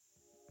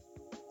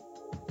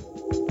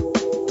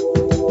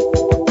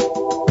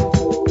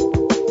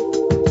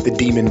the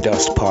Demon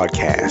Dust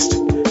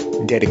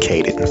Podcast,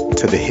 dedicated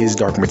to the His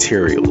Dark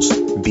Materials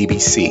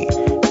BBC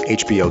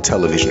HBO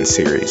television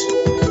series,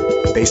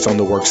 based on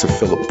the works of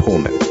Philip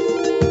Pullman,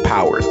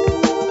 powered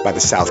by the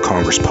South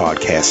Congress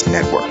Podcast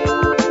Network.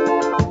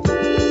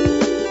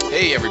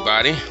 Hey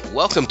everybody,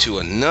 welcome to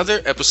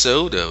another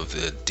episode of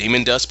the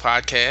Demon Dust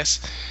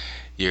Podcast,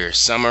 your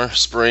summer,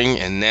 spring,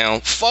 and now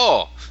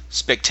fall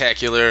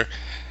spectacular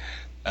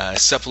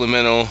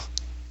supplemental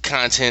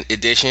content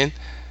edition.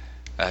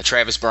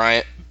 Travis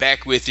Bryant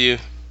back with you.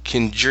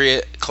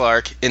 Kendria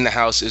Clark in the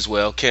house as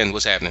well. Ken,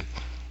 what's happening?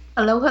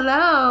 Hello,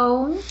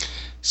 hello.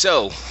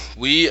 So,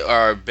 we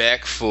are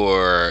back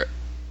for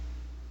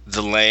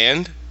The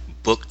Land,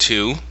 Book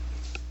 2,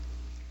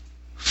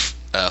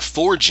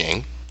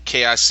 Forging,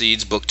 Chaos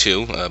Seeds, Book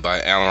 2,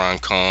 by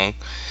Alaron Kong.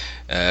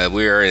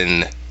 We are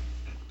in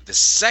the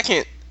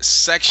second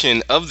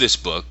section of this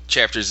book,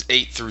 chapters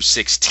 8 through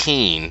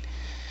 16.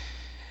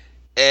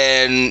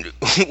 And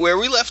where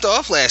we left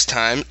off last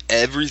time,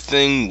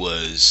 everything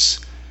was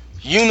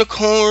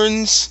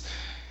unicorns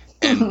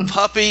and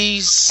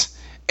puppies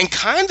and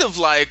kind of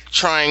like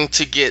trying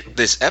to get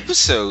this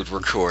episode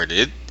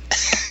recorded.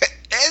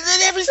 And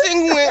then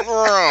everything went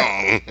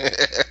wrong.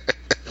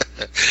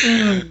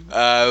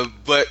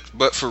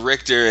 But for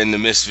Richter and the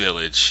Mist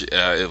Village,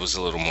 it was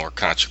a little more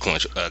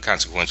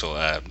consequential.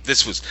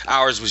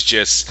 Ours was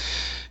just,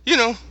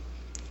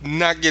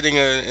 not getting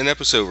an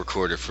episode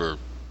recorded for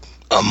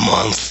a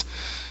month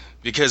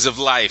because of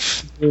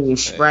life.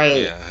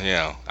 Right.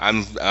 Yeah.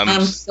 I'm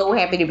so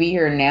happy to be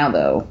here now,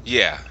 though.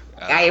 Yeah.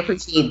 I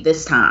appreciate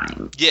this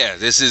time. Yeah,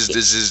 this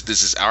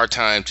is our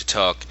time to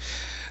talk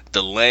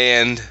The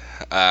Land.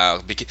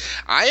 Because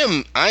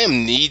I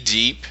am knee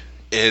deep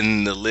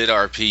in the lit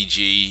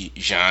RPG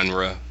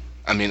genre.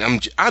 I mean,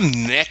 I'm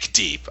neck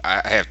deep.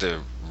 I have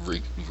to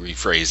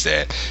rephrase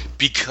that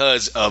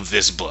because of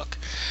this book,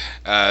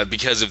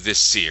 because of this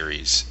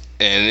series.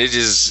 And it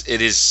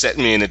is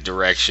setting me in a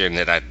direction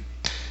that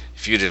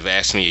if you'd have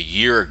asked me a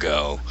year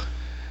ago,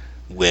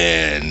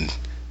 when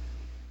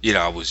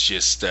I was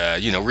just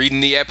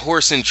reading the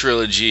Abhorsen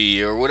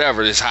trilogy or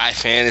whatever, this high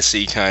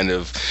fantasy kind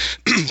of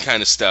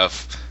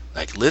stuff,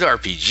 like lit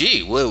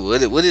RPG,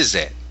 what is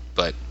that?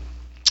 But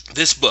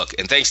this book,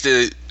 and thanks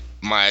to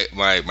my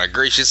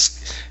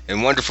gracious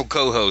and wonderful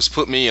co-host,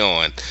 put me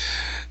on.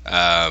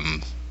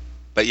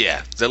 But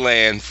yeah, The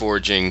Land,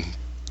 Forging.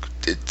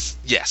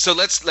 So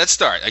let's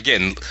start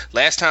again.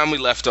 Last time we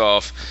left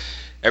off,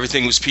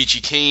 everything was peachy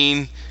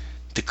keen.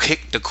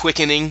 The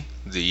quickening,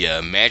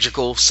 the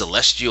magical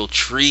celestial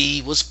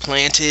tree was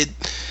planted,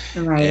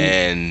 right?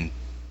 And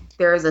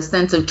there's a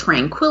sense of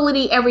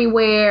tranquility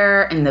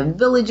everywhere, and the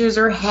villagers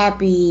are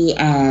happy,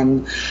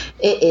 and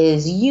it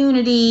is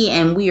unity,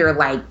 and we are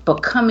like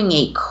becoming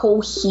a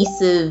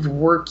cohesive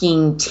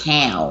working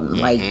town,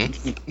 like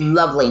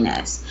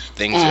loveliness.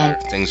 Things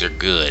are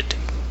good.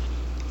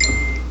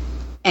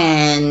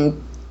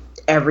 And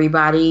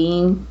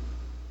everybody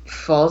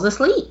falls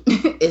asleep.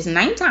 It's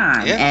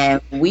nighttime, and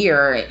we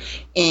are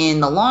in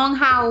the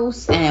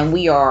longhouse, and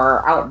we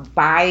are out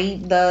by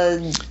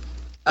the.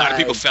 A lot of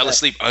people fell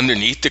asleep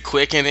underneath the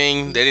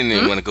quickening. They didn't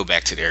even want to go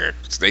back to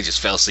they just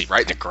fell asleep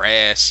right in the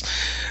grass.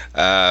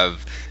 The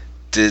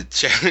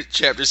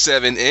chapter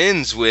 7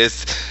 ends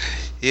with,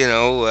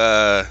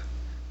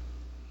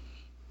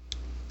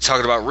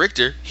 talking about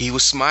Richter. He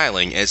was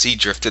smiling as he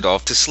drifted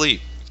off to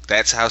sleep.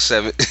 That's how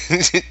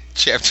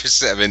chapter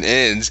 7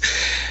 ends.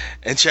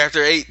 And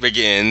chapter 8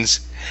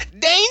 begins.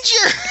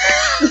 Danger!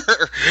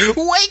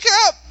 Wake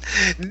up!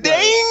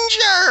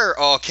 Danger!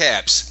 All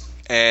caps.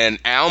 And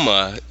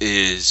Alma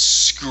is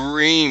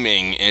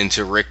screaming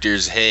into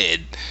Richter's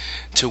head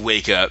to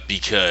wake up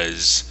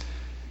because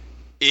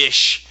the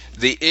ish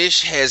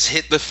has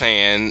hit the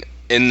fan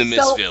in the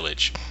Mist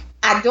Village.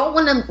 I don't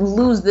want to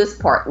lose this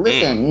part.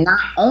 Listen, not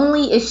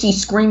only is she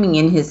screaming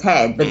in his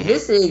head, but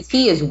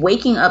he is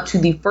waking up to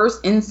the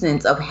first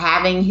instance of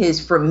having his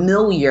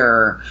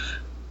familiar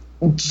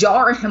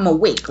jar him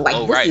awake.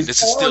 Like,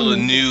 this is still a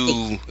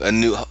new.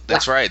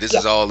 That's right. This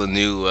is all a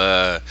new,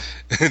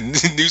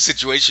 new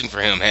situation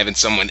for him, having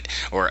someone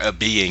or a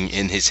being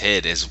in his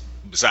head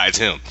besides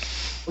him.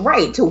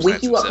 Right, to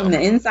wake you up from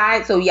the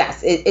inside. So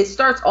yes, it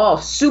starts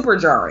off super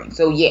jarring.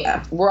 So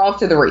yeah, we're off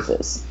to the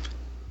races.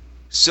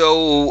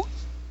 So,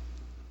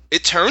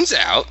 it turns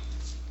out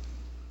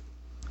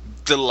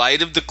the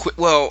light of the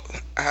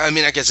I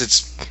guess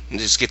it's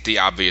just get the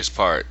obvious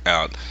part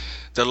out.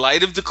 The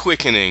light of the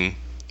quickening,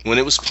 when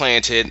it was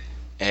planted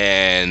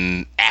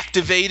and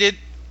activated,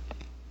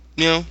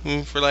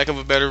 for lack of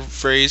a better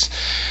phrase,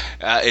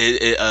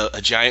 a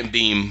giant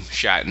beam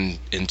shot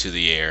into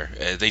the air.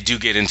 They do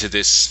get into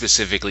this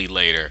specifically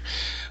later,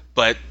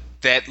 but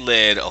that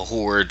led a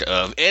horde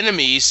of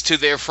enemies to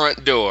their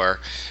front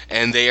door,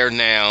 and they are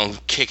now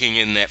kicking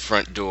in that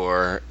front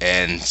door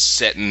and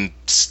setting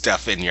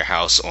stuff in your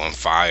house on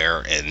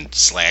fire and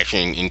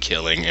slashing and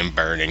killing and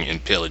burning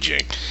and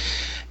pillaging.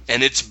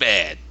 And it's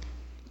bad.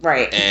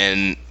 Right.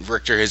 And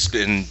Richter has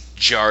been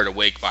jarred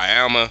awake by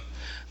Alma.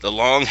 The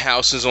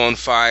longhouse is on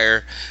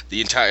fire.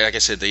 Like I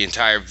said, the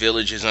entire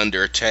village is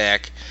under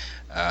attack.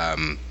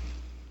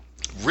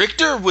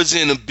 Richter was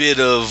in a bit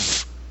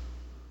of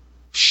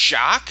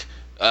shock.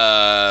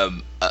 I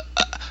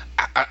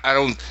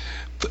don't.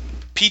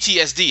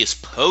 PTSD is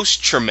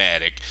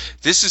post-traumatic.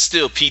 This is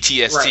still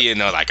PTSD and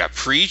like a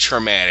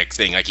pre-traumatic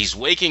thing. Like he's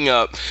waking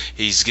up,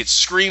 he gets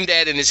screamed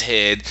at in his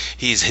head.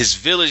 His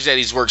village that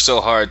he's worked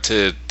so hard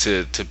to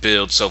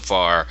build so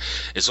far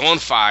is on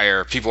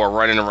fire. People are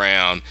running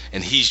around,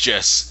 and he's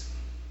just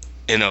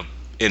in a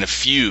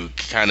fugue,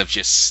 kind of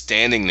just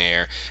standing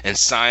there. And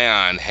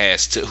Sion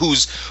has to,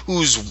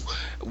 who's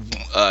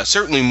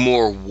certainly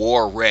more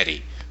war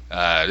ready.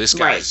 This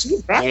guy's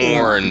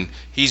born.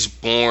 He's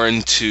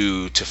born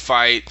to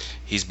fight.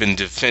 He's been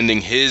defending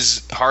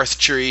his hearth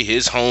tree,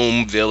 his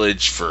home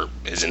village for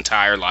his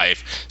entire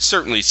life.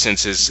 Certainly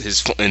since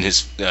his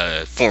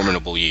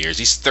formidable years.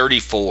 He's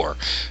 34.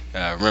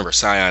 Remember,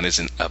 Sion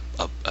isn't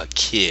a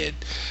kid.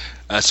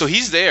 So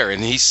he's there,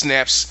 and he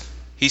snaps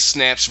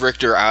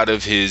Richter out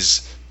of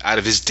his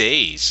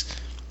daze.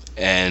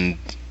 And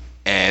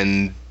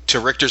to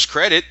Richter's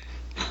credit,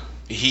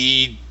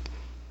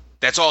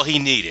 that's all he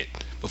needed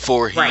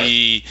before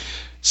he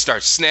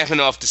starts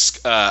snapping off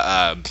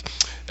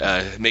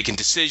making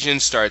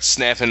decisions, starts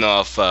snapping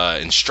off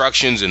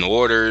instructions and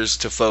orders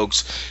to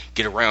folks.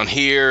 Get around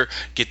here,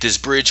 get this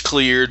bridge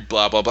cleared,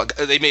 blah, blah, blah.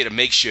 They made a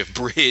makeshift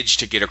bridge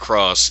to get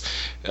across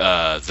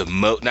the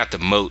moat, not the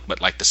moat,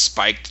 but like the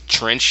spiked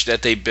trench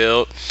that they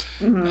built.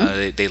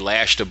 Mm-hmm. They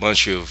lashed a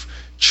bunch of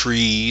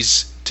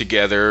trees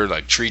together,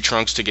 like tree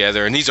trunks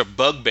together. And these are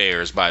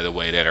bugbears, by the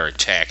way, that are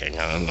attacking.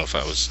 I don't know if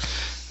I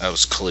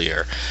was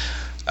clear.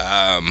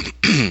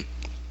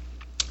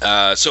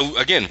 So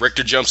again,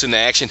 Richter jumps into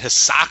action.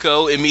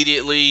 Hisako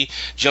immediately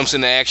jumps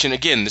into action.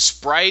 Again, the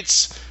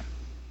sprites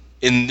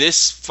in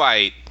this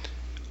fight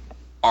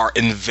are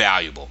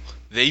invaluable.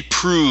 They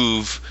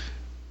prove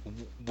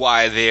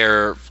why they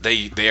are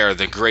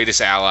the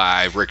greatest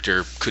ally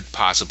Richter could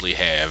possibly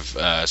have,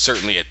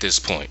 certainly at this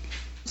point.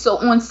 So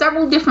on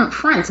several different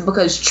fronts,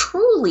 because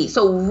truly,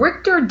 so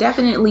Richter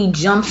definitely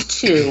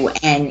jumps to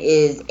and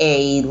is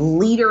a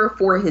leader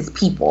for his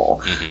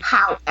people. Mm-hmm.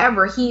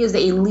 However, he is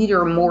a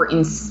leader more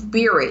in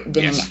spirit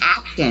than in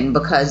action,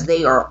 because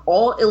they are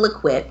all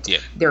ill-equipped. Yeah.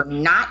 They're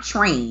not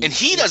trained. And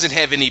he doesn't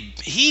have any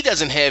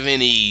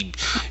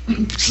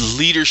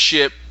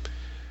leadership.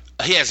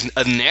 He has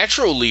a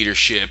natural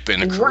leadership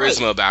and a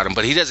charisma about him,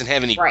 but he doesn't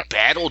have any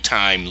battle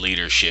time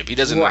leadership. He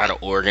doesn't know how to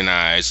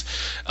organize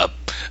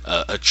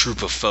a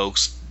troop of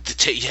folks.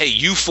 Hey,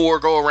 you four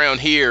go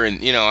around here,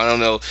 and I don't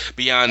know,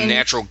 beyond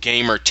natural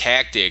gamer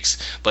tactics,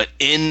 but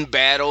in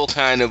battle,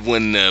 kind of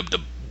when the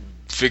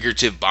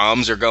figurative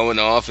bombs are going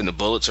off and the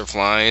bullets are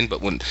flying, but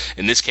when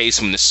in this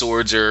case when the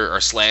swords are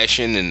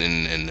slashing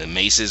and the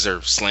maces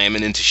are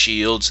slamming into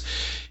shields,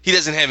 he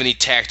doesn't have any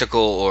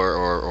tactical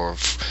or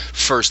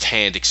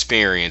first-hand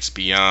experience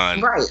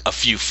beyond a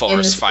few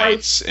forest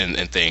fights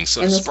and things.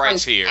 So the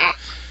sprites here,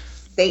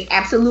 they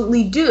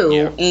absolutely do.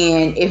 Yeah.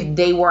 And if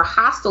they were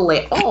hostile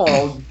at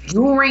all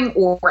during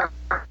or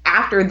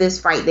after this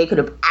fight, they could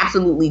have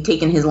absolutely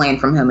taken his land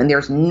from him, and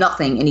there's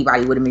nothing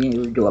anybody would have been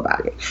able to do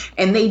about it.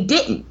 And they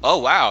didn't. Oh,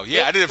 wow.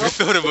 Yeah, I never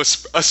thought of a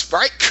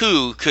sprite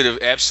coup could have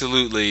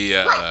absolutely...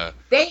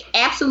 They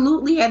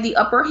absolutely had the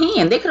upper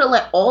hand. They could have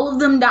let all of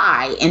them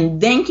die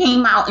and then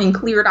came out and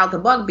cleared out the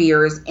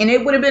bugbears, and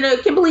it would have been a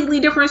completely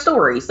different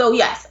story. So,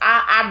 yes,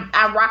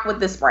 I rock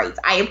with the sprites.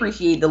 I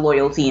appreciate the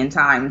loyalty in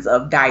times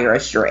of dire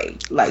astray.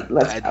 Like,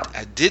 let's go.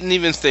 I didn't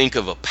even think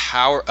of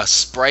a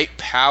sprite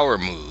power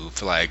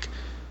move. Like,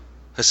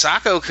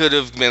 Hisako could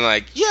have been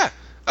like,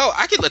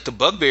 I could let the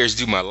bugbears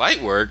do my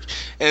light work,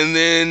 and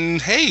then,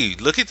 hey,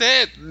 look at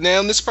that.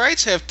 Now the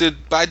sprites have to,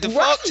 by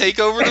default, take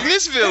over the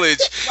Mist Village.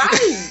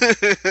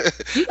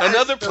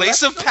 Another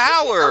place of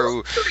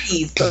power.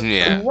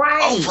 Yeah.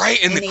 Oh, right,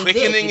 and the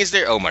quickening is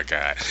there. Oh, my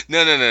God.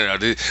 No.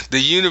 The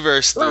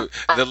universe,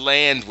 the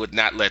land would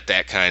not let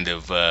that kind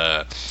of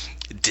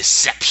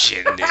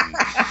deception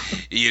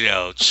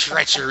and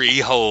treachery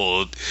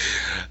hold.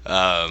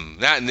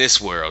 Not in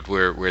this world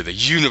where the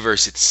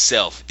universe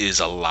itself is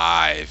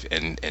alive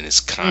and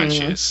is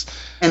conscious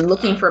and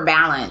looking for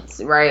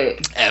balance, right?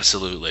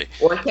 Absolutely.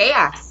 Or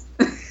chaos.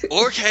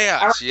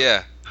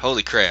 Yeah.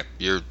 Holy crap.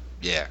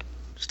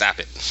 Stop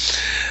it.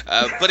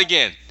 But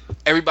again,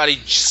 everybody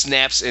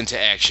snaps into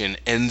action,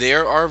 and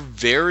there are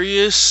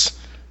various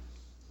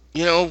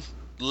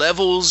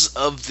levels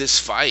of this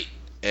fight.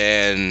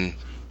 And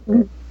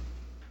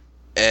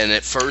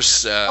at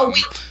first, go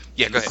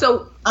ahead.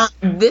 So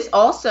this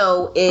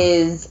also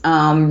is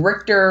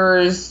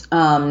Richter's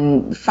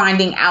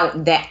finding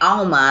out that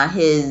Alma,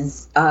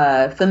 his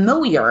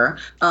familiar,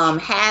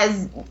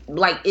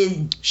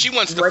 she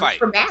wants to fight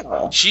for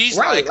battle. She's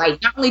like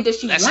not only does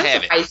she want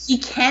to fight, she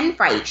can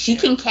fight. She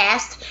can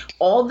cast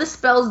all the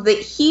spells that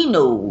he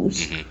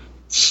knows. Mm-hmm.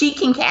 She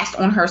can cast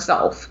on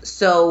herself.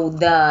 So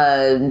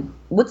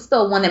what's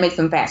the one that makes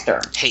them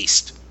faster?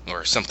 Haste.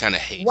 Or some kind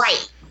of haste.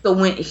 Right.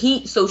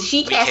 So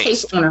she cast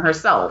haste on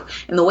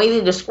herself, and the way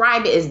they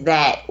describe it is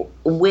that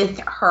with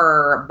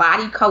her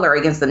body color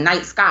against the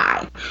night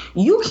sky,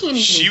 you can't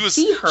even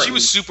see her. She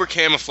was super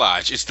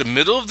camouflage. It's the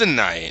middle of the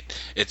night.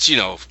 It's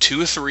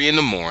 2 or 3 in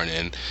the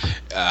morning.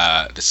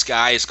 The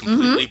sky is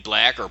completely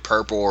black or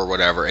purple or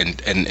whatever,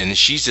 and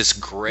she's this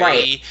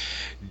gray,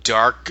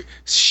 dark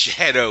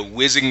shadow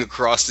whizzing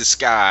across the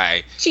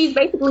sky. She's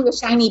basically a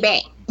shiny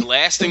bat,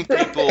 blasting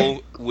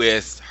people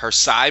with her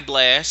side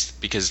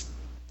blast, because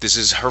this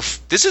is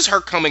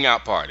her coming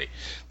out party.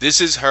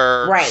 This is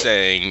her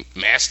saying,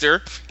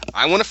 "Master,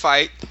 I want to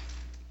fight,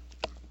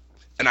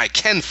 and I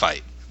can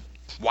fight.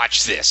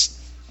 Watch this."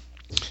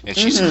 And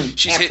she's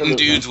hitting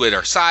dudes with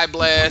her side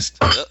blast.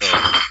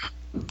 Uh-oh.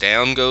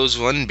 Down goes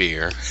one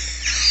beer.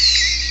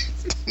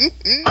 There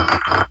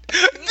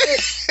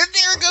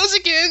it goes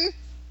again.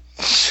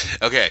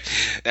 Okay,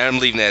 now I'm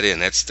leaving that in.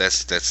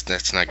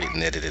 That's not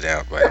getting edited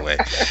out, by the way.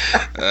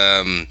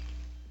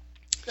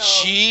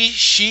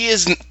 She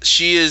is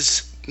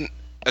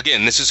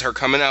again, this is her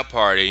coming out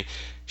party.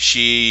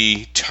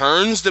 She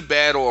turns the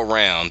battle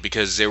around,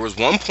 because there was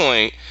one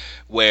point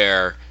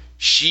where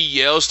she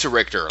yells to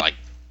Richter, like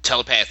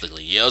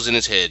telepathically, yells in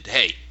his head,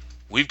 "Hey,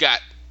 we've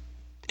got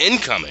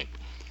incoming."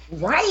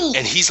 Right.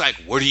 And he's like,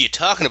 "What are you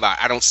talking about?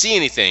 I don't see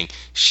anything."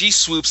 She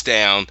swoops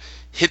down,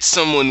 hits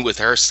someone with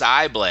her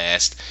side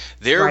blast.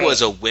 There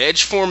was a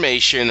wedge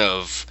formation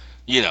of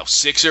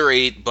 6 or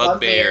 8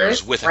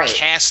 bugbears with a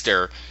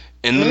caster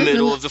in the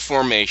middle of the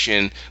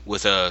formation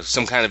with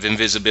some kind of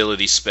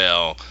invisibility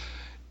spell,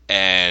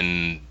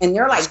 and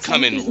they're like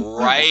coming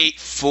right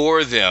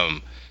for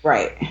them.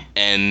 Right.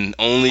 And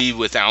only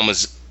with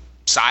Alma's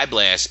side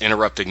blast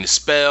interrupting the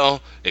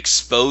spell,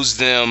 exposed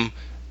them.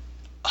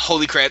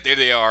 Holy crap, there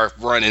they are,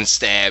 run and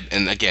stab.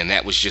 And again,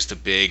 that was just a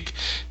big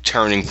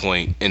turning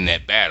point in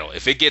that battle.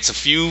 If it gets a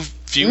few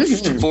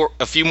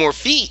more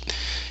feet,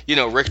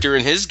 Richter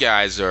and his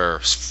guys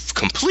are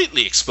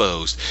completely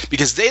exposed,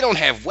 because they don't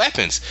have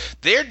weapons.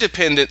 They're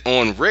dependent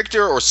on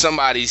Richter or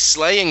somebody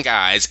slaying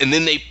guys, and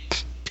then they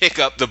pick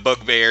up the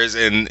bugbears,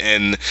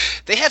 and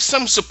they have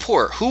some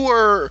support.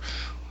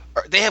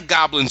 They have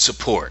goblin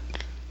support.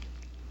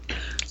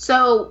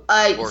 So,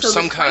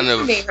 some kind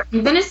of.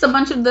 Then it's a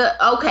bunch of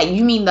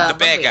you mean the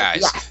bad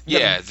guys?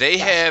 Yes, they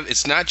have.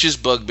 It's not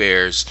just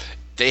bugbears.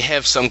 They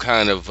have some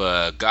kind of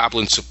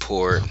goblin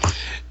support.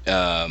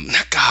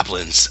 Not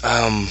goblins.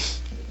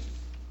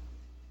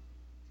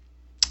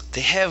 They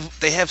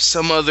have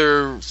some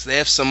other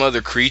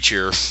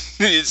creature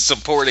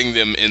supporting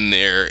them in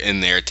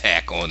their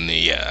attack on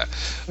the.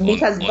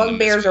 Because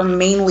bugbears are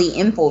mainly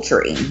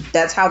infiltrating.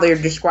 That's how they're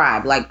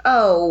described. Like,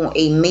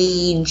 a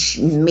mage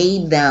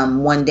made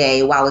them one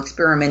day while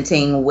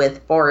experimenting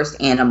with forest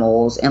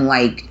animals and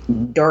like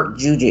dark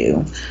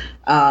juju.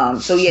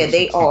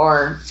 They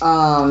are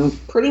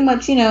pretty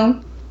much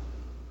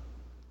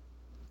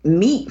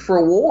meat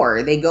for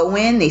war. They go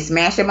in, they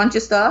smash a bunch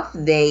of stuff,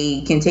 they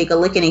can take a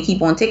licking and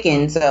keep on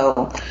ticking.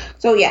 So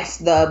yes,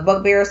 the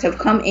bugbears have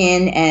come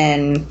in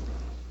and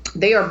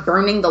they are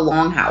burning the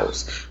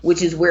longhouse,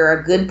 which is where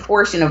a good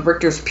portion of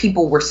Richter's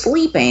people were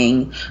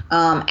sleeping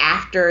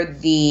after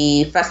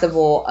the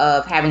festival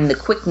of having the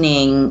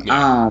quickening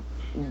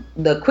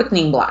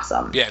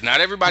blossom. Yeah, not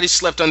everybody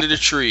slept under the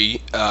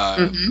tree.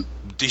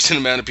 Decent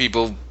amount of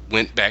people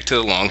went back to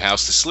the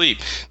longhouse to sleep.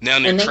 Now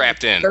they're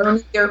trapped in.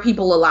 Burned their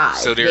people alive.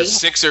 So there's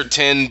 6 or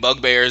 10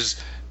 bugbears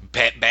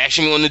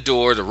bashing on the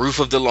door. The roof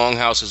of the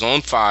longhouse is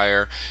on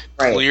fire.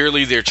 Right.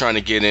 Clearly, they're trying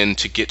to get in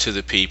to get to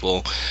the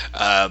people.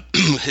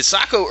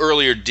 Hisako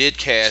earlier did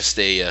cast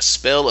a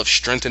spell of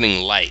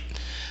strengthening light,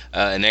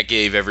 and that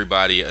gave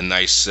everybody a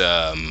nice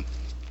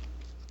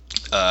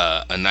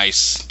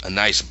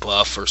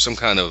buff or some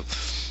kind of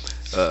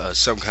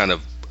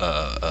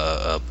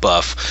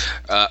buff.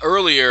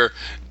 Earlier,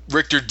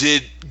 Richter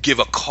did give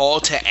a call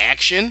to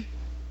action,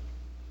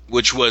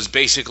 which was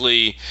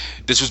basically,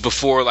 this was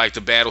before like the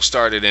battle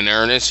started in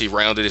earnest. He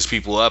rounded his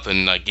people up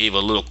and like gave a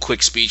little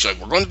quick speech like,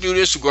 "We're going to do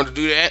this, we're going to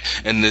do that,"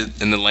 and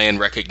the land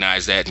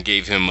recognized that and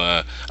gave him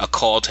a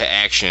call to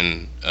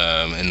action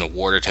and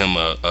awarded him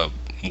a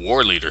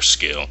war leader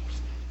skill.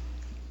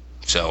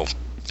 So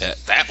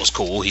that was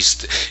cool.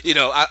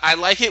 I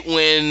like it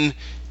when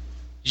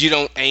you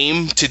don't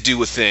aim to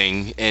do a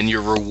thing and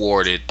you're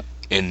rewarded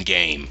in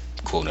game,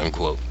 quote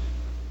unquote.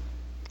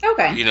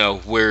 Okay.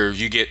 Where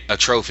you get a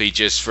trophy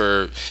just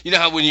for,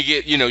 how when you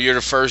get, you're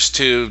the first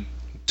to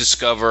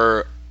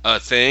discover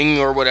a thing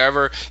or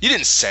whatever. You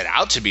didn't set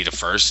out to be the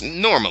first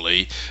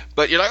normally,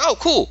 but you're like, oh,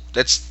 cool.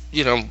 That's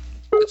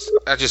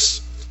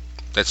just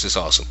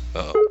awesome.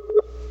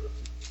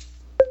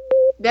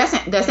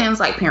 That sounds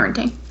like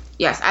parenting.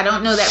 Yes, I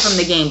don't know that from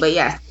the game, but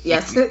yes,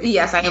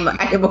 I am.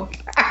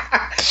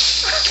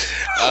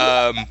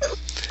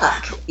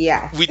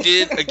 Yeah. We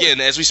did,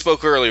 again, as we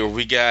spoke earlier,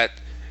 we got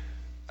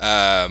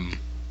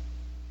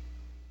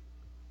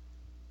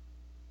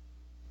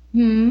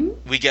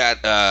we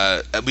got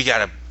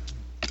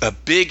a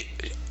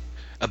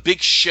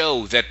big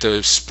show that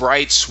the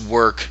sprites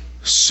work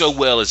so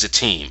well as a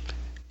team.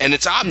 And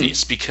it's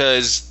obvious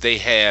because they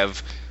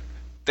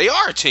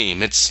are a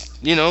team. It's,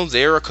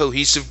 they're a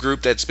cohesive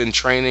group that's been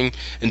training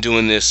and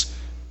doing this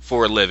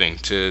for a living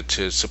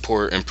to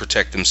support and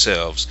protect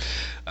themselves.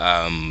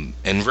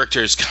 And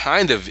Richter's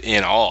kind of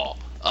in awe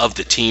of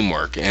the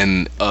teamwork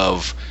and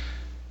of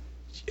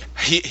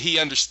he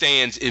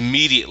understands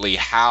immediately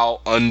how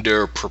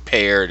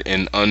underprepared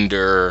and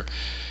under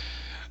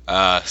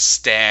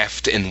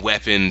staffed and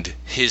weaponed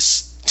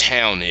his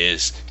town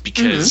is,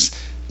 because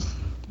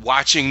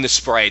watching the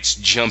sprites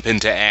jump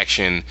into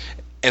action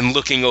and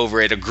looking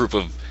over at a group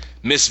of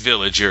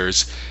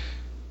villagers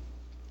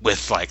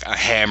with like a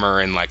hammer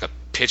and like a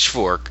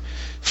pitchfork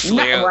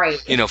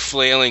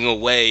flailing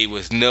away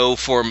with no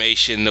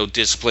formation, no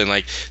discipline,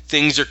 like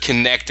things are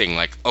connecting,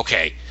 like,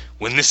 okay,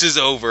 when this is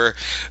over,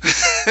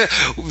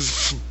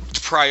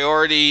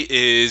 priority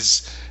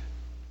is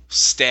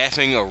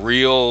staffing a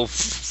real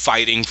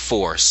fighting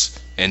force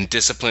and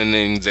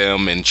disciplining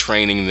them and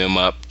training them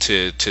up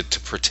to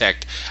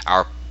protect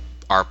our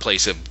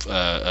place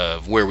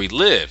of where we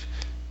live.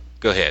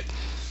 Go ahead.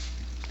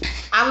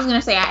 I was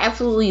gonna say I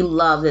absolutely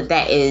love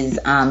that is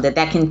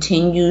that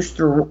continues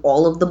through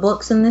all of the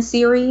books in the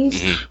series,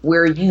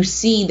 where you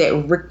see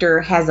that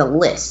Richter has a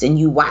list and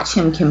you watch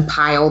him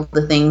compile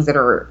the things that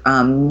are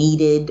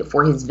needed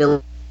for his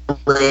village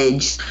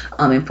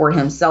and for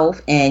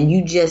himself, and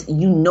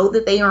you know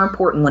that they are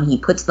important when he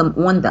puts them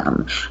on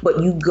them,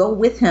 but you go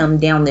with him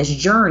down this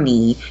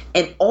journey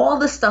and all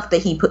the stuff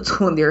that he puts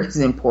on there is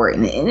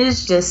important, and it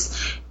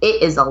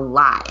is a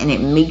lot, and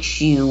it makes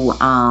you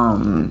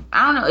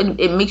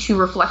it makes you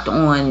reflect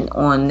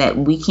on that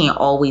we can't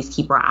always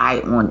keep our eye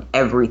on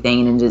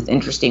everything, and it's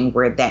interesting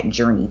where that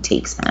journey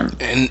takes him.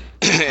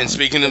 And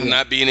speaking of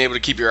not being able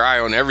to keep your eye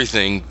on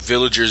everything,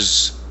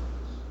 villagers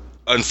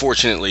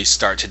unfortunately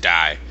start to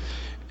die,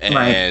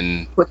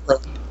 and quickly,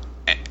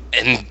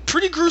 in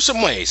pretty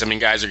gruesome ways. I mean,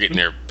 guys are getting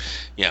their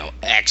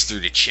axed through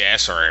the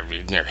chest, or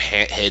their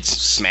heads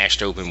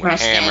smashed open with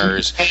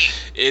hammers.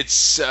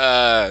 It's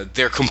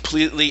they're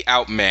completely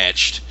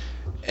outmatched,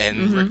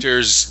 and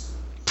Richter's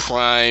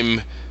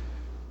prime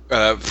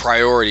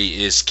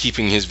priority is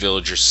keeping his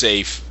villagers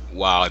safe,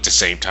 while at the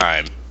same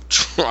time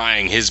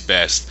trying his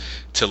best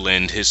to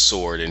lend his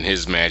sword and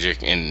his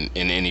magic in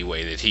any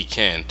way that he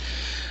can.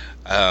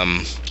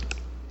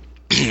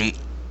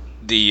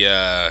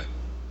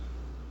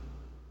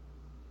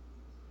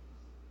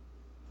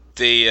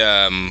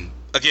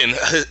 Again,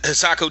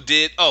 Hisako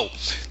did. Oh,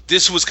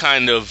 this was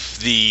kind of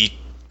the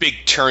big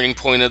turning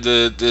point of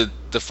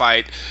the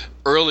fight.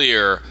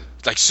 Earlier,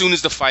 like soon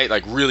as the fight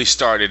like really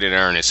started in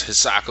earnest,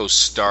 Hisako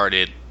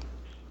started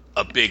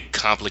a big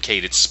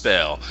complicated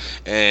spell,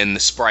 and the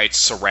sprites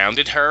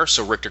surrounded her.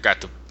 So Richter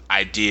got the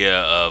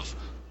idea of,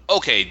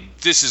 okay,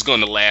 this is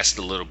going to last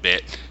a little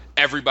bit.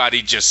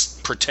 Everybody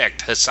just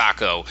protect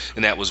Hisako,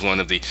 and that was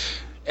one of the,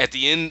 at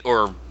the end,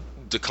 or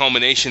the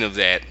culmination of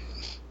that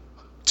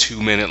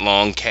 2-minute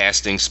long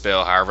casting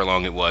spell, however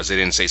long it was, they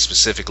didn't say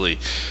specifically,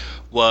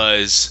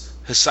 was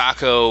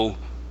Hisako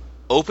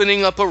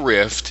opening up a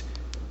rift,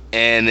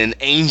 and an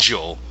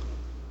angel,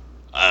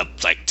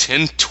 like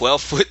 10,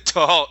 12 foot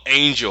tall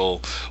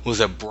angel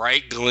with a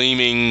bright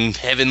gleaming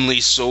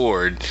heavenly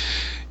sword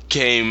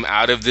came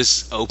out of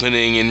this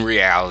opening in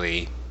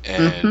reality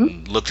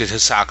and looked at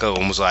Hisako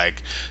and was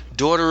like,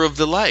 "Daughter of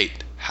the light,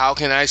 how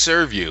can I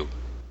serve you?"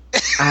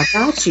 I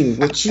got you.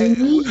 What you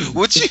need?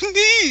 What you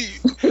need?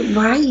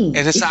 Right. And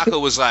Hisako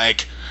was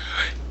like,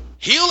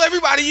 "Heal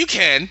everybody you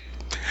can,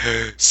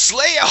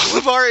 slay all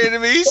of our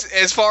enemies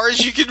as far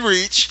as you can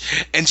reach,"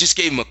 and just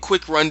gave him a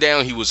quick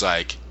rundown. He was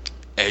like,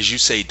 "As you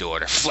say,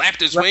 daughter,"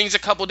 flapped his wings a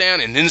couple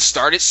down, and then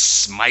started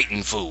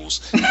smiting fools.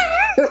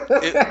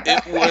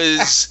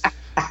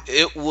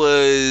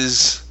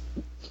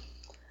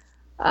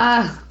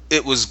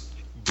 It was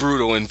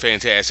brutal and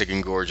fantastic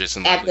and gorgeous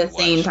and at the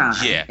same time.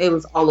 Yeah, it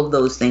was all of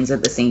those things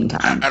at the same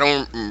time.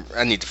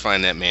 I need to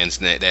find that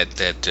man's name.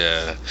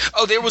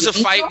 Oh, there was a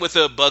fight with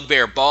a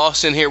bugbear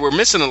boss in here. We're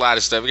missing a lot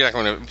of stuff. We're not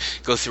going to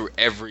go through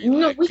every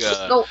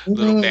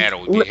little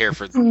battle. We'd be here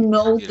for.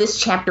 This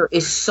chapter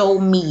is so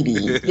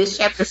meaty. This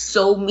chapter is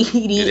so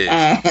meaty,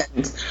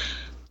 and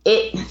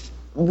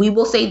we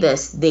will say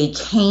this: they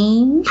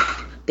came,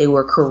 they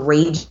were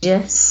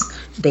courageous,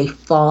 they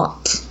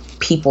fought,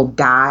 people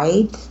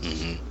died.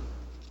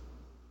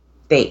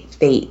 They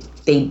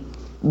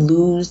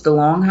lose the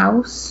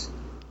Longhouse?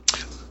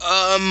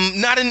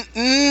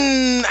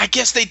 I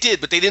guess they did,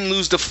 but they didn't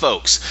lose the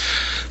folks.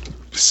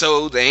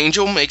 So the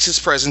angel makes his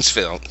presence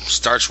felt,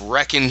 starts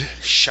wrecking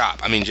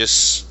shop.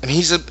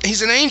 He's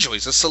an angel.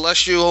 He's a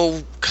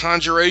celestial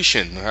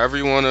conjuration, whatever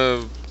you want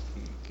to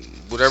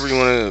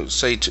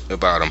say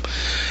about him.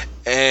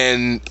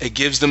 And it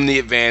gives them the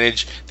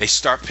advantage. They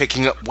start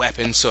picking up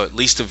weapons, so at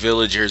least the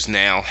villagers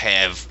now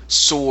have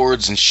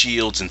swords and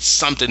shields and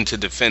something to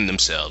defend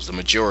themselves, the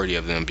majority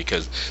of them,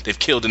 because they've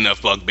killed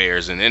enough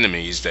bugbears and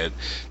enemies that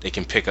they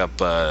can pick up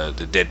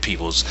the dead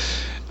people's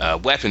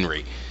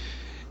weaponry.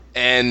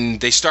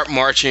 And they start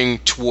marching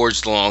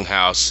towards the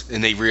Longhouse,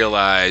 and they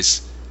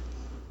realize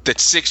that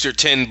 6 or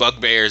 10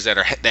 bugbears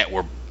that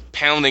were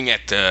pounding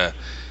at the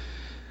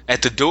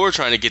door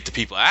trying to get the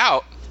people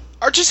out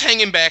are just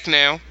hanging back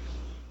now.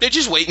 They're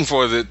just waiting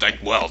for the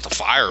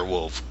fire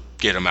will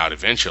get them out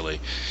eventually.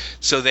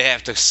 So they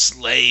have to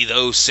slay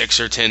those 6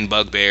 or 10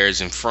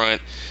 bugbears in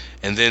front,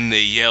 and then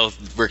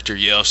Richter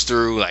yells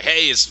through like,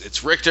 "Hey,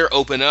 it's Richter,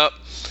 open up."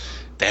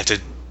 They have to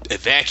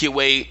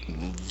evacuate.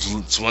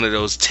 It's one of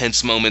those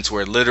tense moments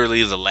where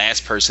literally the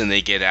last person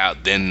they get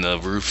out, then the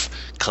roof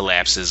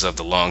collapses of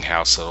the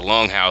longhouse. So the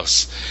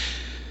longhouse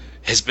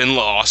has been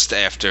lost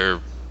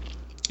after,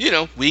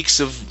 weeks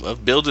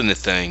of building the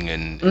thing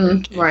and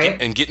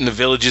getting the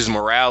village's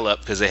morale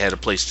up because they had a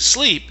place to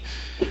sleep.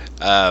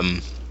 Now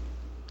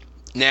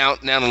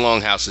the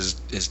longhouse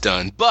is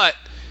done, but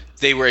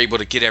they were able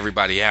to get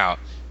everybody out.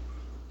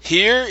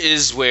 Here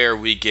is where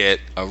we get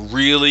a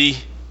really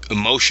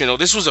emotional.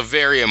 This was a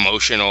very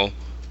emotional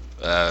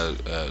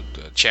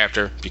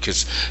chapter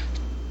because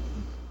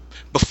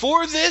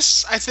before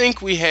this, I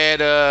think we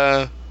had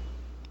a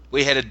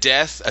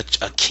death.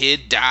 A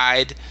kid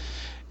died,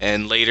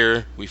 and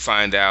later we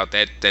find out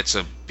that that's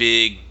a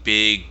big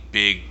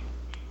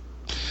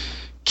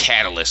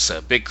catalyst,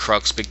 a big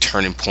crux, big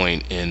turning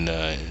point in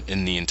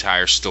the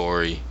entire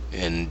story,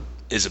 and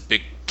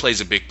plays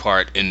a big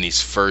part in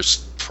these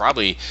first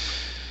probably.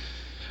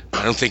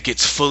 I don't think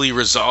it's fully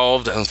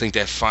resolved. I don't think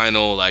that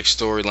final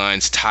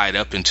storyline's tied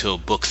up until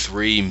book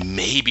 3,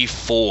 maybe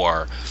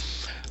 4,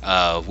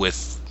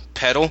 with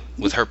Petal,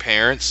 with her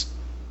parents.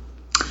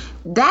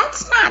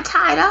 That's not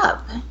tied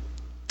up.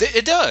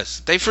 It does.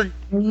 They for. Okay.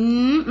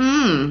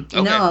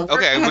 No.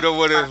 Okay. We don't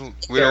want to.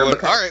 All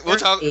right. We'll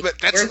talk. But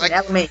that's an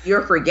element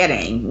you're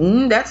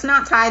forgetting. That's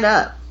not tied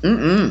up.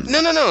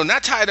 No.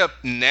 Not tied up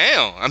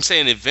now. I'm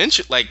saying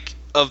eventually,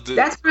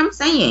 That's what I'm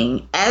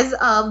saying. As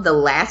of the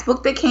last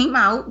book that came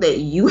out that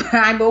you and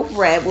I both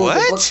read,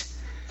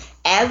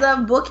 as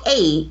of book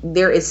 8,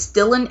 there is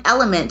still an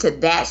element to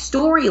that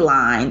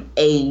storyline,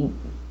 a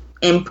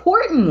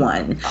important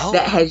one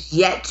that has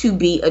yet to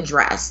be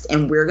addressed,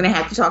 and we're gonna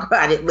have to talk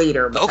about it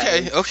later.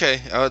 Okay.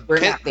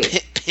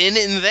 Pin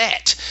in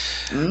that.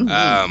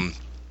 Mm-hmm.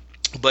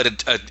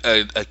 But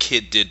a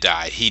kid did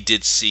die. He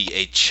did see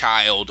a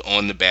child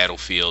on the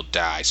battlefield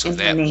die. So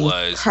that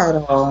was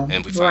Petal.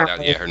 And we find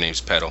out, her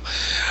name's Petal.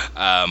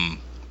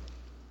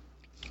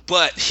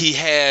 But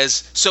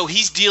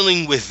he's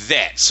dealing with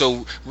that.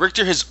 So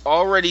Richter has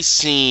already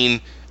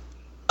seen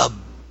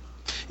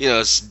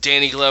it's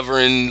Danny Glover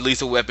in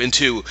Lethal Weapon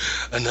 2,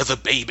 another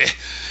baby.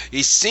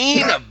 He's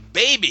seen a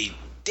baby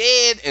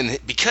dead, and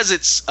because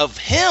it's of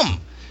him.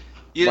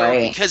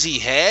 Because he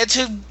had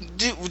to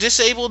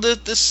disable the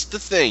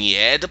thing. He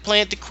had to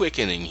plant the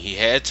quickening. He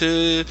had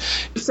to.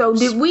 So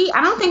did we?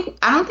 I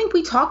don't think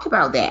we talked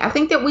about that. I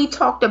think that we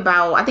talked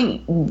about. I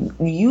think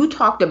you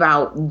talked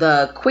about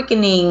the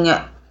quickening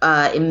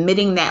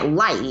emitting that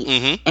light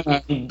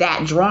and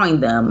that drawing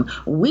them.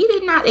 We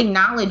did not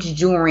acknowledge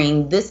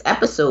during this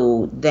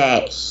episode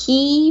that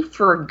he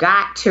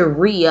forgot to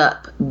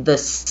re-up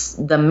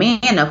the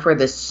mana for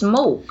the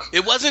smoke.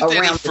 It wasn't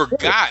that he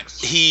forgot.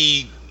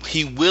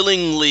 He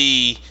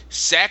willingly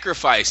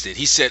sacrificed it.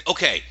 He said,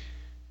 "Okay,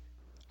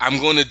 I'm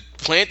going to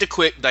plant the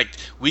quick.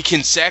 We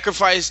can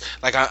sacrifice.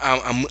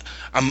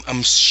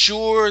 I'm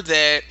sure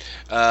that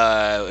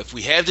if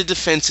we have the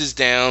defenses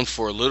down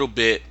for a little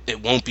bit,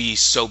 it won't be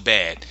so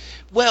bad."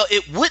 Well,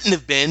 it wouldn't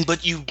have been,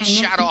 but you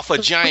shot off a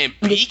giant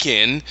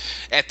beacon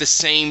at the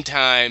same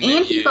time.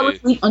 And he fell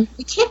asleep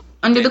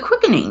under the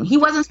quickening. He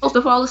wasn't supposed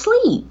to fall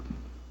asleep.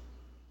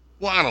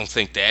 Well, I don't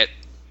think that.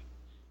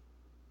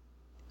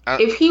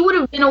 If he would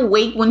have been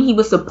awake when he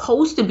was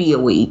supposed to be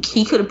awake,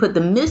 he could have put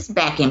the mist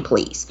back in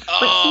place.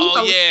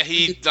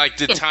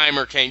 The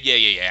timer came.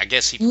 Yeah. I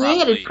guess he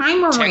probably the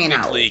timer ran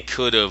out. Technically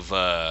could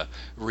have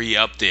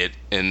re-upped it,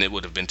 and it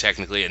would have been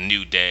technically a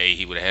new day.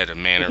 He would have had a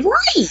mana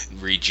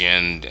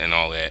regen and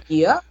all that.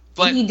 Yeah,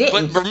 but he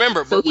didn't. But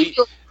remember, so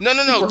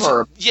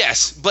no.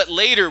 Yes, but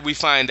later we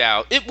find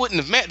out it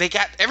wouldn't have mattered.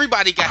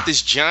 Everybody got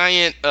this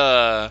giant.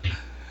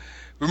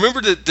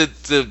 Remember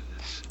the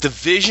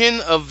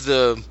vision of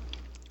the.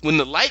 When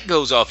the light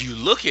goes off, you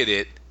look at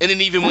it, and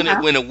then even when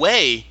it went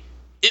away,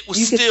 it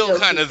was still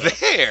kind of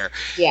there.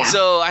 Yeah.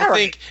 So I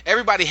think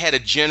everybody had a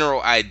general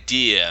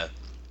idea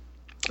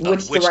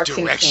of which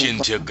direction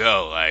to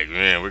go.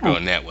 We're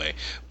going that way.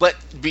 But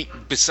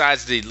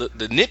besides the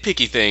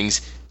nitpicky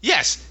things,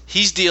 yes,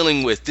 he's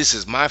dealing with, this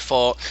is my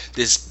fault.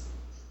 This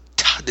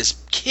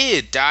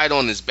kid died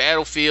on this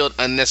battlefield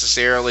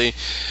unnecessarily.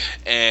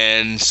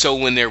 And so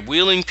when they're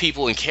wheeling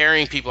people and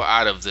carrying people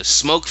out of the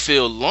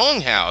smoke-filled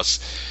longhouse,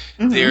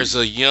 there's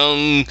a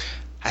young,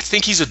 I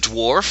think he's a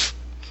dwarf,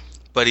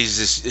 but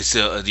it's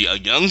a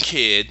young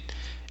kid.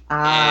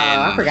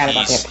 I forgot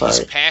about that part.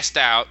 He's passed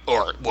out,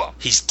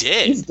 he's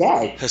dead. He's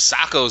dead.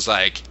 Hisako's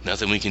like,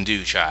 nothing we can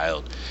do,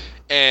 child.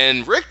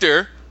 And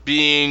Richter,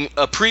 being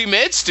a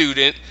pre-med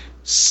student,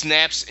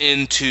 snaps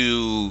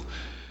into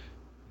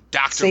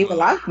Dr. Save a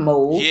life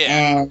mode.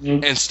 Yeah,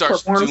 and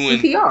starts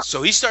doing CPR.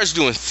 So he starts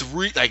doing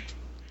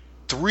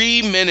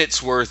 3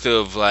 minutes worth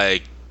of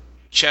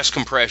chest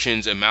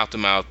compressions and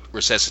mouth-to-mouth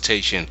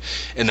resuscitation,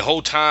 and the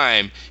whole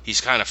time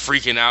he's kind of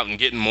freaking out and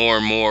getting more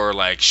and more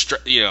like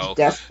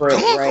desperate,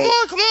 come on, right?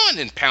 come on,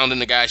 and pounding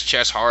the guy's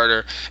chest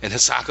harder. And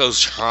Hisako's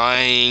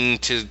trying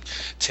to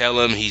tell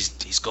him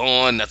he's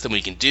gone, nothing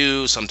we can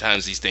do.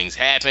 Sometimes these things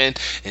happen,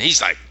 and he's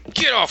like,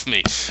 get off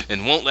me,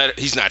 and won't let it.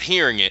 He's not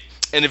hearing it,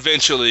 and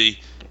eventually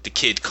the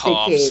kid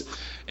coughs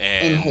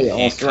and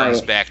inhales, he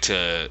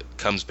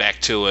comes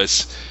back to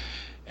us,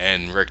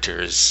 and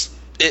Richter's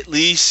at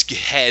least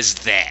has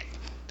that.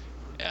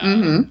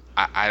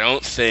 I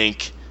don't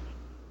think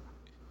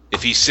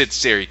if he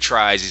sits there, he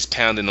tries, he's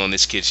pounding on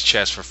this kid's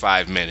chest for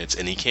 5 minutes,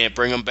 and he can't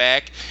bring him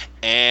back,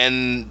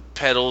 and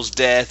Petal's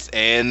death,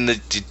 and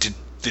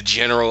the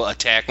general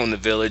attack on the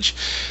village.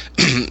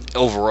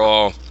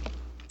 Overall,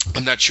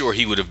 I'm not sure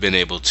he would have been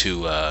able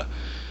to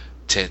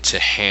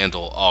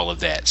handle all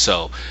of that.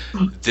 So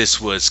this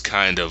was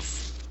kind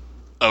of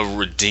a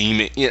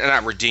redeeming,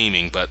 not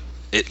redeeming, but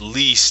at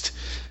least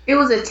it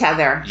was a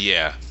tether.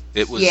 Yeah,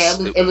 it was. Yeah,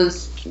 it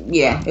was.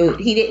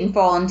 He didn't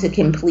fall into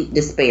complete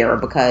despair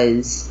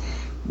because,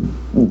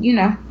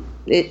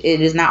 it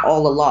is not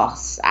all a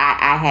loss.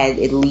 I had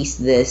at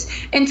least this,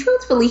 and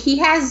truthfully, he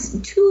has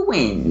 2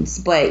 wins,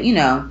 but in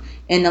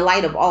the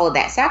light of all of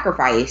that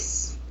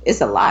sacrifice, it's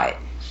a lot.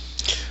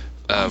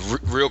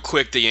 Real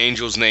quick, the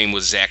angel's name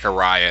was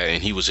Zachariah,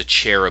 and he was a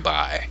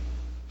cherubi.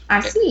 I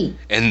see.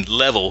 And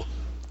level.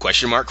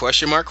 Question mark,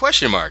 question mark,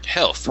 question mark.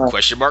 Health,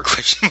 question mark,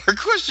 question mark,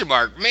 question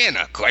mark.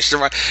 Mana, question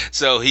mark.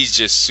 So he's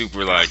just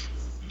super like,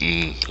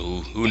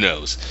 who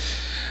knows?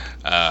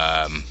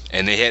 And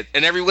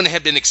everyone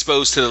had been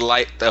exposed to the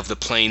light of the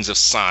plains of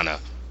Sana,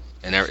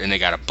 and they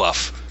got a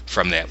buff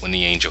from that when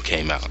the angel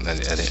came out. And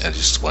I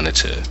just wanted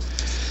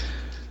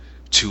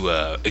to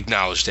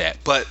acknowledge that.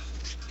 But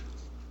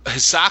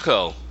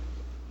Hisako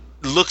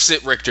looks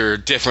at Richter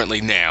differently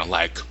now.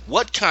 Like,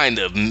 what kind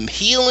of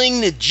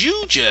healing did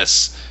you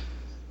just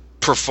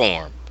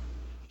perform?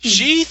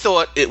 She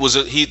thought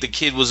the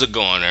kid was a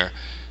goner.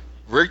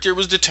 Richter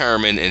was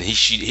determined,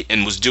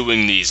 and was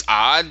doing these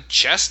odd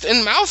chest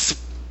and mouth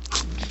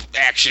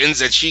actions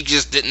that she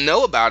just didn't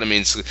know about him.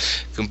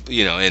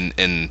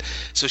 And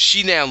so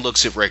she now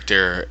looks at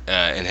Richter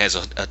and has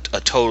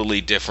a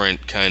totally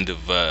different kind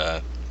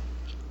of.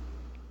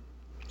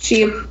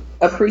 She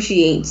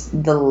appreciates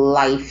the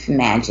life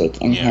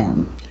magic in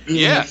him.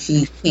 Even if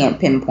she can't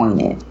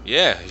pinpoint it.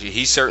 Yeah,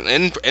 he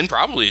certainly, and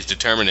probably his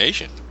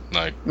determination.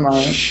 Like,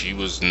 he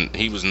was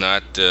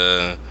not,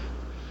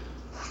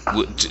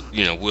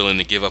 willing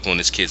to give up on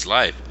his kid's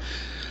life.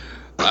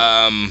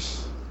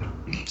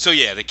 So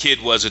yeah, the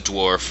kid was a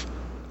dwarf.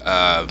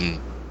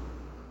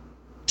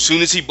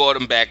 Soon as he brought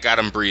him back, got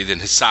him breathing,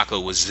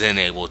 Hisako was then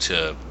able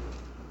to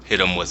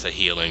hit him with a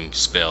healing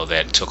spell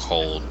that took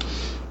hold,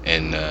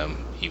 and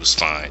he was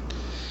fine.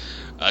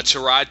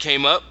 Tarad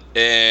came up,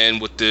 and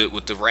with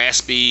the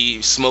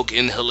raspy smoke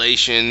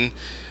inhalation,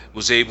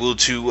 was able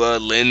to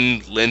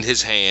lend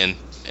his hand,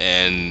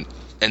 and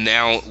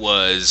now it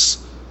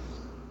was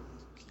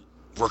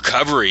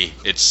recovery.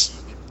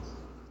 It's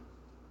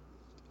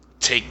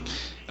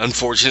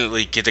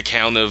unfortunately get the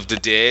count of the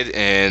dead,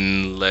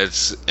 and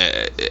let's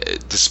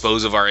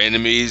dispose of our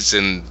enemies,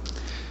 and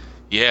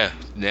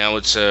now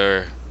it's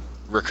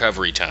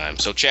recovery time.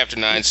 So chapter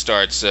 9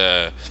 starts.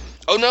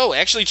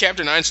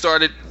 Chapter 9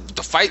 started.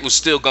 The fight was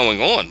still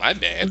going on. My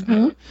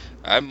bad.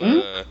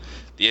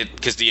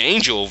 Because the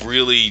angel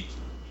really,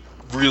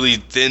 really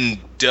then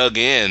dug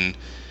in.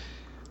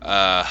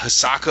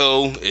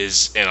 Hisako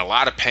is in a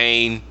lot of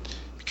pain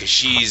because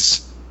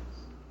she's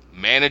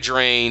mana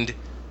drained.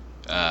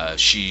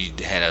 She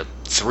had a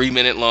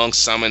 3-minute long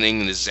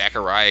summoning the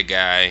Zachariah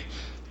guy.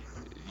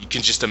 You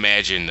can just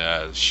imagine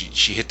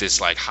she hit this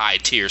like high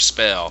tier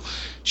spell.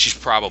 She's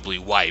probably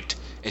wiped,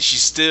 and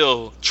she's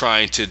still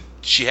trying to.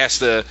 She has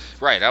to.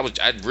 Right,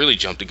 I'd really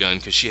jumped the gun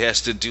because she has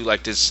to do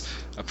like this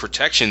a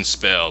protection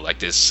spell, like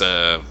this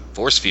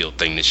force field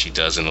thing that she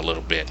does in a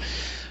little bit.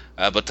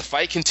 But the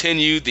fight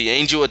continued. The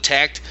angel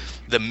attacked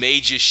the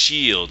mage's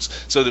shields.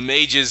 So the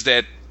mages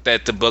that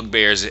the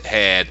bugbears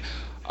had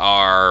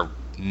are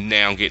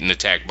now getting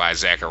attacked by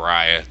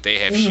Zachariah. They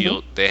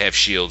have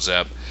shields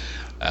up,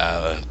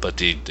 but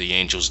the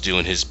angel's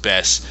doing his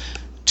best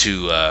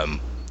to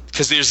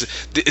because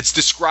it's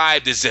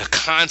described as a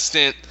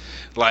constant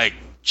like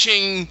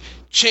ching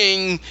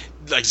ching,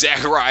 like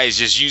Zachariah is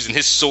just using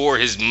his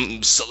sword, his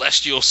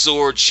celestial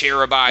sword,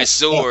 cherubi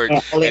sword,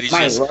 and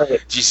he's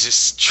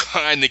just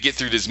trying to get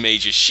through this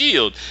mage's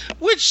shield,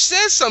 which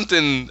says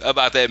something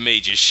about that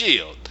mage's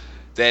shield,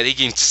 that he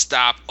can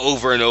stop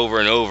over and over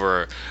and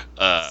over.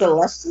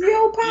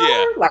 Celestial power?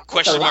 Yeah. Like,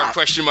 question mark,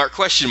 question mark,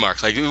 question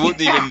mark. Like it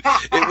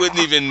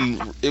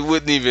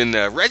wouldn't even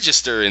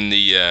register in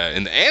the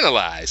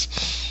analyze.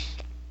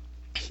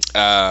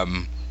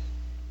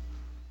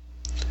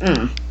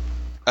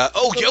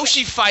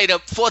 Yoshi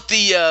fought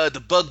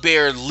the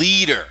bugbear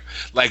leader.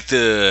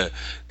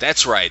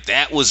 That's right.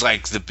 That was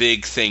like the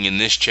big thing in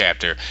this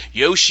chapter.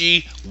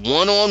 Yoshi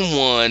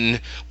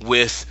 1-on-1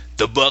 with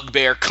the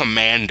bugbear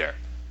commander.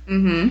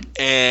 Mm-hmm.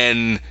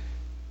 And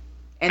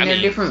And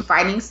they're different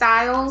fighting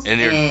styles.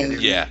 And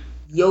yeah.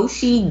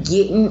 Yoshi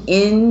getting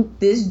in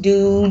this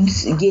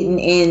dude's, getting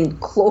in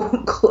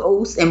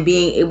close and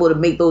being able to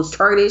make those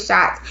targeted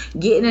shots,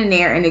 getting in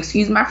there and,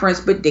 excuse my French,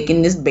 but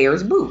dicking this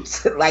bear's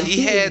boots. Like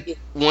he had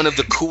one of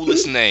the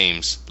coolest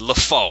names,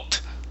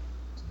 LaFalt.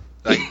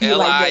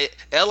 Like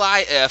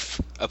Lif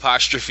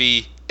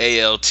apostrophe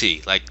ALT.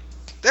 Like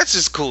that's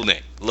his cool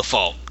name,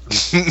 LaFalt.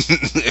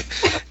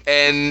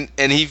 and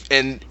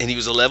he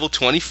was a level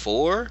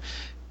 24.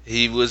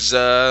 He was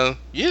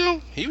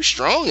he was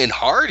strong and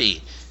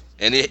hardy.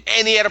 And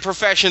he had a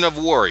profession of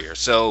warrior,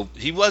 so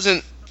he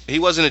wasn't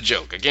a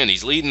joke. Again,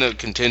 he's leading the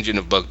contingent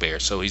of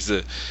bugbears, so he's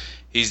the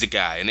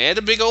guy. And they had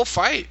a big old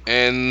fight,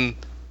 and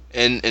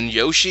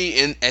Yoshi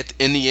in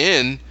the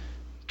end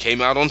came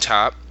out on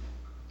top.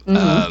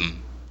 Mm-hmm.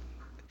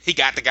 He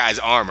got the guy's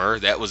armor.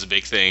 That was a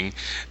big thing.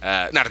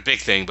 Not a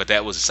big thing, but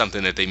that was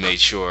something that they made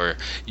sure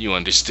you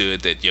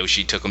understood, that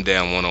Yoshi took him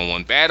down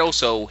one-on-one battle,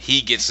 so he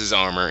gets his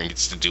armor and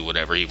gets to do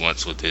whatever he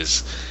wants with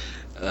his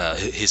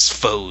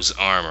foe's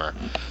armor.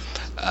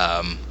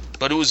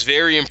 But it was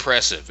very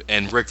impressive,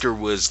 and Richter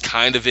was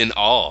kind of in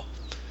awe,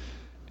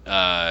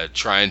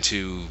 trying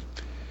to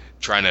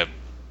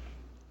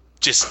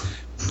just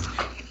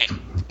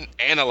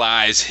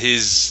analyze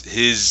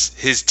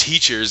his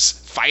teacher's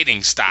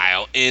fighting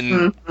style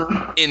in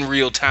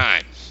real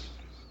time,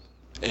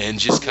 and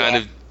just kind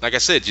of, like I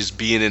said, just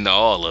being in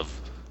awe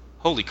of,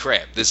 holy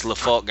crap, this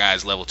LaFalt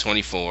guy's level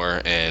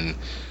 24, and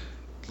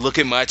look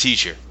at my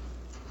teacher,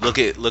 look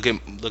at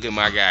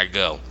my guy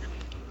go.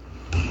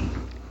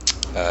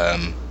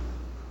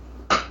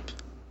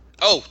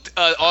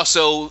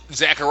 Also,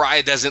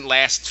 Zachariah doesn't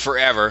last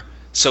forever,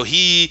 so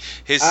his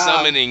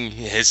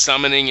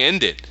summoning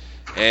ended,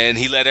 and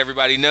he let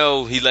everybody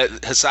know. He let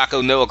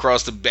Hisako know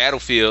across the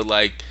battlefield,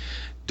 like,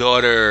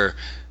 daughter,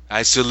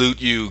 I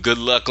salute you. Good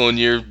luck on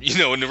your,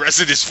 in the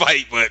rest of this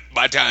fight, but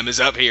my time is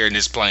up here in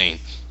this plane.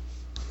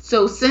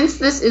 So since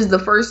this is the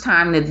first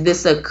time that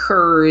this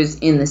occurs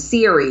in the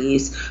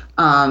series,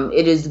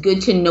 it is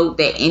good to note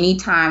that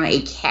anytime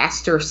a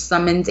caster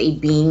summons a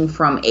being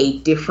from a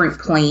different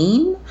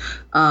plane,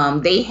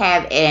 they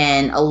have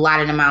an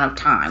allotted amount of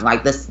time.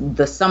 Like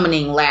the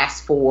summoning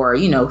lasts for,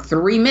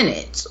 3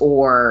 minutes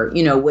or,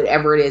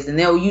 whatever it is. And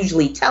they'll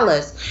usually tell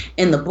us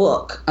in the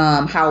book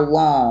how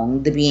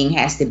long the being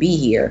has to be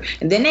here.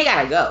 And then they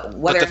got to go.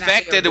 But the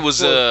fact that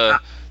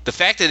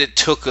it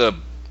took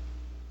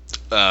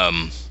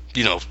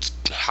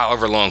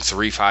however long,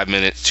 3-5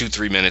 minutes,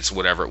 2-3 minutes,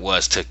 whatever it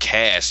was, to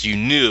cast, you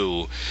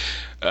knew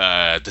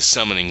the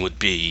summoning would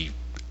be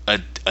a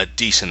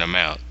decent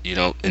amount. You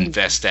don't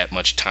invest that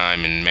much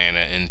time and mana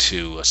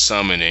into a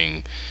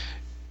summoning,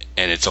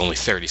 and it's only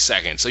 30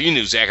 seconds. So you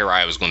knew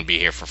Zachariah was going to be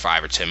here for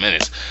 5 or 10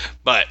 minutes,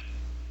 but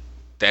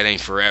that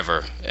ain't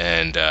forever.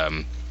 And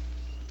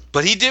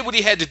but he did what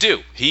he had to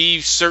do.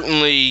 He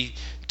certainly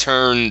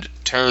turned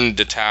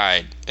the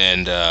tide,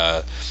 and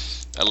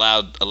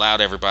allowed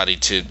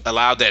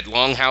that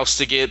longhouse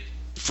to get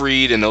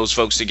freed and those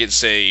folks to get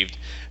saved,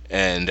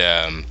 and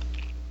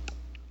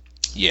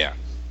yeah.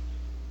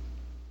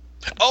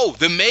 Oh,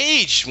 the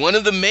mage, one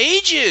of the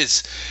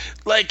mages,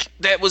 like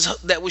that was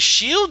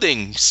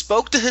shielding,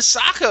 spoke to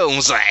Hisako and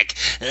was like,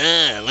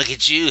 look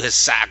at you,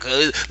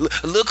 Hisako,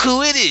 look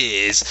who it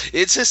is,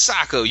 it's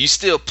Hisako, you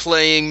still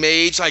playing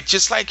mage,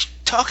 just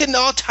talking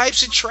all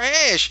types of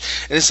trash.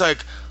 And it's like,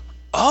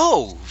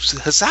 oh,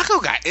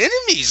 Hisako got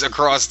enemies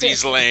across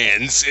these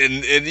lands,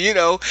 and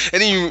then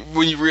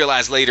when you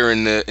realize later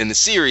in the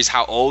series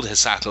how old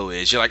Hisako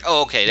is, you're like,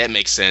 oh, okay, that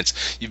makes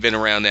sense. You've been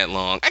around that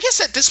long. I guess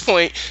at this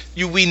point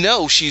we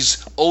know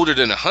she's older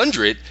than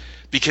 100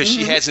 because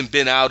she hasn't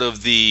been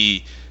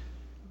away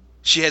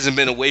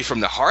from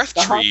the hearth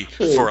tree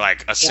for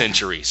like a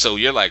century. So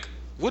you're like,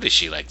 what is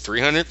she, like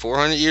 300,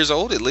 400 years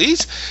old at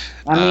least?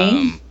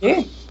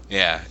 Yeah.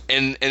 Yeah,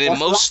 and in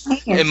most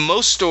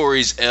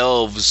stories,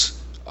 elves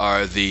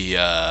are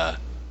the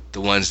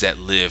ones that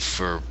live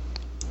for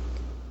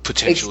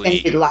potentially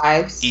extended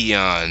lives,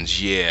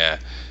 eons. Yeah,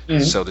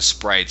 so the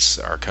sprites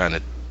are kind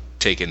of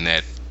taking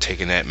that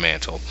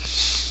mantle.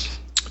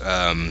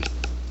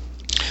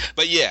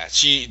 But yeah,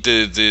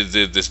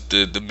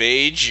 the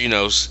mage,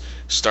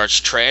 starts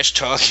trash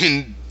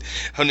talking.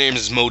 Her name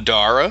is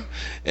Modara,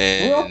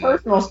 and real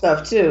personal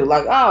stuff too.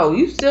 Like, oh,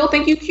 you still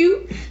think you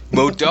cute?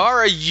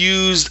 Modara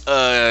used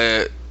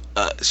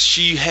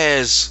she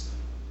has,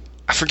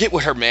 I forget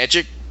what her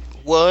magic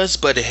was,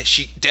 but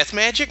death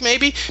magic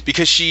maybe,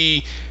 because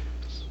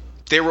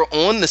they were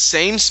on the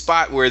same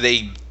spot where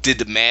they did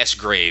the mass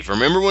grave.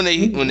 Remember when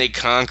they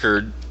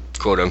conquered,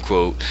 quote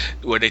unquote,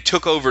 where they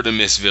took over the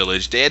Mist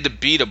Village, they had to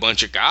beat a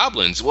bunch of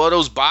goblins. Well,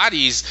 those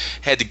bodies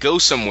had to go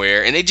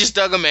somewhere, and they just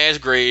dug a mass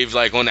grave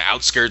like on the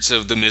outskirts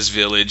of the Mist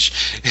Village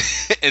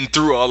and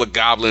threw all the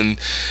goblin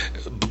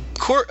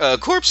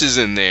corpses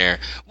in there.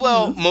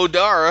 Well,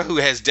 Modara, who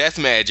has death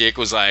magic,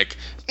 was like,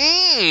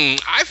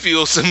 I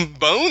feel some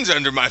bones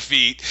under my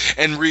feet,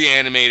 and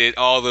reanimated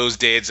all those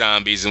dead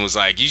zombies and was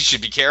like, you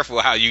should be careful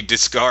how you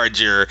discard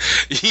your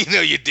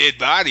dead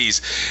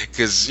bodies,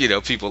 because,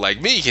 people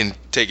like me can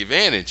take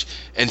advantage,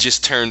 and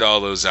just turned all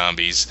those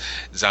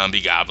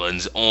zombie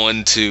goblins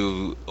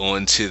onto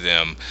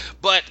them.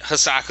 But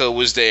Hisako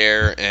was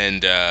there,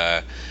 and,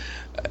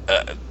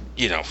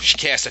 she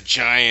cast a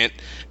giant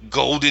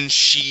golden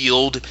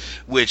shield,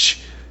 which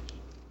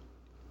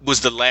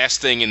was the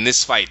last thing in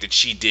this fight that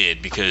she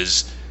did,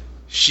 because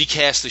she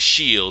cast a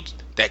shield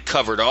that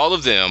covered all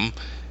of them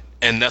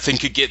and nothing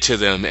could get to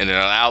them, and it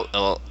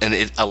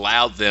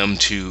allowed them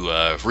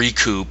to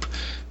recoup,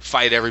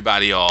 fight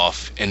everybody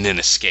off, and then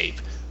escape,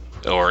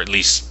 or at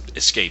least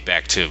escape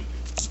back to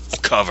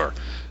cover,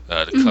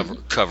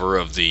 cover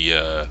of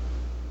the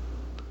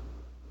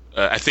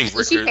I think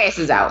Richter, she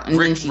passes out, and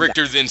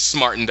Richter then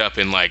smartened up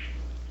and like,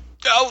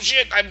 oh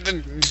shit, turn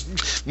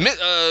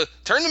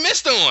the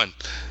mist on.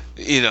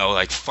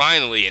 Like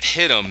finally it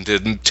hit him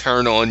to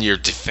turn on your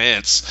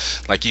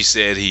defense. Like you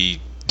said, he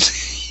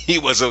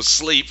was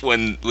asleep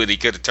when he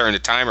could have turned the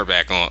timer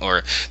back on,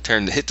 or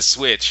hit the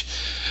switch.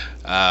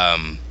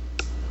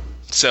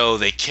 So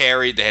they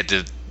had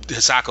to.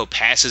 Hisako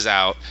passes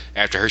out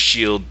after her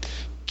shield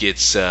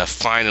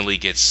finally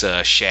gets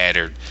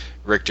shattered.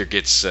 Richter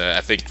gets.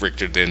 I think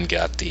Richter then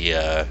got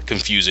the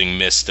confusing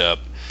mist up,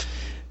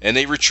 and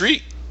they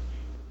retreat.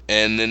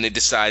 And then they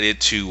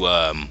decided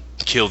to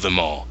kill them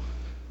all.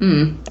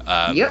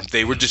 Yep.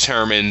 They were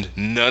determined.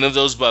 None of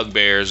those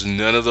bugbears,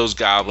 none of those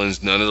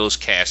goblins, none of those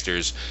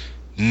casters,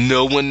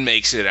 no one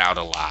makes it out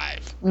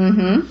alive.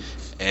 Mm-hmm.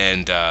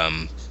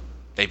 And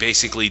they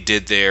basically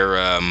did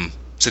their,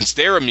 since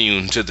they're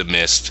immune to the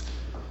mist,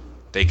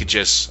 they could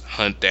just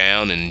hunt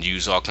down and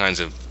use all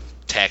kinds of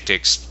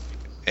tactics.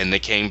 And they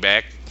came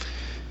back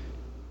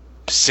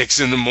 6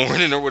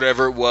 a.m. or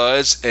whatever it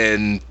was,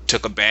 and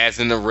took a bath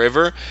in the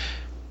river.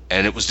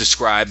 And it was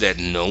described that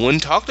no one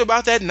talked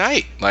about that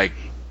night. Like,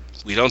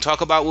 we don't talk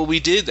about what we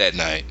did that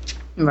night.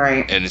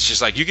 Right. And it's just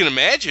like, you can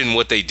imagine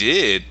what they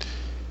did.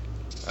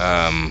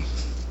 But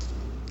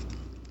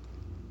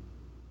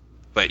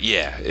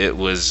yeah, it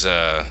was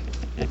a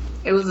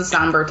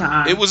somber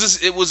time. It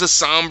was a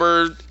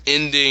somber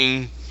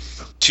ending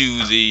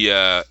to the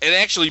and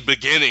actually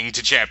beginning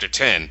to chapter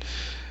 10.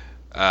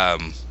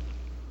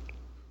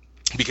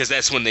 Because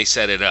that's when they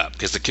set it up.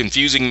 Because the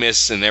confusing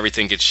mists and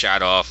everything gets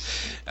shot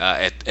off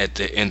at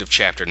the end of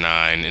chapter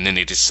 9, and then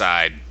they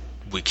decide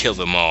we kill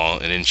them all,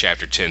 and then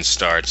chapter 10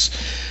 starts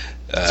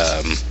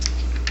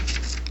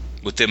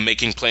with them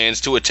making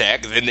plans to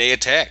attack. Then they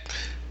attack,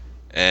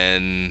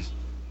 and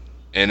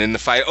in the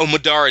fight,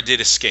 Madara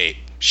did escape.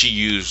 She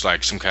used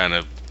like some kind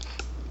of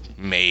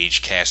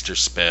mage caster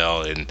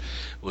spell and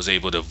was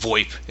able to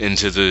VoIP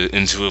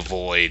into a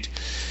void.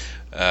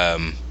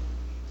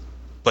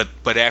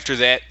 But after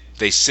that,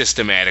 they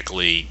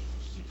systematically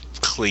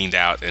cleaned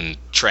out and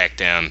tracked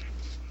down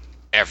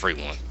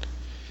everyone.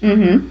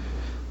 Mm-hmm.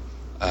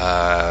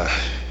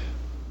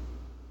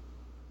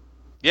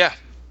 Yeah.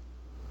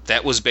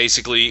 That was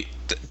basically...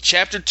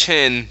 Chapter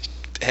 10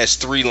 has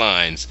 3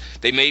 lines.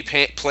 They made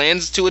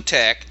plans to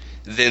attack,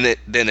 then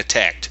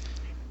attacked.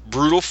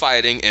 Brutal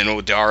fighting, and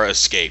Madara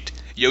escaped.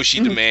 Yoshi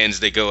demands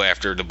they go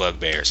after the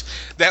bugbears.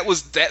 That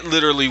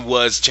literally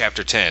was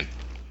chapter 10.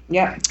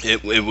 Yeah.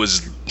 It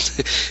was,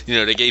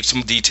 they gave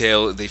some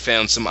detail. They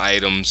found some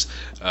items.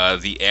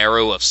 The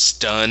arrow of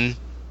stun.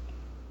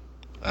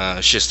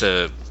 It's just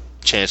a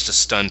chance to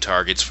stun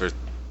targets for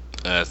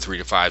 3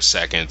 to 5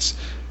 seconds.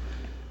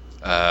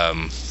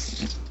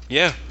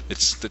 Yeah,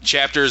 the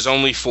chapter is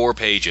only 4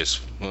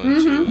 pages. 1,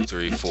 2,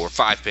 3, 4,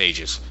 5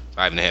 pages.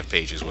 5.5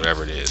 pages,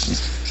 whatever it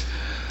is.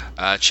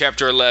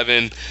 Chapter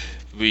 11,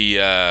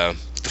 the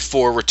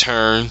 4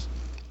 return,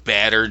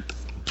 battered,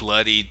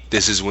 bloodied.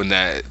 This is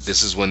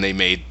when they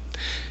made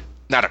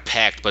not a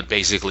pact, but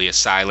basically a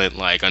silent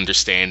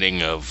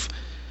understanding of,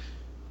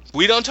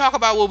 we don't talk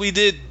about what we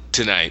did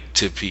tonight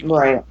to people.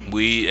 Right.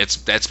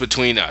 That's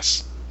between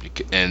us,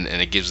 and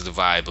it gives the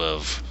vibe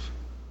of,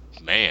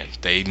 man,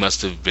 they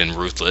must have been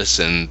ruthless,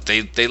 and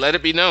they let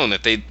it be known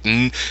that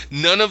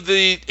none of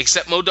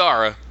except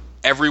Madara,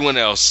 everyone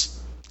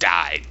else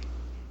died.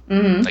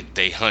 Mm-hmm. Like,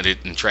 they hunted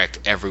and tracked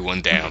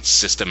everyone down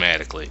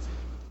systematically,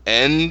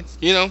 and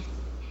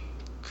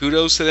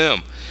kudos to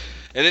them.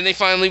 And then they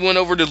finally went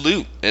over to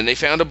loot, and they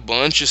found a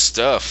bunch of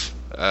stuff.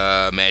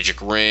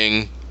 Magic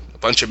ring, a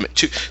bunch of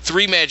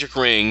 3 magic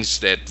rings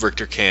that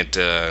Richter can't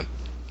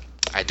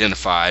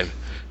identify.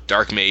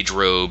 Dark mage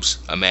robes,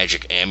 a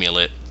magic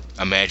amulet,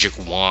 a magic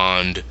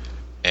wand,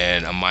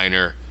 and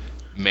 4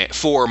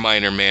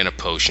 minor mana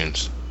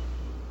potions.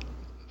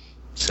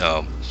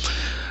 So,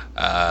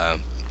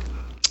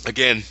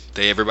 again,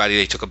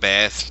 they took a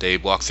bath. They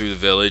walked through the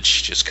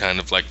village, just kind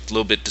of like a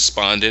little bit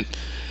despondent.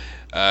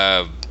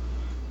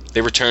 They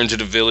returned to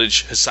the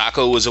village.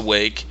 Hisako was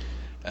awake.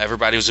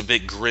 Everybody was a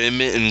bit grim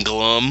and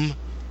glum.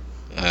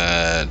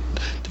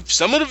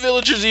 Some of the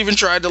villagers even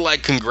tried to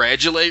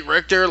congratulate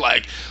Richter,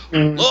 Lord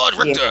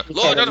Richter,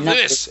 Lord of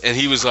this, and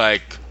he was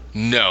like,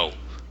 no,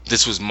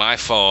 This was my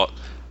fault.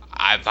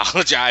 I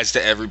apologize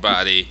to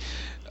everybody.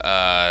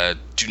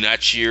 Do not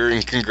cheer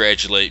and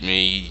congratulate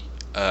me.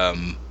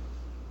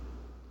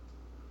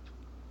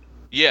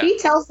 Yeah. He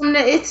tells them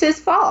that it's his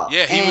fault.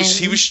 Yeah,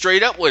 he was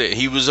straight up with it.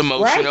 He was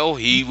emotional.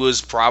 Right. He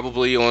was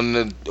probably on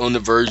the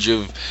verge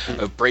of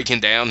breaking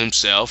down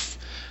himself.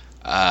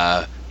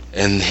 And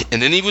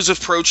then he was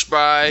approached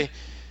by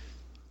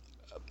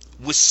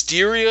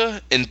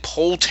Wisteria and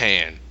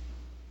Poltan.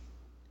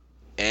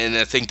 And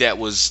I think that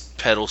was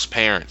Petal's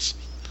parents.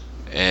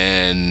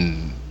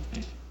 And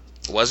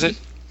was it?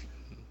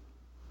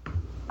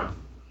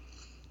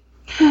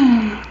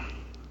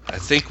 I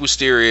think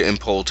Wisteria and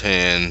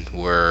Poltan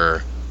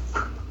were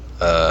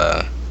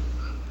well,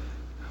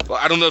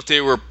 I don't know if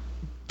they were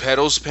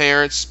Petal's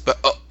parents, but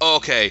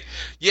okay.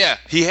 Yeah,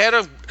 he had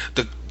a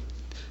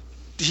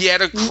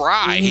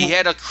cry. He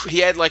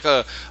had like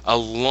a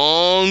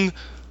long,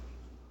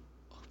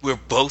 we're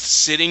both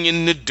sitting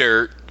in the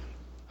dirt,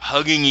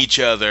 hugging each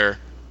other,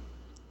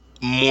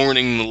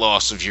 mourning the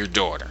loss of your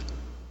daughter,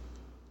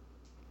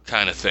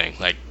 kind of thing.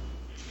 Like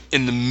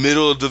in the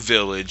middle of the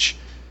village.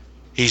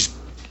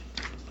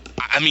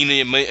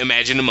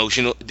 Imagine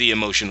the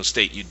emotional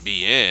state you'd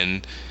be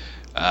in,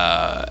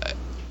 and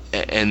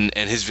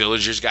his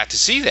villagers got to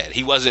see that.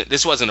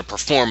 This wasn't a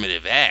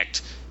performative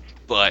act,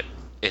 but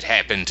it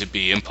happened to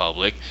be in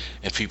public,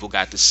 and people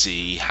got to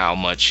see how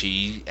much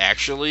he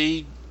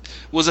actually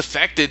was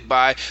affected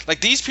by. Like,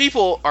 these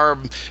people are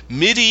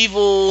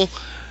medieval,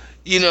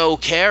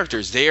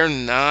 characters. They're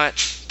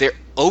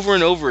over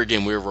and over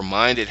again, we're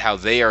reminded how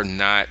they are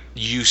not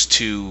used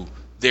to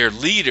their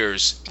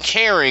leaders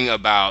caring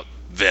about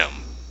them.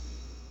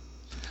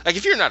 Like,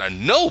 if you're not a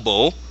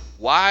noble,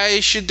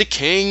 why should the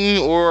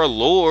king or a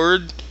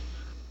lord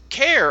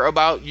care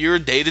about your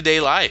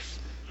day-to-day life?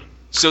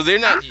 So they're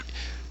not...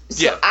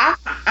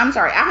 I'm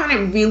sorry. I find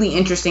it really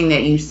interesting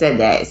that you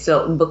said that.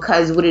 So,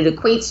 because what it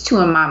equates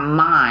to in my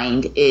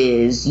mind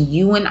is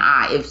you and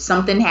I, if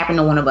something happened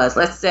to one of us,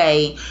 let's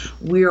say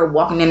we're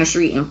walking down the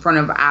street in front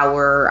of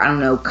our,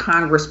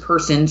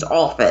 congressperson's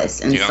office,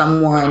 and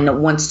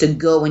someone wants to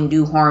go and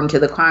do harm to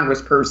the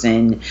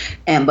congressperson,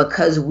 and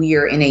because we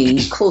are in a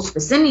close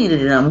vicinity to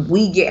them,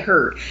 we get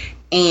hurt.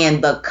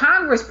 And the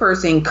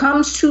congressperson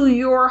comes to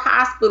your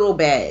hospital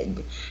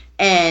bed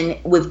and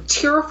with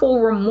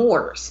tearful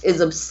remorse is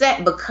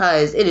upset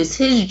because it is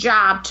his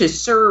job to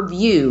serve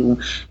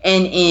you,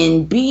 and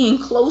in being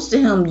close to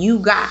him you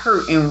got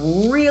hurt,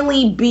 and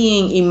really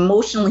being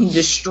emotionally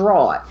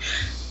distraught.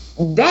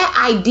 That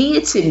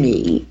idea to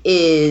me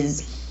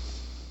is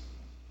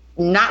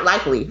not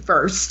likely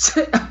first.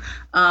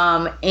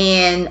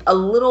 And a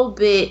little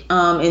bit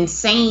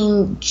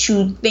insane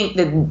to think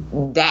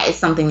that is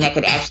something that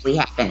could actually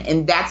happen.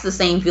 And that's the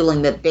same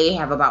feeling that they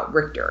have about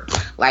Richter.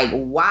 Like,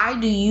 why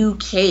do you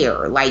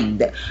care?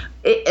 Like,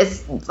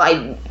 it's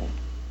like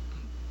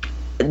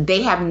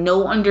they have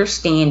no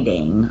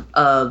understanding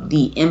of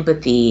the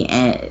empathy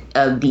and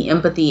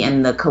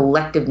the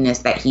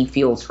collectiveness that he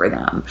feels for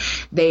them.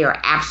 They are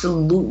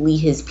absolutely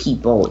his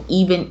people,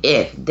 even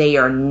if they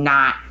are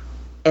not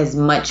as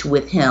much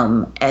with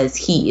him as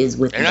he is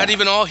with them. They're not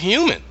even all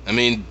human. I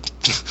mean,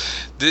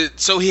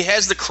 so he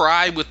has the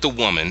cry with the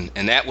woman,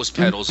 and that was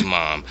Petal's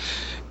mom.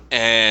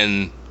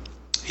 And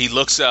he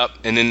looks up,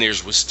 and then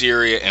there's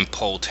Wisteria and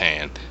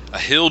Poltan, a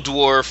hill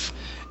dwarf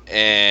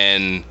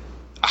and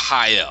a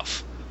high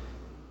elf.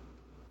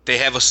 They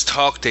have us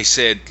talk. They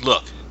said,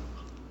 look,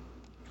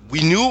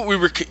 we knew what we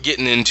were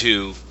getting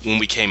into when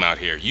we came out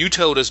here. You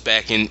told us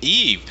back in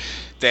Eve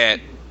that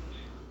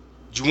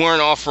you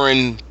weren't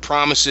offering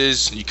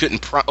promises. You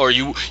couldn't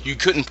you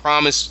couldn't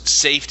promise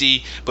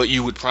safety, but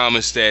you would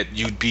promise that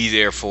you'd be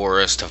there for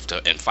us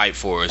and fight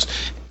for us.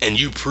 And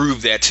you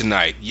proved that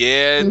tonight.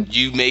 Yeah,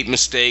 you made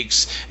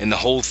mistakes, and the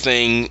whole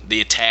thing,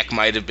 the attack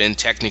might have been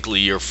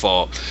technically your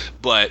fault,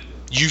 but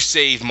you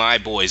saved my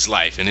boy's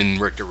life. And then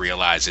Richter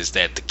realizes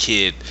that the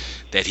kid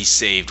that he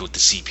saved with the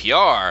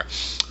CPR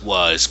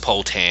was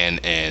Poltan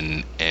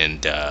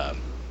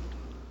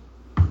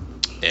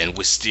and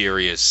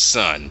Wisteria's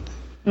son.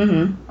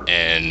 Mm-hmm.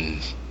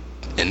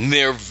 And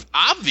they're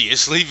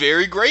obviously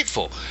very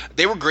grateful.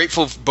 They were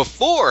grateful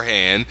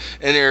beforehand,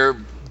 and they're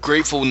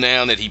grateful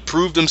now that he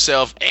proved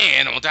himself,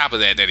 and on top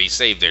of that he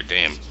saved their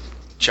damn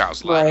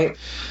child's life.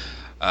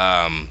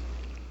 Right.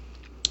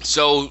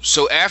 So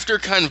after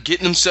kind of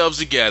getting themselves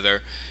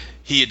together,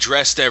 he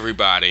addressed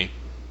everybody.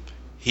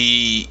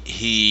 He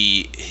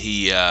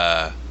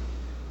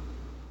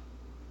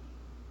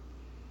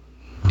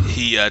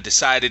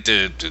decided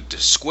to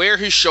square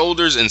his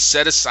shoulders and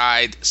set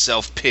aside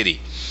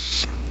self-pity.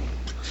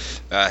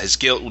 His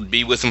guilt would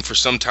be with him for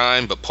some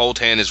time, but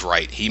Poltan is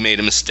right. He made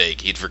a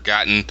mistake. He'd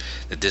forgotten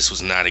that this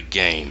was not a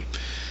game.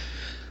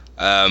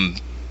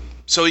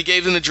 So he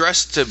gave an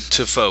address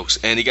to folks,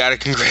 and he got a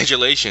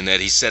congratulation that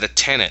he set a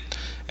tenet.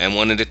 And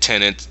one of the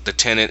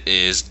tenet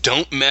is,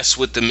 don't mess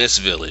with the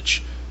Mist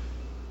Village.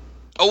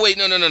 Oh, wait,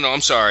 no,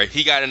 I'm sorry.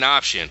 He got an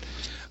option.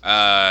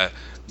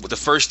 The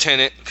first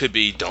tenet could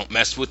be, don't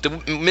mess with the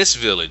Mist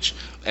Village.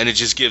 And it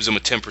just gives him a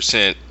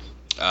 10%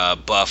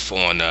 buff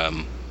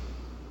on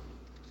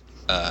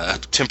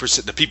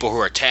 10%. The people who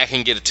are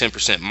attacking get a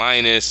 10%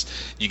 minus.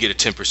 You get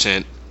a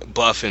 10%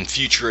 buff in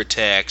future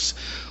attacks.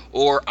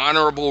 Or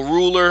Honorable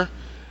Ruler,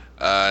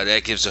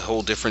 that gives a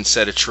whole different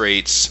set of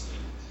traits.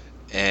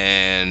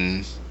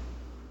 And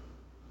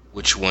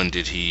which one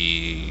did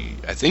he?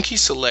 I think he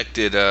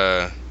selected.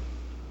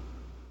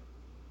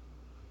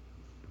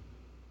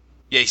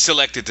 He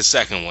selected the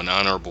second one,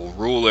 Honorable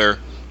Ruler.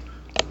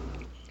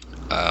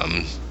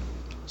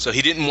 So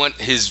he just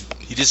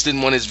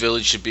didn't want his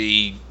village to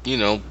be,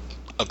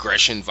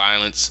 aggression,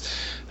 violence,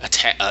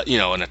 attack,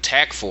 an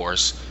attack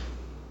force.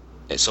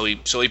 And so he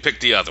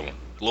picked the other one.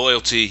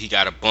 Loyalty, he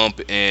got a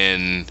bump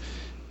in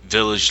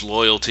village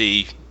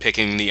loyalty,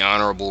 picking the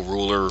Honorable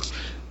Ruler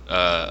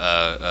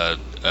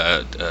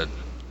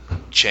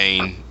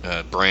chain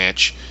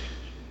branch.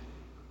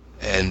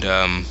 And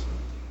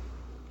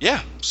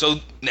so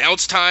now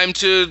it's time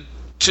to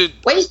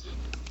wait.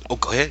 Oh,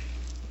 go ahead.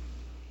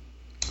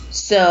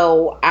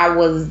 So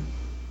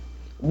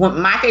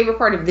my favorite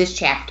part of this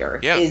chapter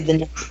is the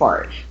next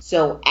part.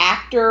 So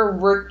after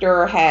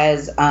Richter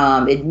has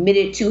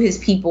admitted to his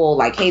people,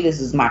 like, hey, this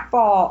is my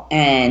fault,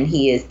 and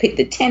he has picked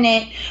a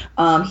tenant,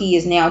 he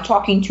is now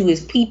talking to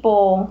his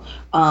people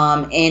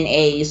in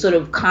a sort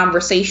of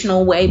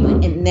conversational way,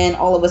 and then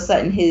all of a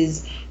sudden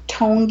his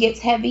tone gets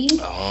heavy,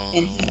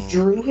 and he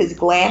drew his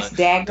glass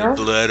dagger.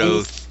 The blood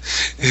oath.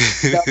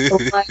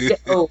 The blood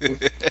oath.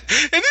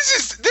 And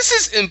this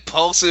is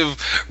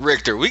impulsive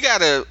Richter. We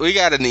got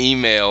an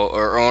email,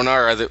 or on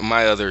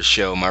my other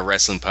show, my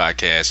wrestling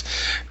podcast,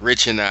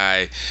 Rich and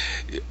I,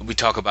 we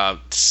talk about,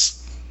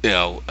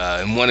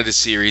 in one of the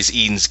series,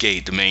 Eden's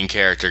Gate, the main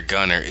character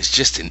Gunner is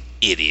just an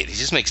idiot. He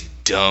just makes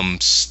dumb,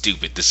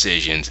 stupid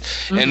decisions.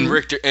 Mm-hmm. And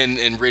Richter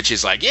and Rich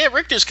is like, yeah,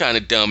 Richter's kind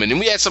of dumb. And then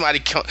we had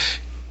somebody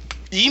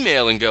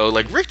email and go,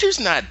 like, Richter's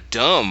not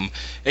dumb,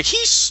 like,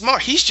 he's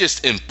smart, he's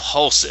just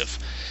impulsive,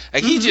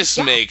 like, he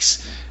just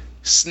makes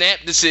snap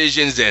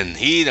decisions and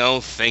he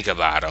don't think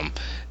about them,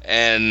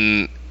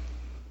 and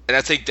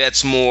I think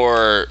that's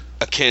more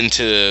akin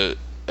to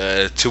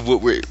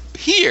what we're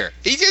here.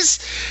 He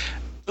just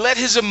let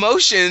his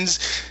emotions,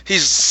 he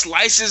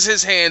slices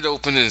his hand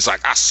open and is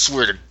like, I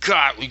swear to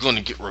God, we're going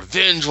to get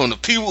revenge on the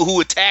people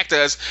who attacked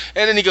us,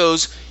 and then he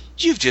goes,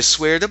 you've just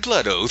swear the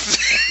blood oath.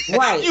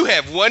 Right. You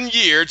have 1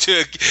 year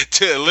to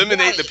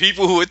eliminate the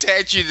people who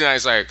attacked you. And I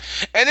was like,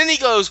 and then he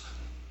goes,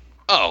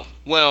 oh,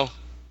 well,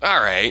 all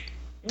right.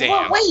 Damn.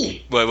 Well,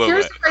 wait.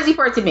 Here's the crazy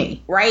part to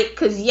me, right?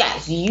 Because,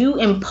 yes, you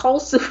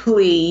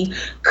impulsively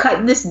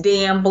cut this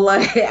damn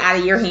blood out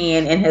of your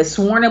hand and have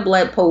sworn a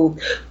blood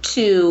oath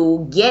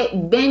to get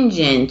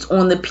vengeance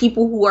on the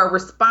people who are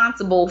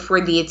responsible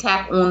for the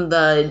attack on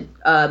the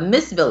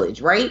Mist Village,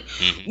 right?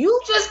 Mm-hmm.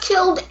 You just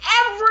killed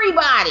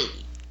everybody.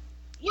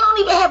 You don't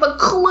even have a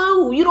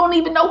clue. You don't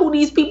even know who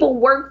these people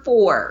work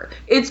for.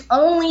 It's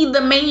only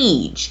the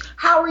mage.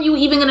 How are you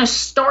even going to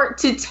start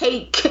to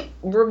take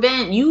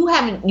revenge?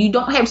 You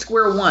don't have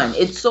square one.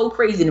 It's so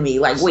crazy to me.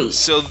 Like, wait.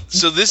 So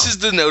this is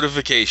the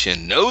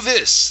notification. Know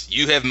this.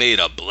 You have made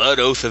a blood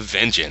oath of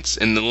vengeance.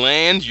 In the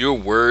land, your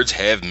words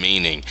have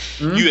meaning.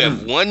 Mm-hmm. You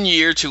have 1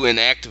 year to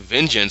enact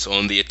vengeance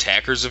on the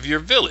attackers of your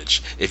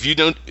village. If you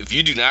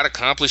do not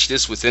accomplish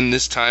this within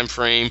this time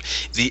frame,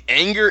 the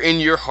anger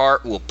in your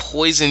heart will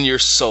poison your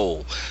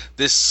soul.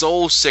 This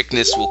soul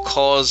sickness will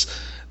cause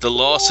the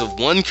loss of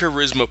 1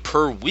 charisma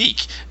per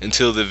week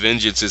until the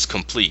vengeance is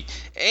complete.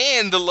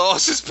 And the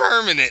loss is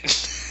permanent.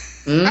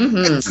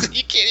 Mm-hmm. So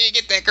you can't even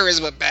get that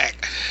charisma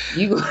back.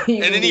 You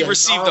and then he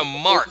received a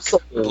mark,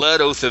 blood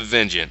oath of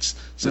vengeance.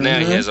 So now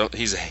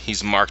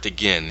he's marked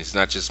again. He's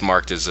not just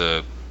marked as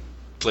a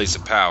place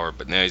of power,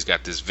 but now he's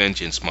got this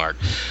vengeance mark.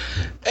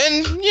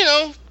 And,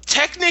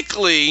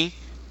 technically,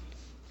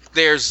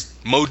 there's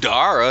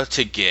Modara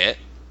to get.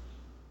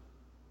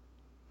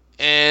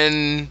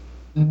 And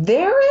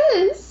there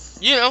is.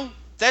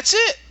 That's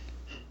it.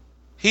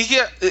 He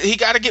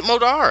got to get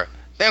Modara.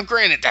 Now,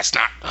 granted,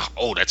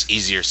 that's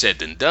easier said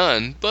than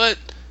done, but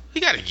he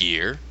got a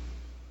year.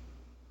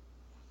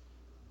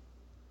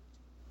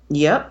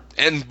 Yep.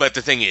 But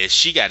the thing is,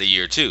 she got a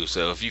year too.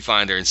 So if you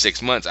find her in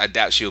 6 months, I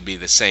doubt she'll be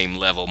the same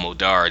level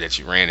Modara that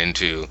you ran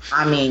into.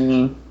 I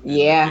mean,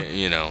 yeah.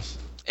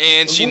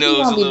 And she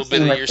knows a little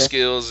bit of your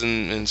skills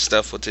and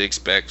stuff, what to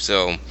expect.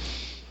 So.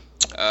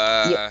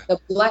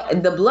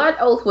 The blood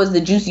oath was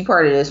the juicy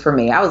part of this for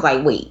me. I was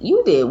like, wait,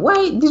 you did what?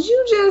 Did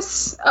you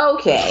just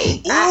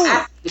okay?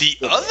 The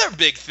other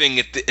big thing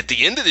at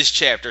the end of this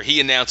chapter, he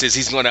announces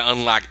he's going to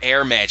unlock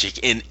air magic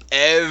in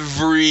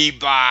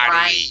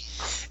everybody.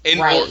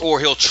 Or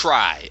he'll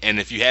try, and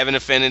if you have an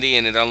affinity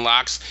and it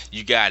unlocks,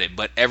 you got it.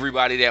 But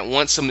everybody that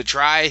wants him to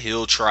try,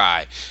 he'll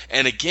try.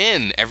 And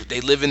again,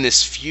 they live in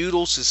this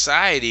feudal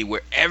society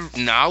where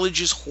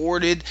knowledge is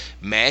hoarded,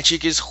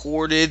 magic is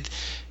hoarded,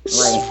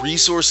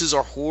 resources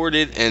are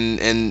hoarded,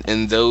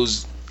 and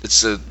those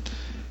it's a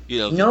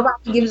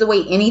nobody gives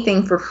away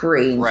anything for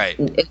free, right?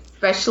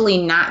 Especially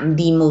not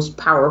the most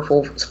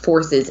powerful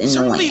forces in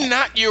the land. Certainly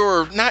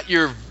not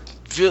your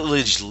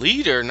village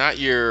leader, not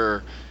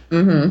your.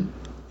 Mm-hmm.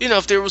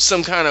 if there was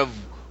some kind of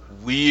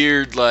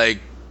weird, like,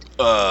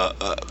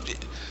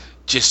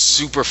 just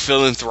super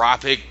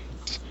philanthropic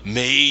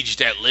mage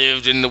that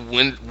lived in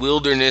the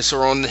wilderness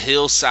or on the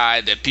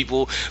hillside that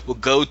people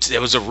would go to.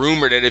 There was a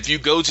rumor that if you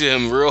go to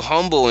him real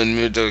humble and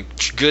with a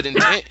good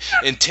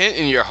intent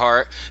in your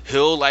heart,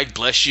 he'll like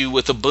bless you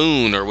with a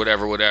boon or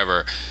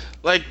whatever.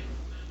 Like,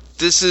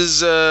 this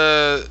is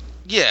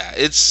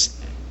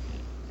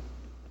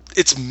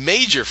it's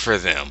major for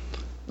them.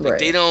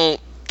 Like, Right.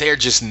 they're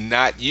just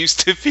not used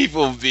to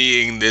people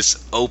being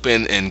this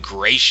open and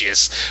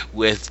gracious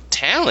with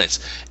talents.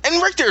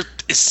 And Richter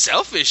is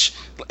selfish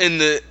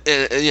in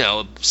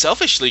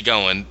selfishly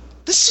going,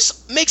 this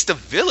just makes the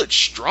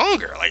village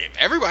stronger. Like, if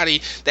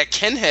everybody that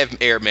can have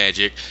air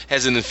magic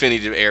has an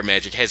affinity to air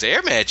magic, has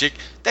air magic,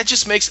 that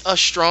just makes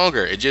us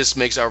stronger. It just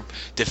makes our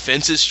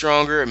defenses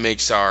stronger. It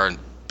makes our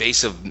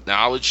base of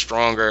knowledge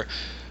stronger.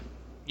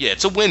 Yeah,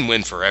 it's a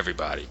win-win for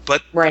everybody,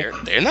 but Right.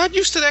 they're not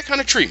used to that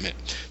kind of treatment.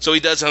 So he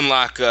does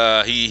unlock.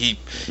 He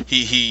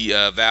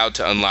vowed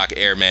to unlock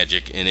air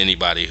magic in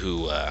anybody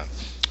who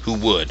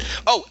would.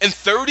 Oh, and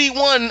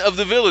 31 of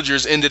the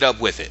villagers ended up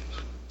with it.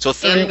 So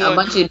 31 And a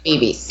bunch of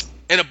babies.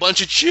 and a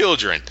bunch of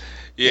children.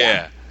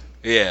 Yeah.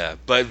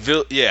 But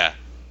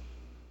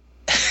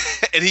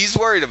and he's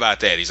worried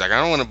about that. He's like,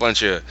 I don't want a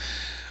bunch of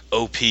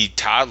OP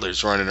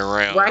toddlers running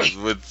around Right.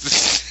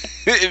 with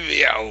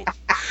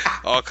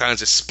all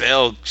kinds of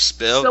spell.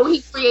 So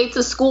he creates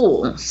a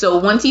school. So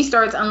once he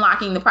starts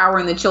unlocking the power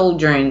in the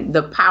children,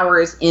 the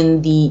powers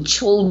in the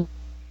children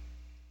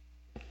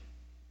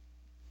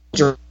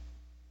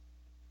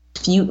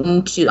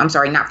I'm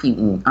sorry, not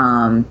Futon.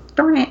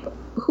 Darn it.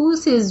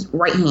 Who's his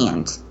right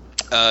hand?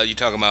 You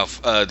talking about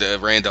the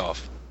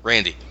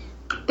Randy?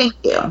 Thank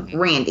you,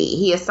 Randy.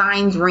 He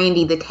assigns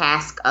Randy the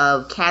task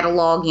of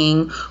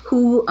cataloging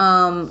who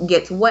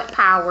gets what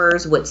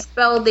powers, what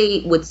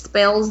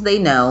spells they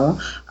know,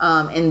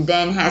 and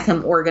then has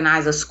him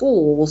organize a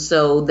school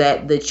so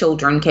that the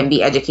children can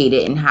be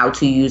educated in how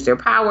to use their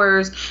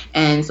powers,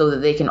 and so that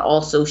they can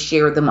also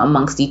share them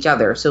amongst each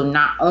other. So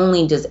not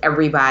only does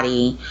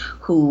everybody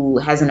who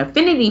has an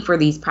affinity for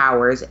these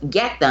powers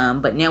get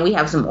them, but now we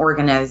have some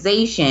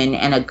organization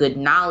and a good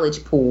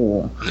knowledge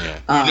pool.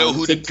 Yeah. You know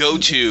who to go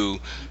to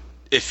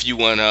if you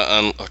want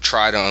to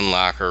try to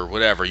unlock or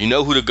whatever. You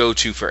know who to go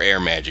to for air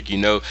magic.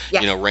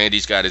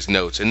 Randy's got his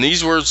notes, and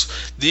these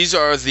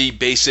are the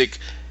basic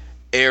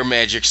air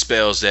magic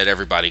spells that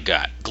everybody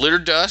got. Glitter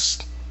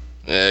dust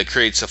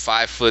creates a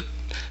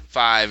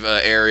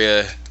 5'5"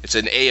 area. It's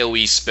an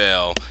AOE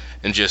spell,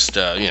 and just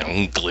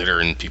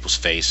glitter in people's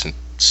face and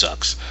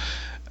sucks.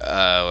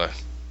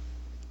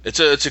 It's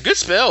a good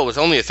spell with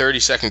only a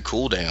 30-second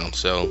cooldown,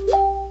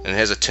 and it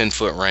has a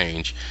 10-foot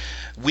range.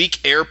 Weak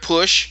air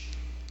push.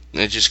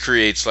 It just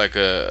creates like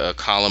a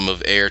column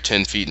of air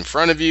 10 feet in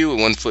front of you,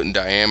 1 foot in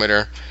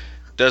diameter.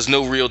 Does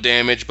no real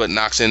damage, but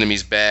knocks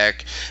enemies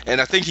back.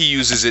 And I think he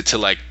uses it to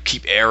like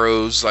keep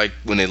arrows. Like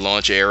when they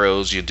launch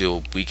arrows, you do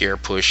a weak air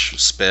push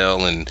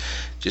spell and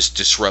just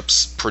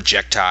disrupts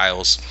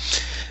projectiles.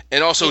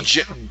 And also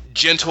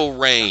gentle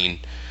rain.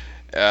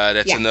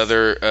 That's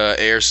another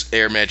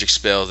air magic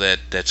spell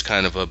that's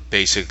kind of a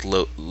basic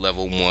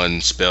level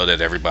 1 spell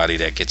that everybody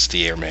that gets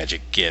the air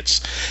magic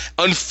gets.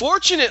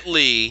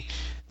 Unfortunately,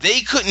 they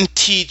couldn't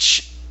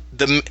teach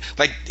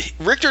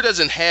Richter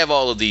doesn't have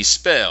all of these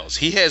spells.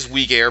 He has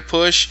weak air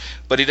push,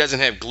 but he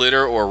doesn't have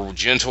glitter or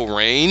gentle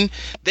rain.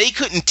 They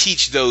couldn't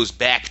teach those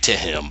back to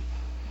him.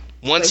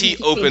 Once he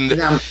opened, he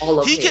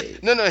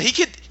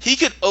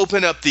could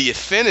open up the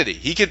affinity.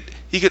 He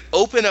could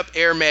open up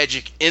air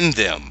magic in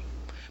them.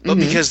 But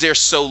because they're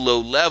so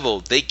low level,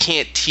 they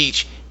can't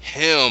teach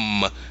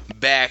him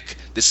back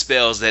the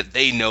spells that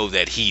they know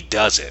that he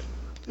doesn't.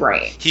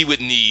 Right. He would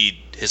need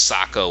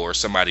Hisako or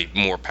somebody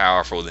more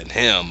powerful than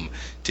him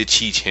to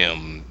teach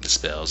him the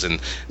spells, and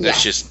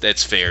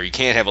that's fair. You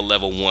can't have a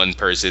level 1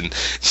 person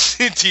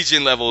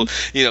teaching level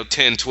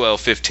 10,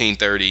 12, 15,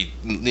 30.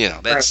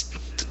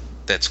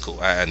 That's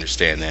cool. I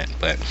understand that,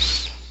 but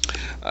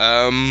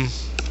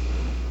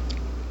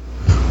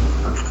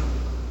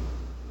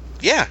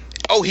yeah.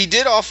 Oh, he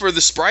did offer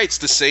the sprites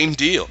the same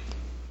deal.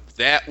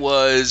 That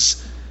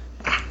was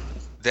I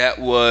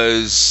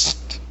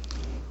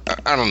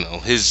don't know,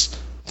 his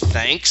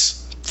thanks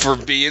for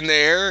being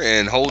there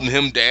and holding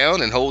him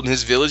down and holding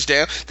his village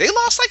down. They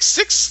lost like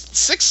six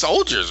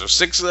soldiers or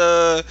six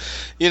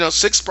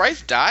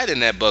sprites died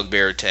in that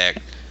bugbear attack,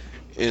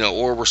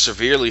 or were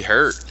severely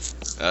hurt,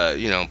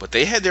 but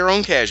they had their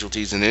own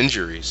casualties and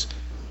injuries.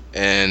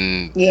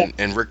 And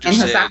Richter and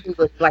said, Hisako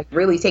was like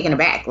really taken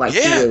aback.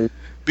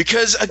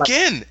 Because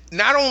again,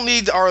 not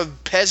only are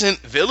peasant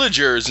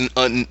villagers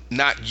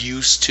not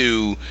used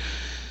to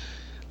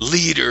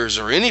leaders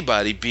or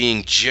anybody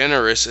being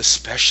generous,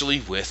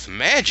 especially with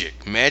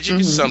magic. Magic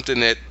is something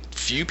that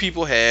few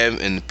people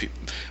have, and the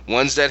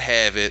ones that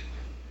have it,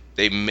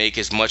 they make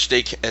as much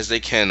as they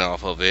can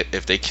off of it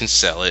if they can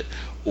sell it,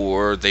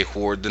 or they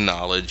hoard the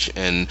knowledge.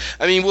 And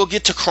I mean, we'll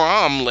get to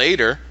Crom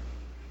later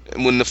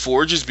when the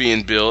forge is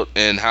being built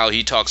and how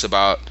he talks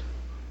about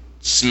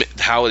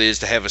how it is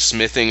to have a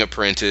smithing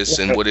apprentice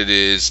and what it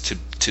is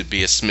to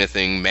be a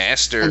smithing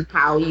master. And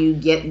how you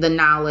get the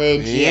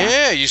knowledge.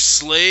 Yeah, you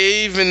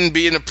slave and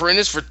be an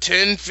apprentice for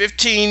 10,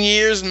 15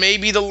 years,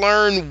 maybe to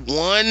learn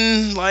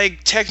one,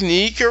 like,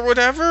 technique or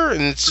whatever.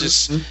 And it's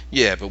just,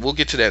 yeah, but we'll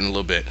get to that in a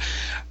little bit.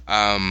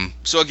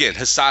 So again,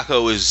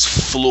 Hisako is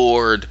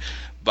floored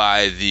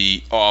by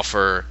the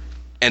offer,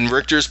 and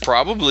Richter's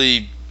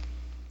probably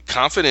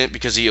confident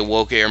because he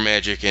awoke air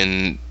magic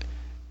in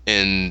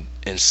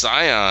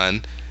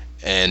Scion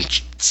and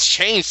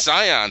changed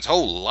Scion's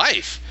whole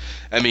life.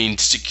 I mean,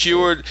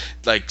 secured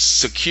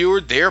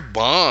their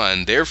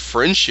bond, their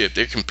friendship,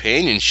 their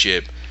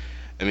companionship.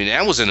 I mean,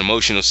 that was an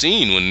emotional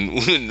scene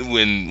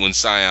when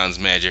Scion's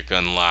magic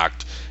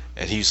unlocked,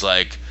 and he's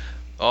like,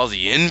 all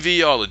the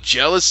envy, all the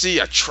jealousy,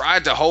 I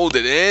tried to hold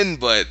it in,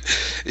 but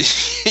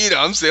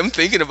I'm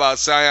thinking about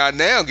Scion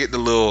now, getting a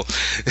little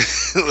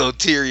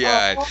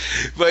teary-eyed.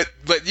 But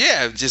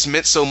yeah, it just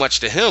meant so much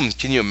to him.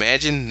 Can you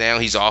imagine? Now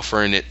he's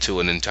offering it to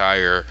an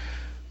entire,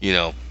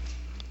 maybe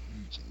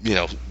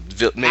not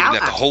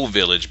the whole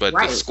village, but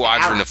the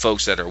squadron of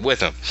folks that are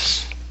with him.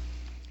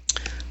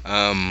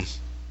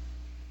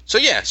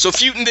 So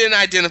Futon then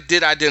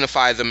did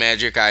identify the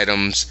magic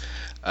items.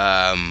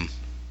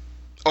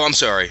 I'm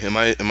sorry. Am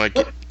I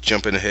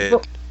jumping ahead?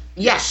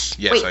 Yes.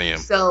 Yes, I am.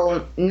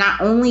 So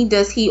not only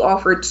does he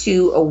offer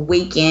to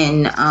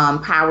awaken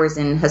powers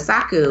in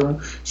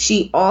Hisako,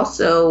 she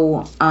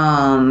also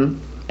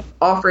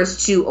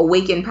offers to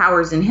awaken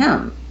powers in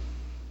him.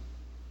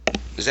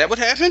 Is that what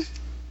happened?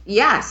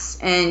 Yes,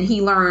 and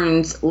he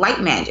learns light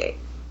magic.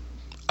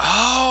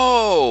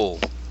 Oh,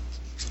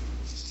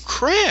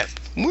 crap!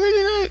 Where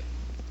did I?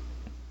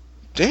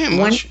 Damn.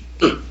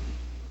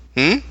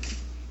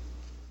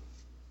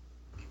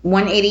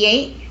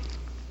 188.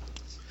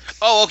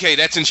 Oh, okay,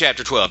 that's in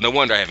chapter 12. No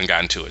wonder I haven't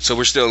gotten to it. So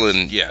we're still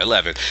in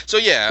 11. So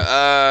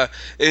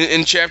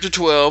in chapter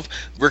 12,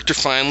 Richter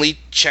finally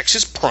checks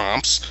his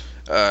prompts.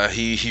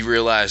 He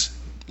realized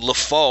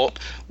LaFault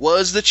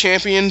was a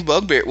champion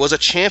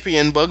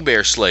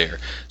bugbear slayer.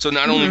 So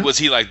not only was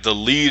he like the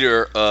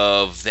leader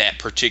of that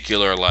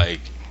particular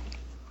like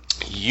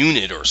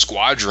unit or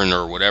squadron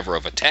or whatever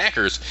of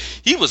attackers,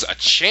 he was a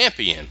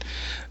champion.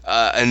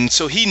 And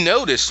so he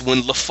noticed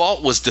when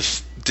LaFault was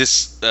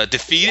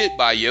defeated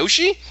by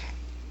Yoshi,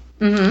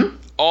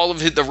 all of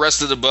the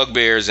rest of the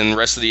bugbears and the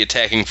rest of the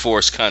attacking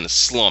force kind of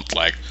slumped,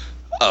 like,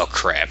 oh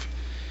crap.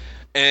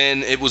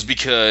 And it was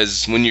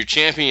because when your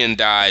champion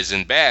dies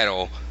in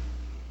battle,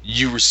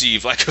 you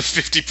receive like a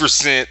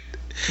 50%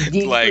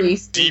 like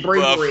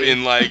debuff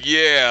in like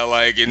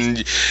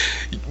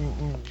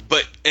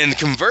and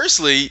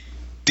conversely,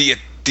 the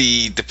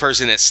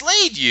person that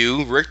slayed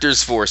you,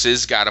 Richter's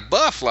forces, got a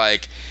buff.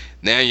 Like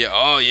now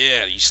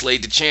you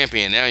slayed the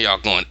champion. Now y'all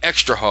going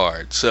extra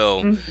hard.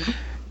 So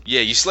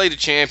you slay the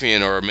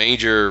champion or a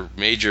major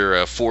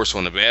force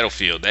on the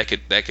battlefield. That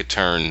could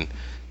turn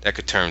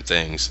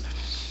things.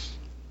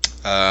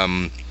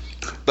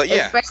 But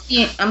yeah,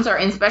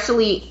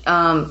 especially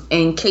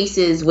in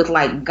cases with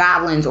like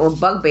goblins or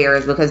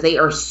bugbears, because they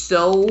are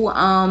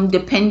so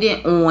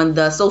dependent on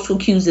the social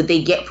cues that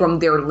they get from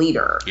their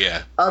leader.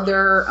 Yeah.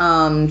 Other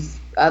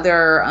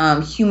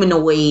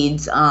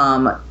humanoids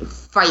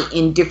fight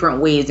in different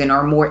ways and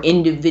are more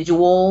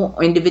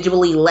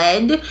individually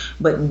led,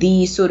 but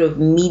these sort of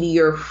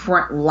meteor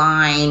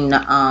frontline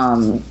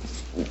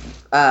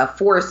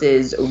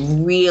forces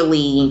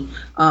really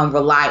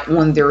rely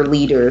on their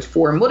leaders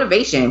for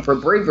motivation, for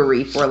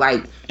bravery, for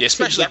like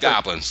especially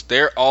goblins.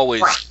 They're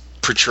always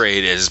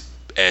portrayed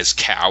as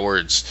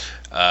cowards.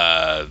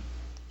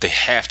 They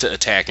have to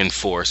attack in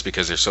force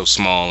because they're so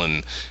small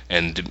and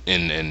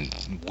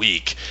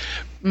weak.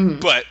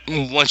 But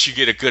once you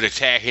get a good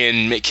attack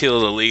in,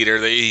 kill the leader,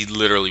 they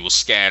literally will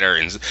scatter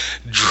and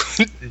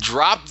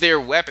drop their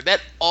weapon. That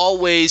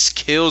always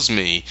kills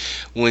me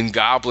when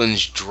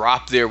goblins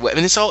drop their weapon.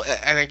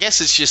 And I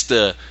guess it's just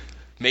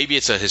maybe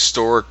it's a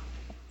historic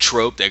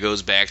trope that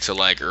goes back to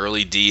like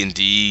early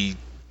D&D.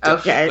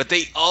 Okay. But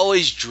they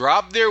always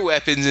drop their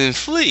weapons and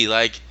flee.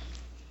 Like,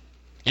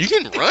 you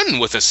can run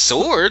with a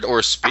sword or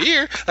a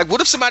spear. Like,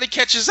 what if somebody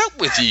catches up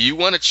with you? You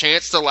want a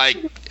chance to, like,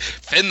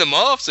 fend them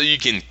off so you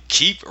can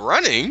keep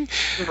running.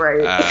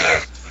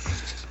 Right.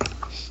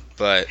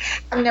 But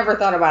I've never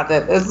thought about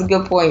that. That's a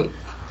good point.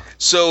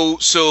 So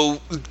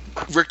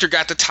Richter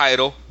got the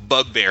title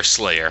Bugbear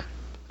Slayer.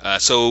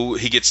 So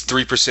he gets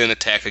 3%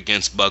 attack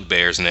against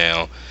bugbears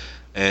now.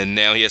 And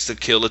now he has to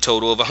kill a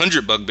total of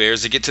 100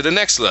 bugbears to get to the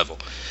next level.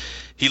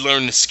 He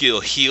learned the skill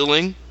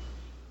Healing.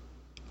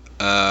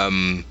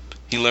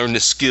 He learned the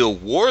skill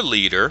War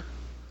Leader,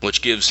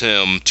 which gives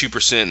him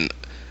 2%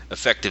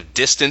 effective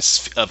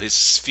distance of his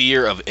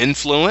sphere of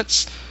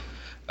influence,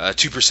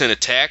 2%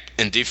 attack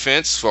and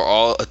defense for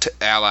all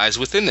allies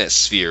within that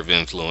sphere of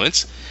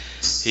influence.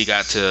 He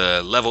got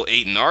to level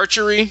 8 in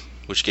archery,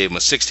 which gave him a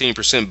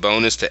 16%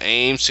 bonus to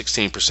aim,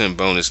 16%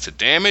 bonus to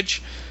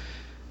damage,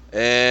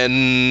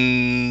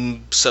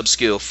 and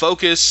sub-skill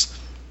Focus,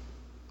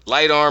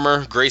 Light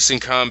Armor, Grace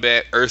in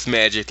Combat, Earth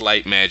Magic,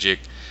 Light Magic.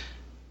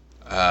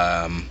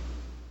 Alma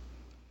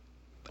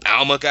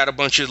got a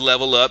bunch of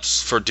level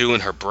ups for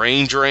doing her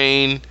brain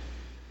drain.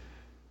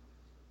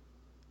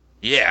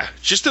 Yeah,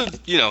 just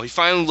he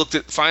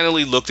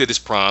finally looked at his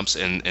prompts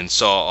and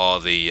saw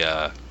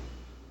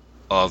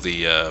all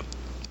the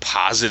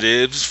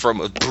positives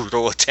from a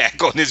brutal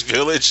attack on his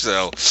village.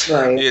 So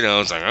right.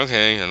 It's like,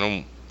 okay, I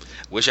don't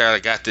wish I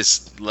had got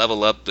this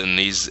level up and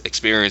these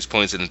experience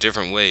points in a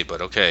different way,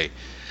 but okay.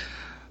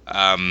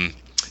 Then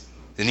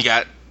he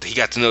got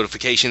the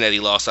notification that he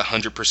lost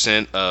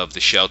 100% of the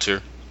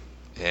shelter,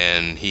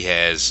 and he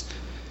has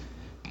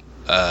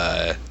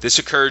this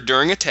occurred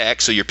during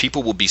attack, so your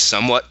people will be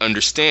somewhat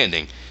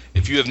understanding.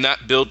 If you have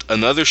not built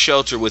another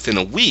shelter within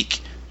a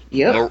week,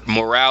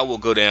 morale will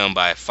go down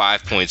by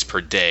 5 points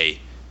per day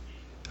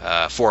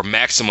for a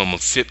maximum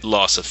of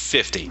loss of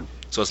 50.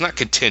 So it's not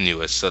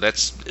continuous, so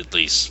that's at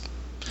least,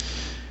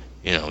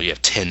 you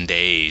have 10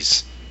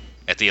 days.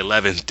 At the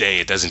 11th day,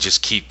 it doesn't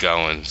just keep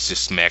going. It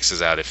just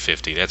maxes out at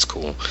 50. That's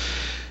cool.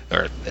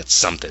 Or that's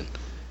something.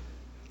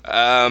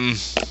 Yeah,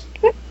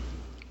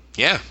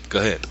 go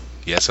ahead.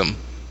 You have something?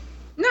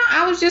 No,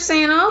 I was just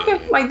saying,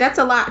 okay, like that's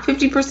a lot.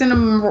 50% of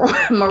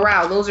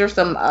morale. Those are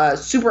some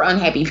super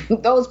unhappy.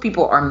 Those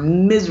people are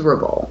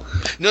miserable.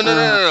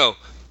 No.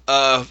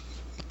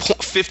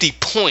 50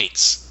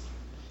 points.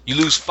 You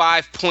lose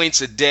 5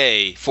 points a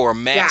day for a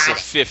max of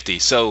 50.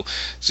 So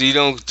you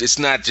don't. It's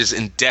not just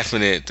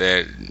indefinite.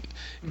 That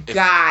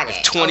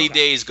if 20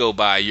 days go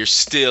by, you're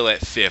still at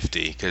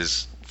 50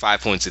 because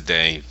 5 points a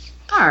day.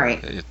 All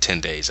right.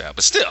 10 days out,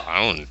 but still, I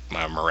don't want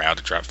my morale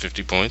to drop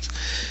 50 points.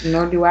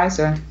 Nor do I,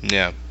 sir.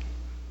 Yeah.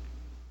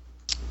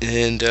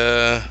 And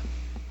so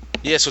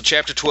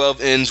chapter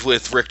 12 ends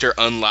with Richter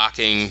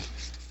unlocking.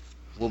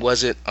 What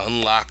was it?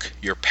 Unlock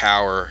your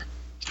power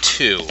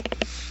 2.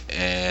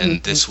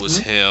 And this was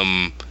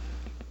him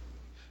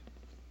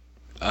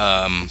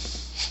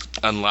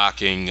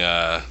unlocking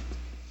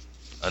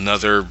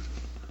another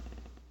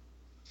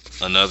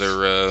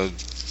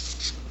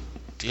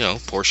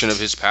portion of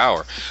his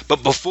power.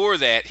 But before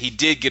that, he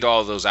did get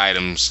all those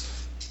items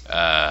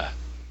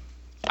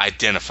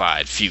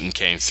identified. Futon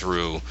came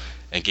through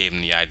and gave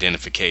him the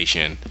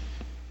identification.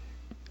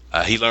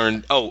 He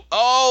learned.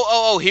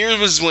 Here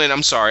was when.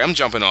 I'm sorry, I'm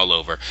jumping all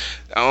over.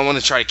 I want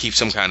to try to keep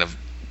some kind of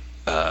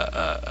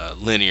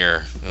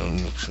linear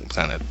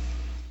kind of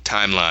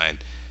timeline.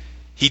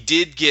 He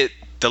did get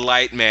the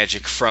light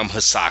magic from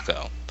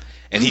Hisako,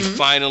 and he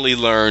finally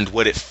learned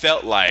what it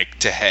felt like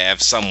to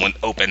have someone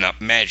open up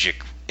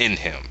magic in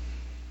him.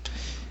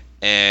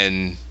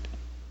 And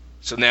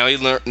so now he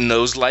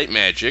knows light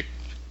magic.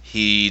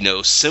 He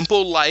knows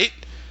simple light,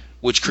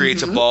 which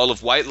creates a ball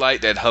of white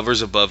light that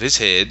hovers above his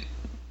head,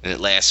 and it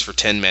lasts for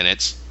 10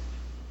 minutes.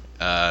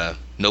 No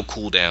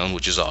cooldown,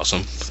 which is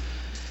awesome.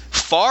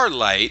 Far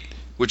light,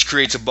 which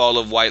creates a ball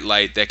of white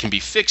light that can be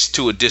fixed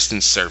to a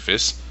distant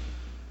surface.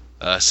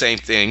 Same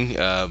thing,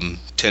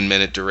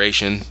 10-minute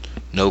duration,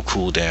 no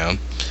cooldown.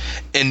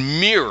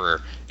 And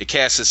mirror, it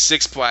casts a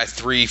 6 by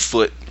 3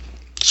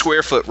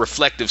 square foot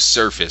reflective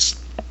surface.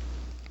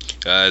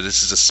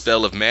 This is a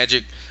spell of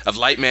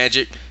light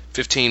magic,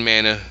 15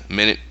 mana,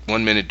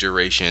 1 minute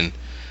duration.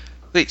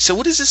 Wait, so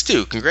what does this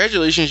do?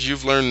 Congratulations,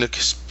 you've learned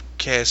to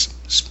cast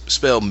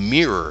spell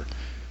mirror.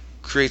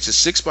 Creates a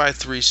 6 by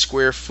 3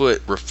 square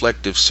foot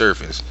reflective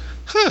surface.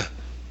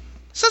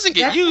 This doesn't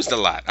get used a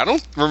lot. I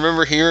don't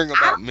remember hearing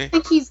about me. I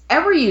don't think he's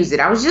ever used it.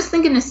 I was just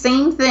thinking the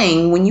same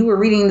thing when you were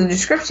reading the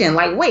description.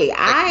 Like, wait,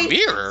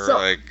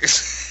 mirror,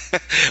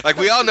 like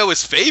we all know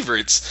his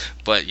favorites,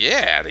 but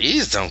yeah,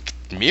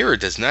 mirror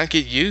does not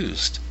get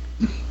used.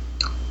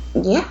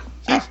 Yeah,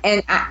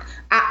 and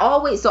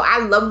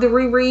I love the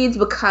rereads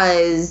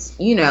because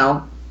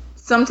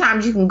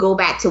sometimes you can go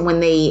back to when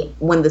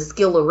the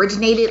skill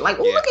originated. Like,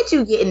 look at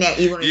you getting that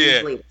even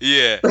later.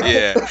 Yeah.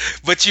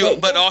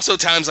 But also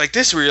times like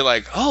this where you're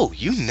like, oh,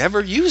 you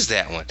never used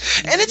that one,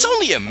 and it's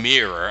only a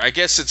mirror. I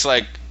guess it's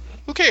like,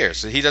 who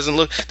cares? He doesn't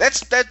look.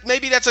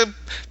 Maybe that's a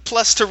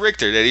plus to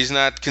Richter, that he's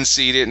not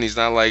conceited and he's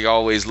not like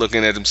always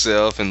looking at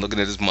himself and looking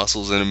at his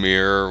muscles in a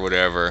mirror or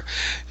whatever.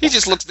 He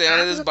just looks down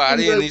at his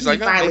body and he's like,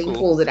 finally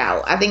pulls it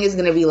out. I think it's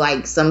gonna be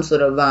like some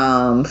sort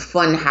of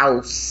fun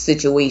house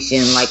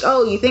situation. Like,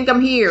 oh, you think I'm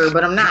here,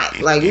 but I'm not.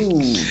 Like,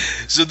 ooh.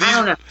 So I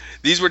don't know.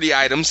 These were the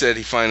items that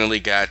he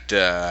finally got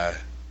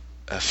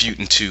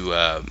Futon to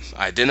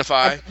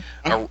identify.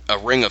 A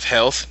ring of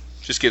health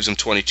just gives him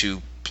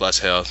 22 plus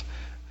health.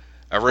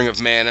 A ring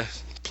of mana,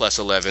 plus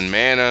 11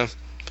 mana.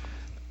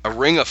 A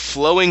ring of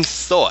flowing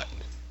thought,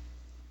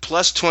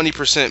 plus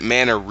 20%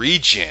 mana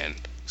regen.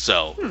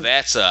 So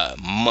that's a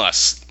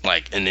must,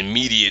 like an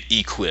immediate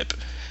equip.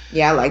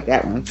 Yeah, I like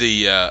that one.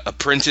 The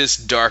apprentice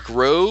dark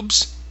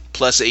robes,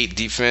 plus 8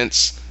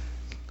 defense,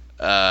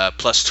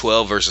 plus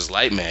 12 versus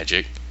light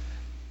magic.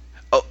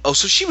 Oh,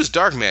 so she was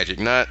dark magic,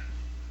 not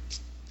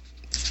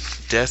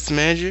death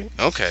magic?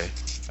 Okay.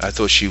 I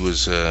thought she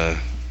was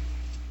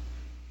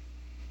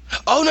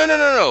Oh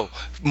no!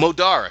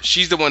 Modara.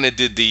 She's the one that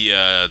did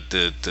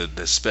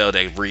the spell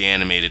that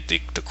reanimated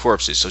the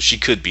corpses, so she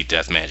could be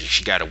death magic.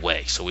 She got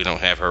away, so we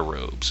don't have her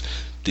robes.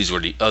 These were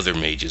the other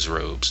mage's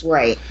robes.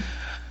 Right.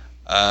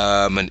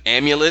 An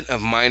amulet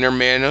of minor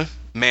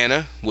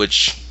mana,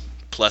 which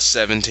plus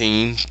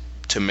 17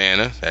 to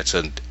mana. That's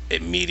an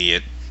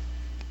immediate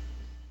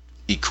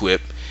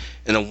equip.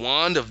 And a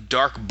wand of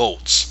dark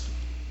bolts.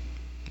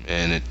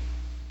 And it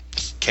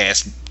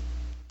casts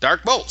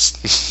dark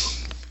bolts.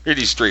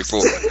 Pretty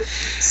straightforward.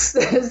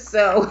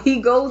 So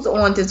he goes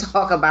on to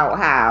talk about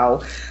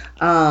how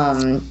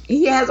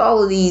he has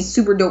all of these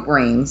super dope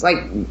rings, like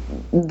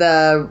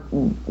the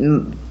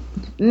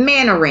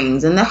mana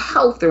rings and the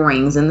health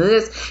rings and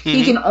this. Mm-hmm.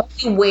 He can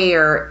only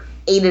wear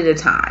 8 at a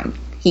time.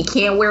 He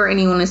can't wear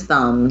any on his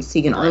thumbs.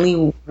 He can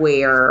only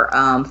wear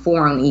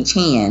 4 on each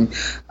hand.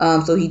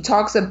 So he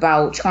talks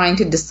about trying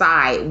to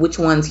decide which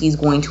ones he's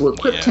going to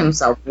equip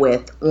himself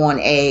with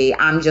on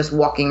I'm just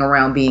walking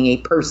around being a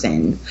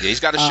person. Yeah, he's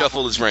got to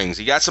shuffle his rings.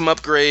 He got some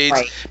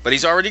upgrades, but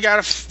he's already got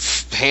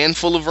a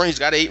handful of rings. He's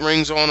got 8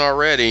 rings on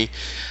already,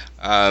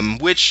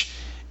 which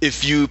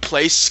if you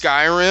play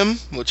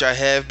Skyrim, which I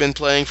have been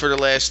playing for the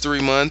last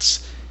 3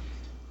 months,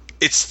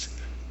 it's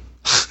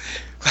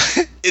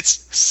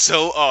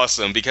so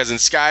awesome because in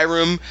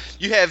Skyrim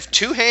you have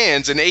 2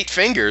 hands and 8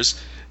 fingers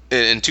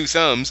and 2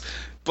 thumbs,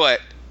 but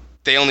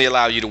they only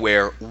allow you to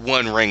wear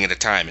 1 ring at a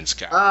time in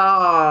Skyrim.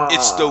 Oh.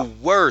 It's the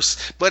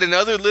worst. But in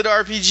other lit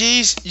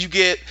RPGs, you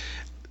get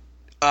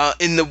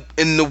in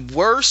the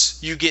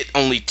worst you get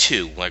only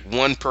 2, like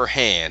 1 per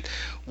hand,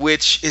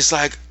 which is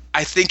like,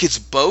 I think it's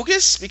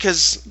bogus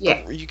because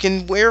you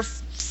can wear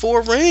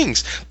 4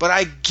 rings. But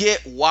I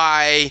get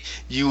why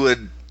you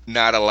would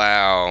not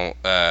allow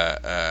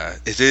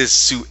it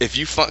is if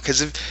you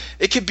because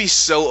it could be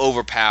so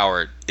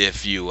overpowered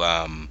if you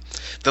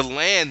the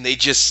land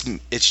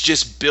it's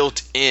just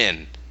built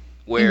in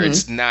where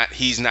it's not,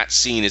 he's not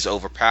seen as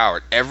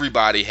overpowered.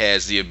 Everybody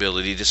has the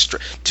ability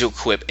to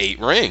equip 8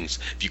 rings.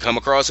 If you come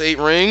across 8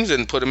 rings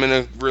and put them in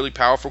a really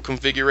powerful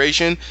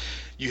configuration,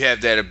 you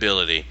have that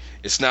ability.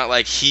 It's not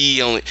like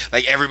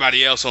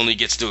everybody else only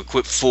gets to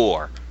equip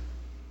 4.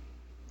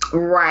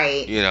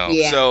 Right. You know.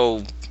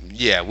 So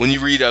yeah, when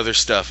you read other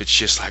stuff, it's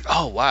just like,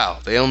 oh wow,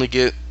 they only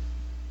get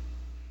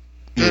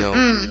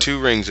 2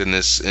 rings in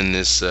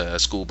this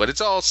school, but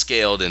it's all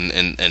scaled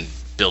and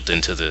built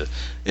into the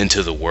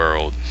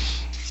world.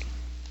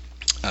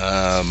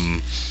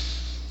 So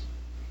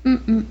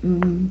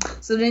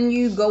then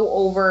you go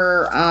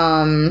over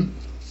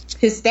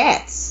his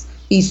stats.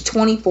 He's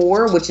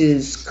 24, which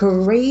is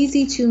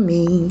crazy to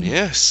me.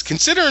 Yes,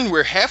 considering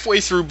we're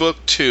halfway through book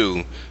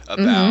 2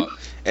 about.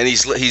 And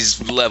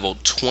he's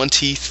leveled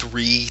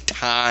 23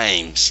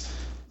 times.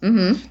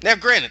 Now,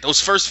 granted, those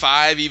first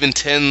 5, even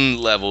 10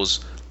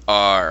 levels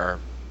are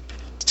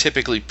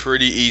typically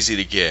pretty easy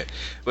to get.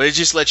 But it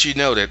just lets you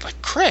know that,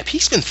 like, crap,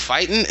 he's been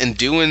fighting and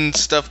doing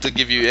stuff to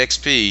give you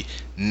XP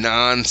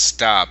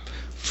non-stop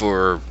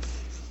for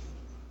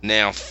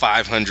now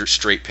 500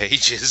 straight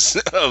pages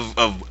of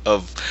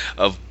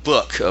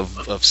book,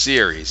 of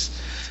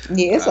series.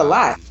 Yeah, it's a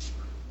lot.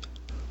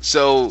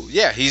 So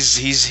yeah,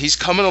 he's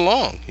coming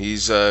along.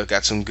 He's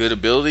got some good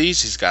abilities.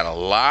 He's got a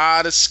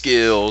lot of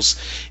skills.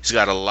 He's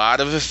got a lot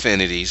of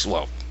affinities.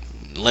 Well,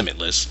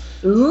 limitless.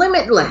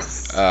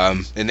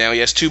 And now he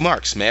has 2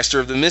 marks: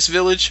 Master of the Mist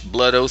Village,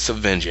 Blood Oath of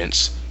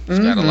Vengeance. He's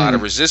got a lot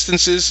of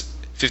resistances: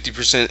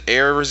 50%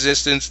 air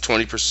resistance,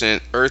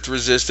 20% earth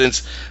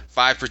resistance,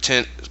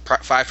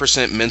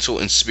 5% mental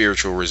and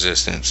spiritual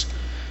resistance.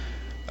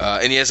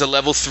 And he has a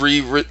level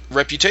 3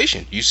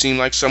 reputation. You seem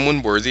like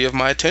someone worthy of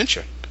my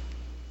attention.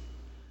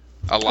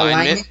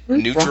 Alignment,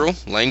 neutral,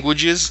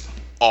 languages,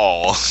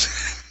 all.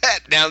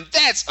 Now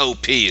that's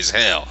OP as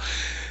hell.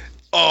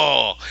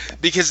 Oh,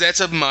 because that's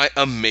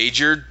a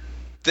major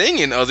thing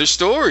in other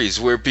stories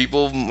where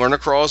people run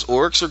across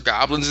orcs or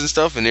goblins and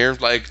stuff, and they're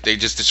like, they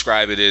just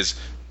describe it as,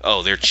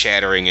 oh, they're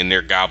chattering in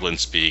their goblin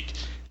speak.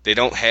 They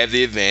don't have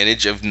the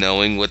advantage of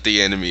knowing what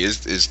the enemy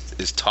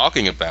is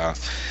talking about.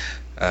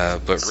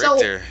 But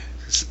Richter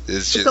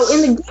is just...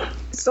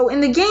 So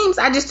in the games,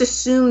 I just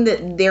assumed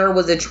that there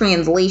was a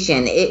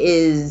translation. It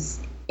is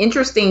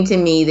interesting to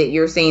me that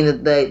you're saying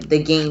that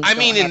the games. I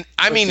mean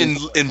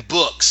in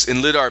books,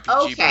 in lit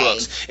RPG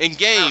books. In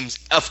games,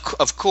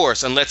 of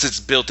course, unless it's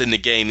built in the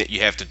game that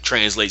you have to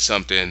translate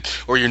something,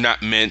 or you're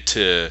not meant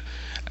to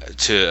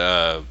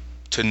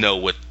know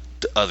what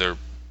the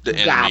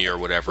enemy or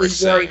whatever is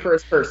saying. Very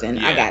first person.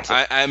 Yeah. I got you.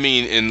 I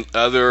mean in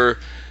other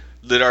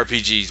lit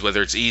RPGs,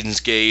 whether it's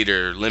Eden's Gate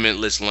or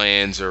Limitless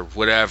Lands or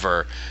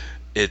whatever.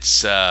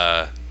 It's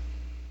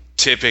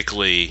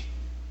typically,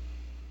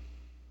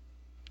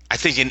 I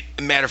think,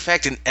 matter of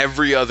fact, in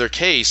every other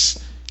case,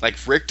 like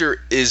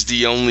Richter is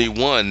the only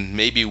one,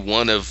 maybe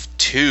one of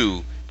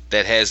 2,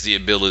 that has the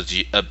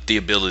ability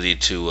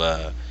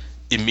to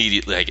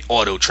immediately, like,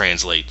 auto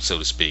translate, so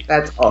to speak.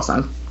 That's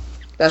awesome.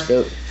 That's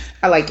dope.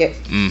 I like it.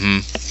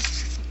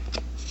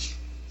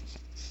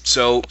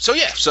 So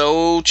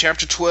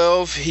chapter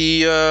 12,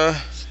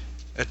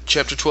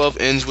 chapter 12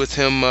 ends with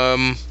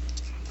him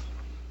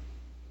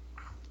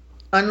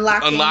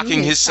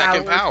unlocking his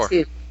second power.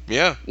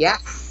 Yeah.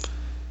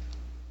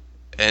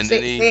 And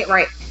say it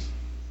right.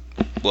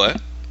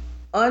 What?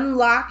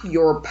 Unlock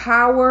your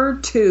power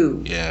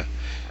too. Yeah.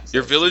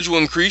 Your village will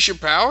increase your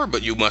power,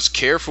 but you must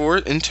care for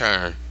it in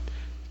turn.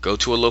 Go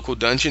to a local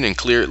dungeon and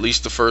clear at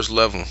least the first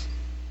level.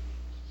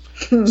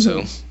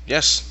 So,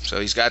 yes.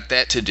 So he's got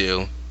that to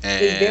do.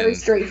 And it's very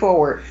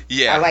straightforward.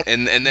 Yeah, like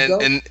and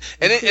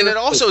it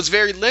also it's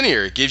very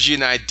linear. It gives you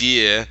an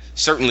idea,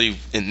 certainly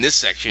in this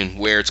section,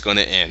 where it's going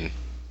to end.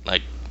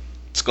 Like,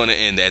 it's going to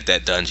end at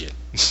that dungeon.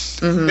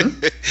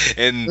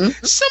 In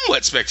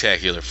somewhat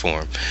spectacular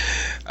form.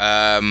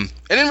 And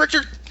then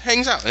Richter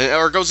hangs out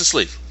or goes to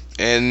sleep.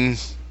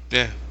 And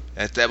yeah,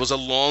 that was a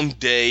long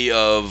day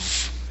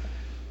of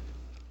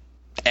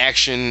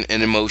action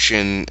and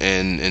emotion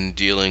and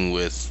dealing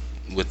with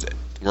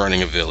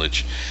running a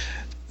village.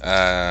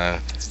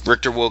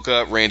 Richter woke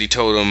up. Randy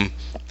told him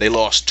they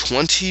lost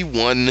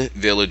 21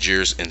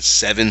 villagers and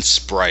 7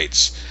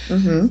 sprites.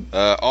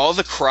 All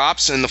the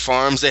crops and the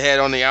farms they had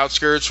on the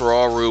outskirts were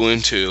all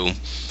ruined too.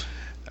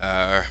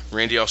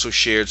 Randy also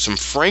shared some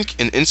frank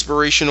and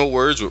inspirational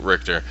words with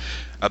Richter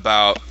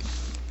about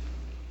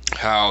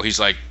how he's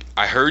like,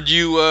 I heard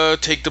you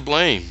take the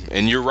blame,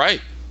 and you're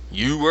right.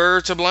 You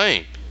were to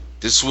blame.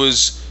 This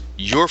was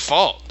your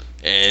fault,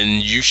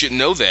 and you should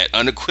know that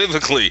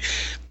unequivocally.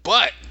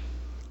 But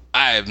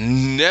I have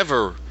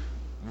never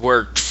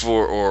worked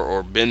for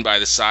or been by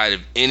the side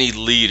of any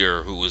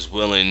leader who was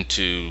willing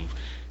to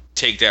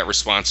take that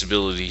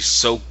responsibility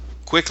so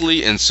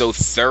quickly and so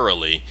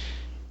thoroughly.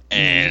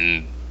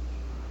 And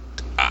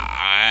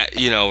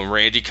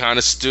Randy kind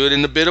of stood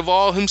in a bit of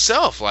all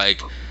himself.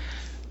 Like,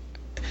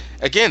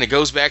 again, it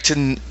goes back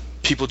to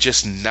people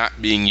just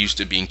not being used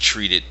to being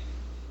treated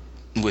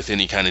with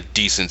any kind of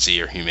decency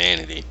or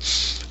humanity,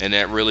 and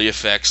that really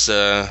affects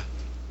the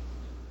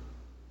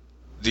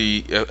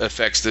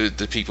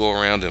people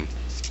around him.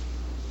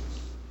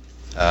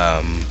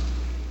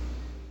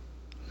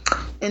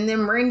 And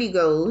then Randy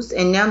goes,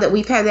 and now that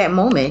we've had that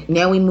moment,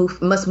 now we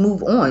must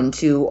move on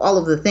to all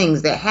of the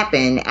things that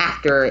happen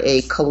after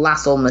a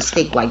colossal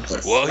mistake like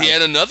this. Well, he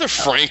had another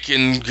frank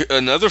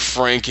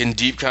and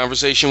deep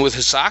conversation with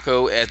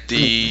Hisako at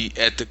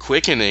the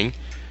quickening,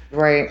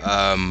 right?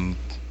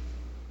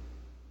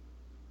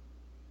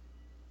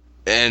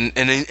 And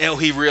then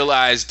he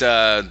realized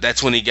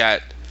that's when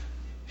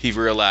he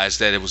realized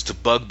that it was the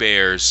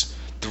bugbears.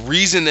 The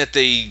reason that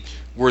they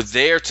were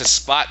there to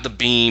spot the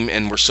beam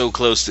and were so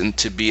close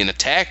to be in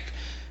attack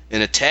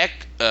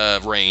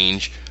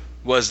range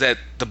was that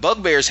the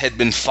bugbears had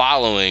been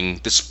following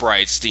the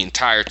sprites the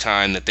entire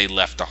time that they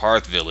left the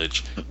Hearth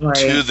Village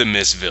to the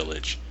Mist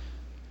Village,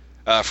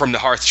 from the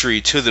Hearth Tree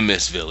to the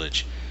Mist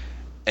Village.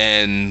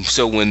 And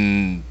so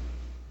when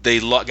they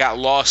got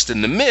lost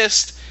in the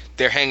mist,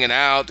 they're hanging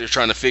out, they're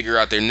trying to figure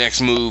out their next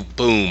move.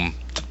 Boom,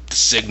 the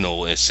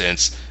signal in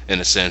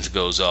a sense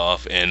goes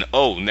off, and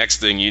next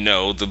thing you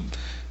know, the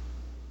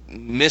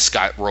mist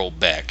got rolled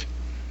back.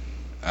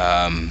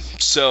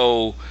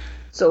 So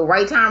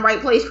right time,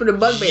 right place for the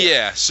bugbear.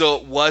 Yeah, so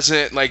it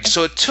wasn't like,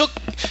 so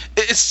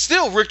it's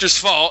still Richter's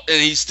fault,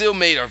 and he still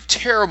made a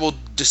terrible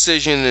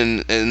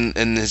decision,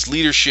 and his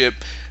leadership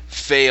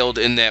failed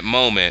in that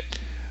moment.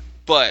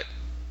 But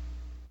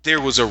there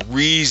was a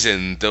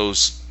reason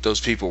those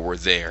people were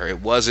there.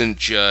 It wasn't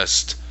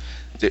just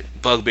that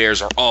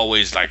bugbears are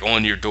always like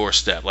on your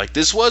doorstep. Like,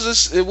 this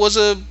was it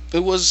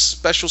was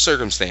special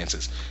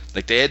circumstances.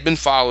 Like, they had been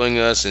following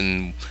us,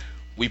 and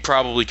we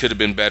probably could have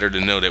been better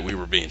to know that we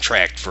were being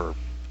tracked for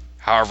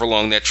however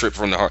long that trip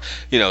from the Hearth.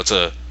 It's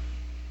a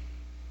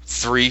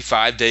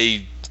 3-5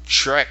 day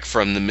trek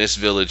from the Mist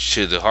Village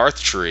to the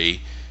Hearth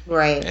Tree.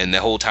 Right. And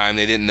the whole time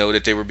they didn't know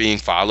that they were being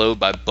followed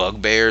by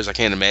bugbears. I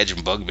can't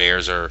imagine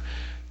bugbears are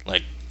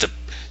like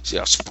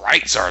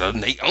sprites are.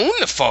 They own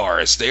the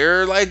forest.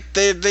 They're like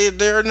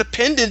they're an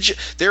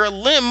appendage. They're a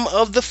limb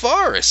of the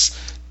forest.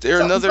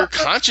 They're another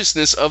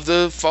consciousness of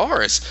the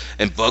forest.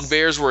 And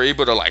bugbears were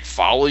able to like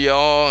follow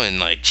y'all and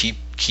like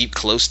keep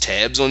close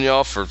tabs on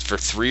y'all for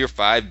 3 or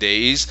 5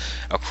 days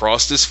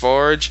across this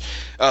forest.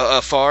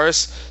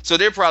 So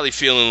they're probably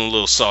feeling a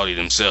little salty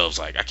themselves.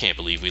 Like, I can't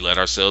believe we let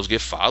ourselves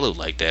get followed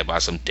like that by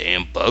some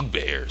damn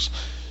bugbears.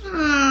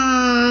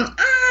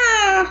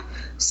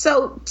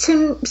 So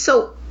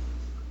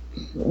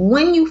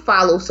when you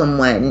follow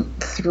someone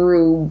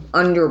through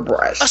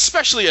underbrush,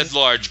 especially a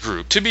large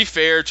group, to be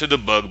fair to the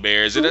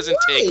bugbears, it doesn't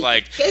take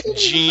like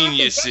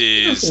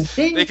geniuses.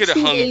 They could have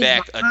hung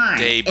back a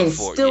day before,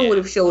 and still would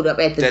have showed up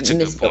at the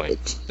Mist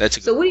Village.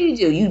 So what do?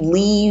 You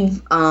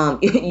leave,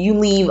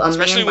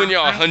 especially when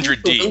you're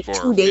 100 deep or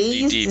 2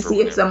 days deep to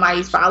see if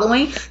somebody's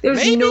following.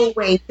 There's no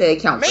way to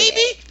account for that.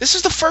 Maybe this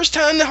is the first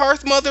time the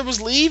Hearth Mother was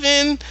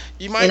leaving.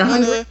 You might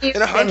want to, in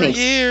 100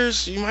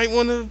 years, you might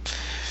want to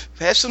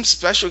have some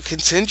special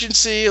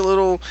contingency, a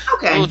little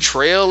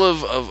trail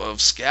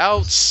of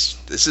scouts.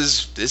 This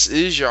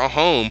is your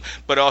home,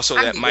 but also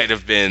that might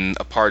have been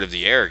a part of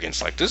the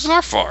arrogance. Like, this is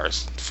our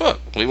forest. Fuck,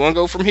 we want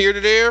to go from here to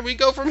there. We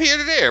go from here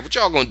to there. What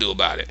y'all gonna do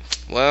about it?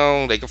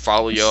 Well, they can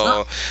follow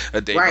y'all a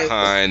day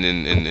behind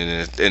and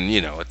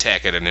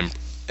attack at an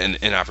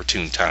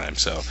inopportune time.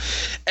 So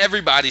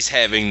everybody's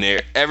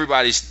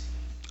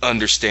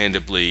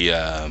understandably,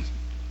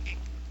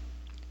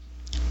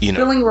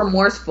 feeling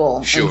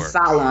remorseful sure. and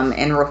solemn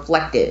and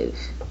reflective.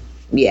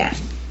 Yeah.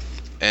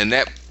 And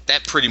that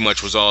pretty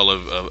much was all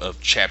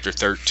of chapter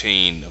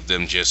 13, of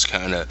them just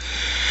kind of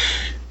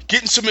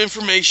getting some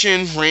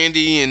information.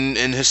 Randy and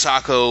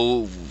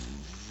Hisako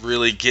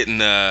really getting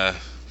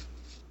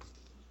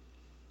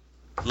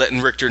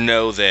letting Richter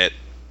know that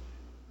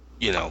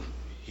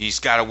he's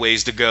got a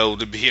ways to go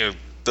to be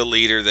the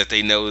leader that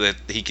they know that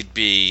he could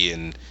be,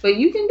 but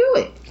you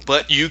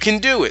can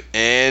do it.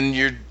 And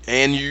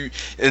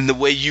the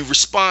way you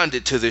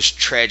responded to this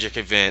tragic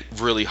event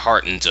really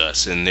heartens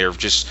us, and they're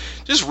just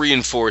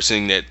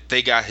reinforcing that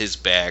they got his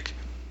back,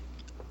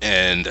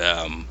 and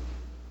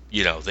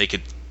they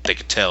could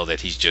tell that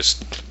he's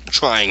just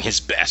trying his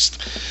best.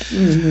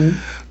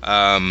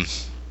 Mm-hmm.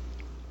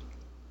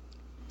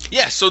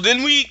 So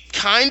then we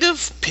kind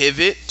of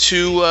pivot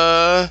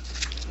to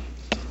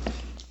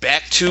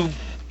back to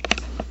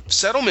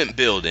settlement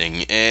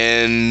building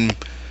and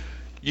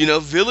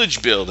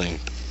village building.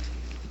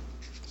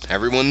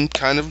 Everyone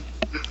kind of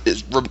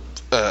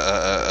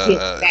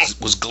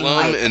was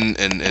glum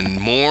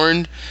and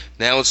mourned.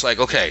 Now it's like,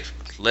 okay,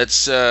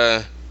 let's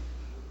get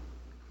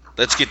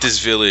this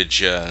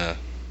village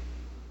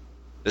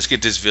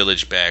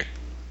back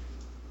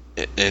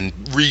and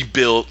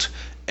rebuilt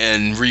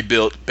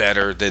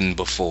better than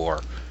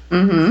before.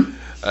 Mm-hmm.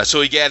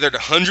 So he gathered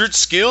 100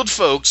 skilled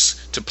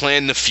folks to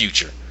plan the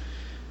future.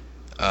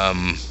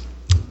 The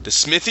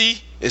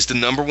smithy is the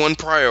number one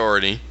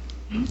priority.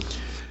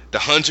 The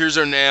hunters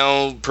are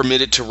now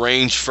permitted to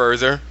range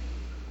further.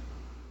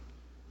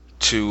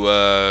 To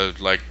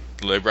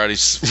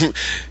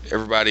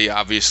everybody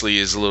obviously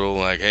is a little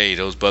like, hey,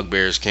 those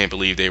bugbears can't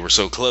believe they were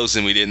so close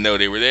and we didn't know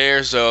they were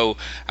there. So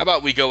how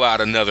about we go out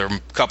another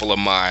couple of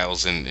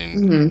miles and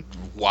mm-hmm.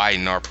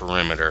 widen our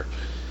perimeter?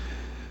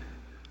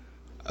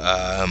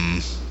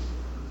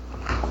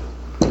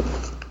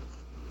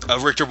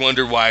 Richter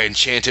wondered why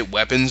enchanted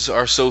weapons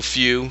are so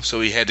few,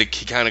 so he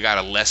kind of got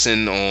a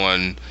lesson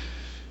on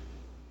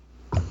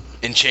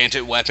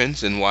enchanted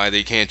weapons and why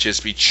they can't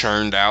just be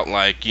churned out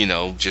like,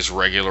 just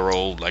regular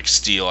old like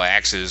steel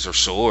axes or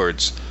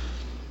swords.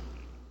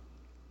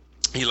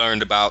 He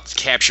learned about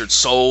captured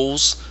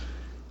souls,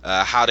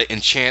 how to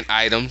enchant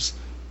items.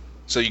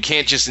 So you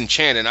can't just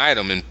enchant an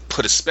item and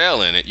put a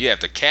spell in it. You have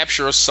to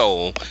capture a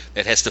soul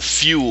that has to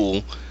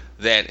fuel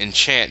that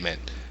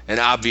enchantment. And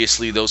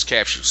obviously those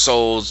captured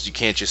souls, you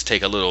can't just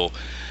take a little,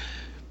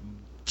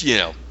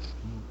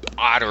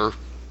 otter,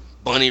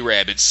 bunny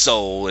rabbit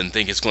soul and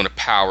think it's going to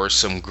power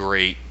some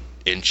great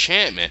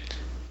enchantment.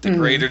 The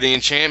greater the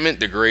enchantment,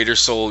 the greater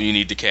soul you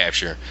need to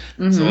capture.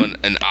 Mm-hmm. So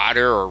an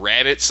otter or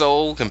rabbit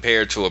soul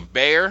compared to a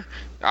bear,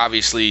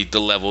 obviously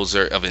the levels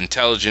of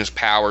intelligence,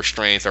 power,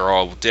 strength are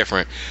all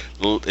different.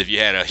 If you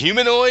had a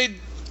humanoid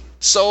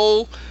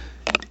soul,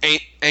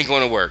 ain't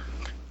going to work.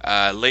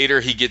 Later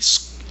he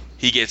gets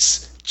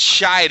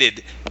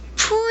chided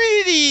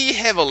pretty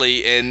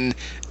heavily and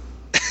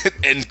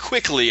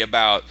quickly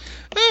about,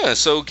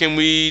 so can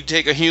we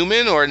take a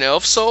human or an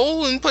elf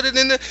soul and put it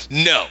in the...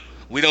 No,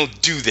 we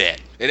don't do that.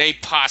 It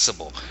ain't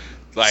possible.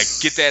 Like,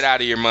 get that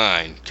out of your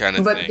mind kind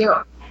of thing.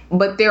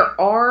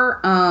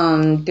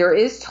 There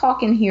is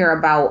talk in here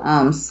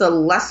about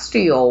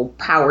celestial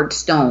powered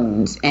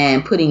stones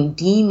and putting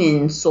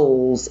demon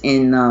souls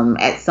in them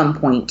at some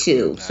point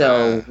too.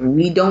 So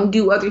we don't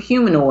do other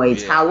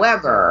humanoids. Yeah.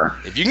 However,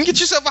 if you can get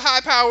yourself a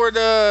high powered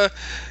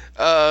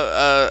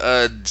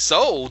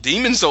soul,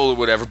 demon soul or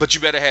whatever, but you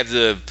better have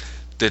the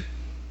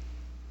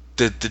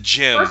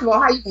gem. First of all,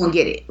 how you gonna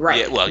get it? Right.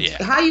 Yeah, well,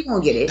 yeah. How you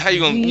gonna get it? How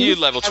you gonna you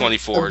level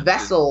 24? A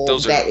vessel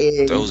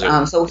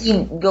so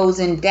he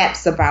goes in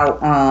depths about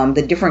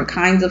the different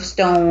kinds of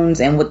stones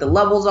and what the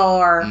levels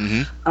are,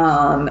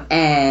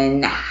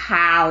 and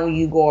how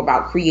you go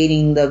about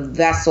creating the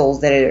vessels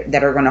that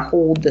are going to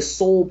hold the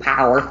soul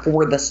power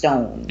for the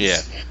stones.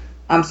 Yeah.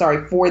 I'm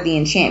sorry, for the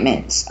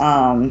enchantments.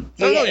 No,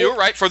 you're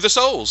right. For the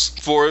souls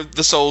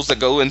that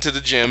go into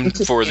the gem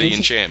for the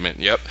enchantment.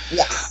 Yep.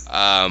 Yes.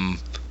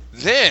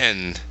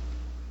 Then,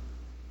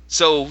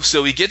 so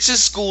he gets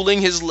his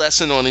schooling, his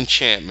lesson on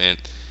enchantment,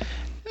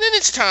 and then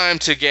it's time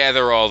to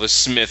gather all the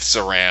smiths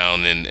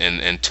around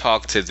and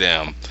talk to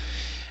them.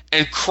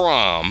 And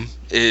Crom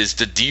is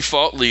the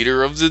default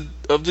leader of the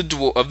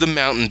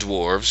mountain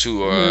dwarves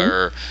who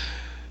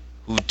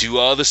do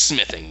all the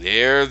smithing.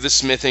 They're the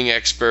smithing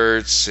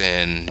experts,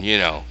 and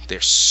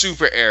they're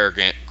super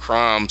arrogant.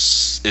 Crom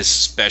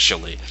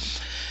especially,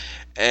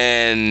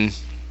 and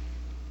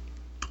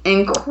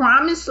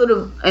Crom is sort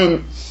of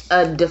a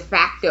de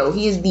facto.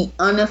 He is the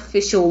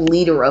unofficial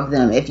leader of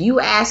them. If you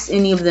ask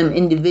any of them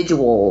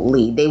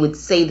individually, they would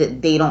say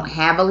that they don't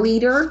have a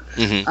leader.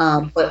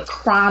 Mm-hmm. But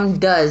Crom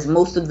does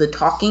most of the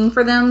talking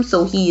for them,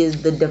 so he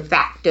is the de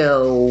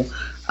facto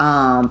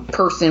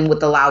person with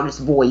the loudest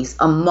voice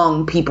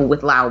among people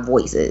with loud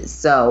voices.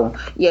 So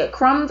yeah,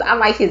 Crom's. I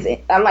like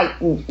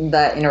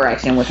the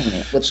interaction with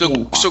him.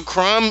 So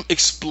Crom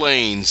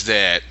explains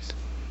that.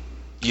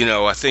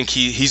 I think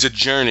he's a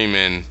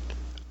journeyman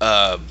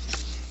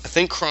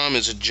think Crom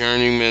is a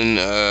journeyman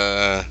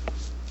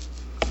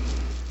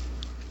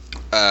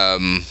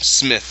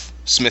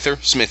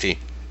smithy,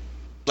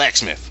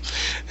 blacksmith.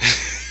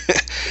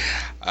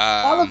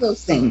 All of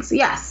those things,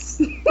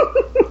 yes.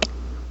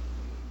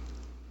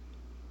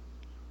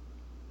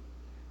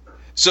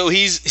 So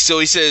he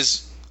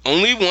says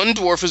only one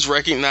dwarf is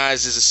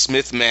recognized as a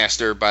smith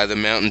master by the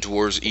mountain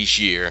dwarves each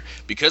year.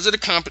 Because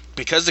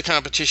the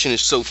competition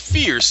is so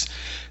fierce,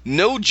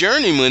 no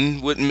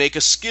journeyman would make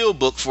a skill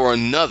book for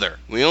another.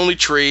 We only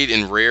trade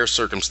in rare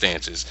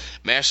circumstances.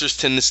 Masters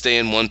tend to stay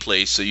in one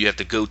place, so you have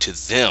to go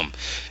to them.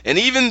 And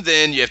even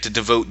then, you have to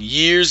devote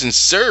years in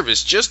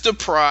service just to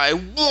pry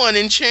one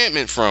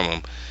enchantment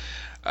from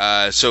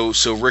them. So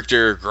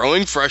Richter,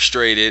 growing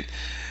frustrated,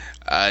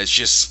 is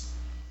just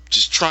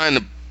trying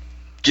to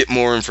get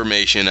more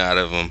information out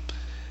of him.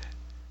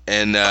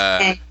 And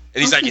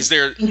he's like, is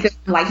there...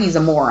 Like he's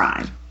a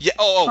moron.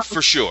 Yeah,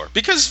 for sure.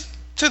 Because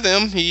to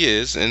them, he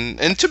is.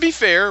 And to be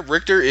fair,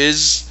 Richter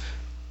is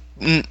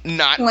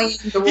not...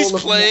 He's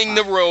playing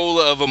the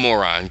role of a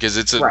moron. Because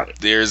it's right.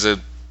 There's a...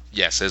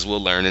 Yes, as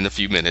we'll learn in a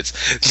few minutes,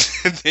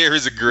 there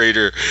is a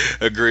greater...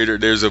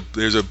 There's a...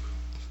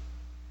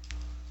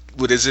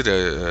 What is it?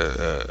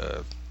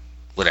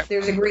 Whatever.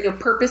 There's a greater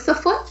purpose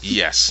afoot?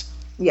 Yes.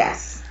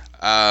 Yes.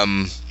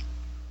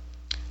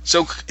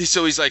 So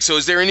he's like, so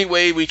is there any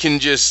way we can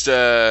just,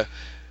 learn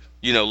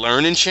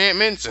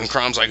enchantments? And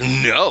Crom's like,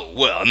 no.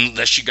 Well,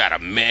 unless you got a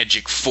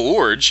magic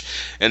forge.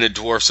 And the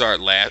dwarf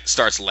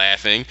starts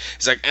laughing.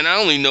 He's like, and I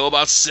only know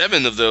about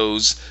 7 of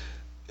those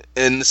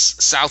in the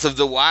south of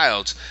the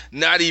wilds.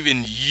 Not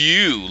even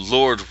you,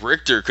 Lord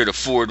Richter, could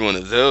afford one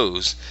of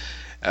those.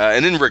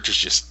 And then Richter's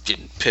just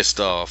getting pissed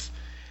off.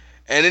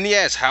 And then he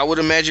asks, how would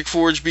a magic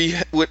forge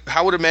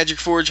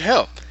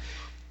help?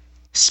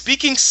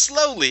 Speaking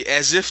slowly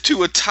as if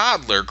to a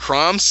toddler,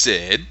 Crom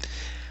said,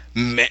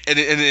 and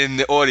in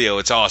the audio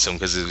it's awesome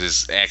because of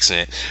his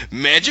accent,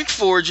 magic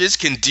forges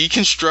can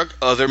deconstruct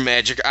other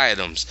magic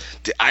items.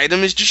 The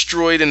item is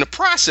destroyed in the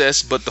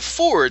process, but the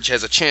forge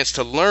has a chance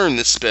to learn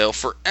the spell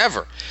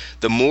forever.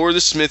 The more the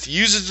smith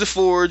uses the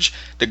forge,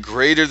 the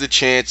greater the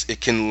chance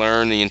it can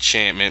learn the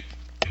enchantment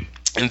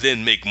and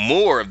then make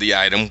more of the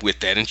item with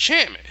that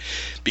enchantment.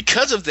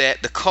 Because of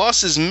that, the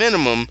cost is a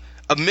minimum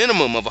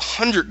of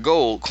 100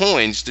 gold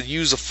coins to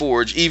use a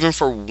forge even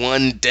for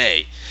one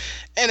day.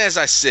 And as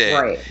I said,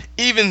 right.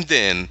 Even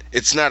then,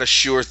 it's not a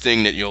sure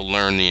thing that you'll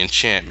learn the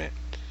enchantment.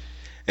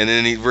 And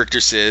then Richter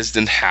says,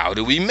 then how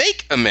do we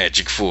make a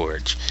magic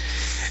forge?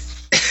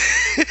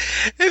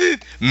 And then,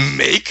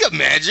 make a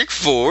magic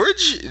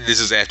forge? This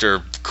is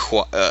after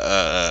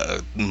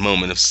a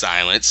moment of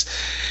silence.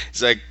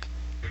 It's like,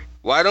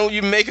 why don't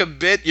you make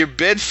your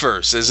bed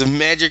first as a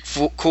magic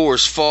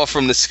cores fall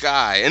from the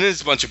sky? And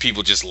there's a bunch of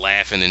people just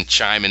laughing and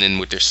chiming in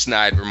with their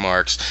snide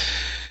remarks.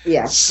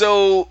 Yeah.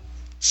 So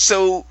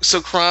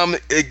Crom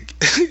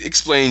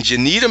explains you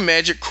need a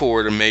magic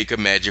core to make a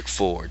magic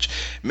forge.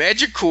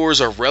 Magic cores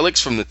are relics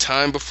from the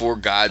time before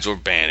gods were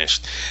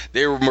banished.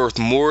 They were worth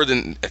more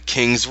than a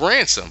king's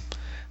ransom.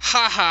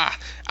 Ha ha,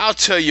 I'll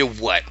tell you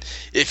what.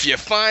 If you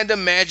find a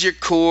magic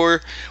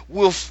core,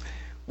 we'll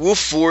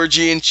forge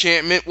you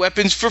enchantment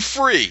weapons for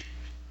free.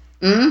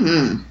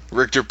 Mm-hmm.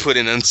 Richter put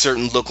an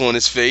uncertain look on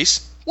his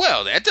face.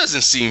 Well, that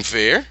doesn't seem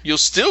fair. You'll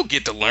still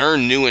get to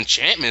learn new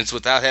enchantments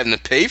without having to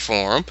pay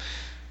for them.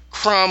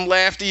 Crom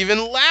laughed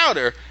even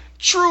louder.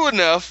 True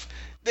enough,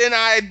 then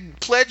I'd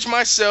pledge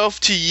myself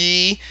to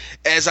ye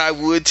as I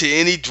would to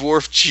any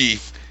dwarf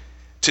chief,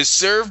 to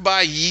serve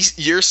by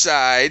your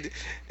side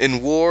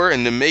in war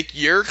and to make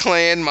your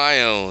clan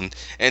my own,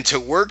 and to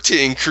work to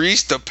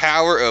increase the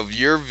power of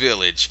your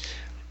village.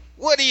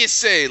 What do you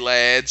say,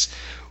 lads?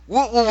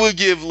 What will we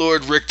give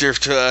Lord Richter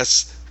to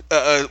us?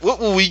 What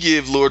will we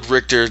give Lord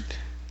Richter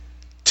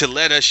to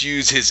let us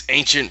use his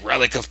ancient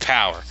relic of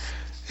power?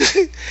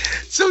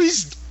 So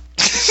he's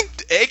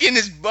egging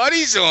his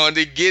buddies on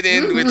to get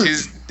in with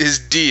his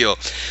deal.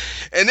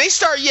 And they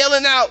start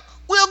yelling out,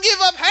 we'll give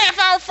up half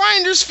our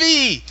finder's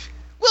fee.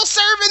 We'll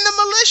serve in the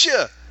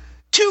militia.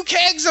 2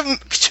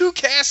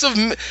 casks of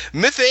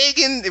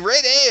Mythagan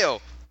red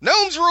ale.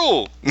 Gnomes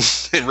rule.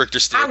 And Richter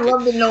still. I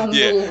love the gnome rule.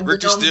 Yeah,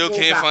 Richter still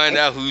can't find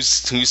out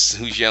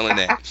who's yelling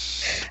at.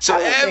 So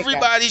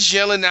everybody's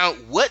yelling out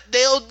what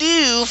they'll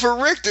do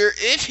for Richter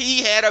if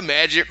he had a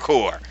magic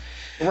core.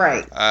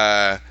 Right.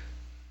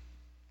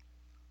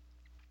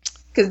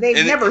 Because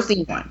they've never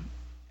seen one.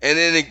 And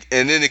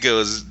then it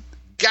goes,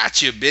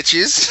 gotcha,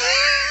 bitches.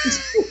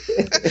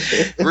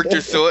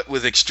 Richter thought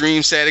with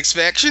extreme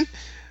satisfaction.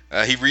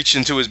 He reached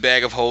into his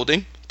bag of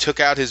holding, took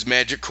out his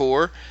magic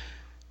core,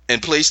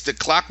 and placed the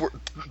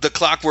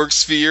clockwork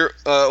sphere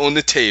on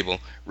the table.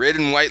 Red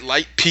and white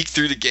light peeked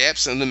through the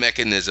gaps in the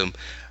mechanism.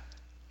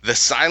 The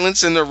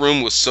silence in the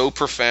room was so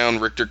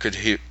profound Richter could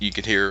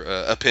hear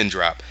a pin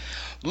drop.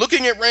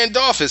 Looking at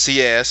Randolphus,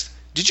 he asked,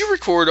 "Did you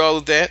record all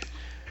of that?"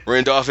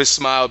 Randolphus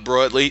smiled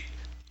broadly.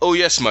 "Oh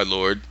yes, my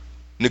lord.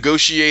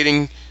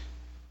 Negotiating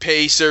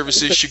pay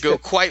services should go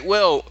quite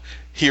well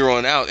here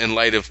on out in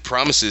light of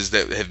promises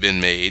that have been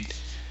made."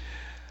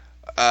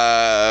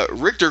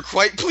 Richter,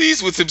 quite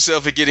pleased with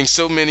himself at getting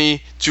so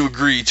many to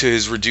agree to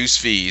his reduced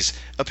fees.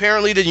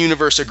 Apparently, the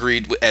universe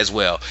agreed as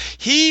well.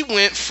 He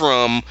went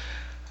from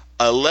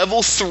a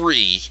level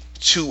 3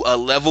 to a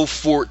level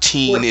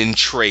 14 in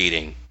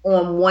trading.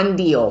 On one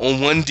deal.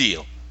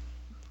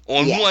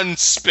 On one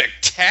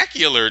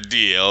spectacular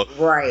deal.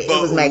 Right.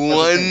 But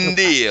one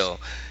deal.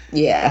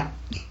 Yeah.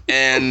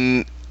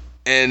 And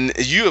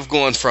you have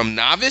gone from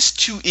novice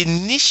to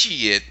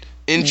initiate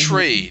in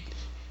trade.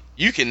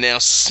 You can now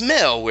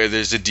smell where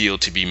there's a deal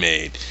to be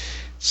made.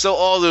 So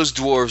all those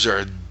dwarves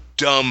are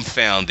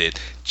dumbfounded,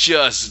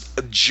 just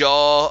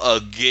jaw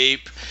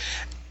agape,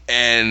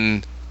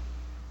 and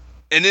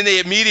then they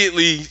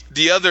immediately,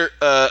 the other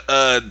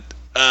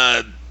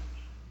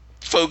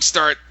folks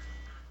start,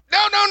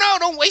 no,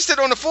 don't waste it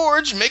on the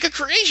forge. Make a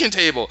creation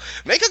table.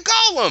 Make a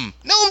golem.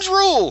 Gnomes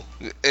rule.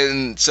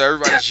 And so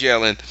everybody's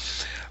yelling.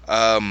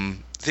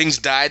 Things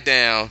died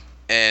down,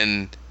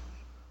 and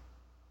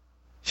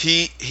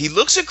he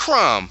looks at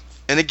Crom,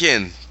 and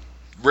again,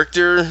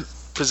 Richter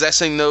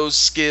possessing those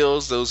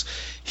skills, those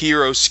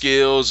hero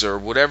skills, or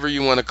whatever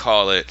you want to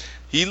call it.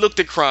 He looked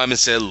at Crom and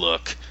said,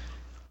 "Look,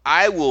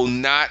 I will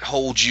not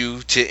hold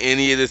you to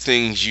any of the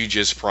things you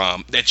just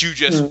promised,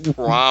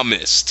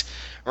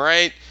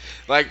 right?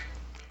 Like,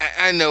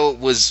 I know it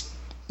was,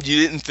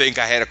 you didn't think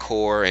I had a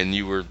core, and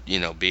you were,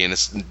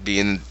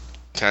 being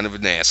kind of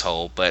an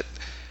asshole, but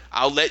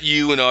I'll let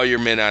you and all your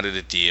men out of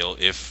the deal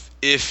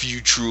if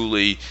you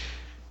truly,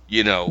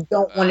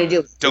 don't want to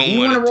do it. Don't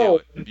want to do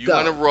it. If you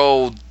want to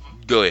roll,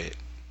 go ahead.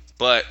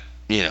 But,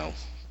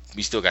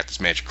 we still got this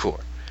magic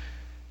core.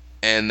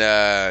 And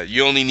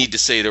you only need to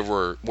say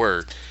the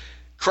word.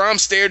 Crom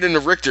stared into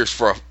Richter's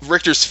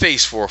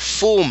face for a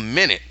full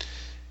minute.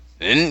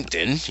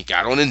 Then he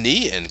got on a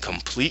knee and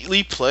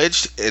completely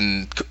pledged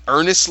and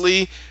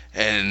earnestly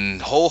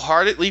and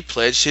wholeheartedly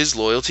pledged his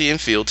loyalty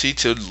and fealty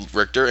to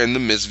Richter and the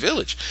Mist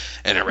Village.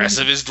 And the rest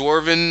of his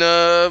dwarven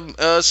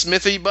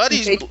smithy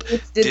buddies did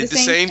the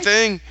same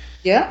thing.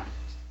 Yeah.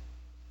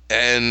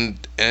 And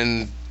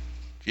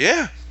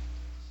yeah.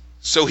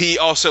 So he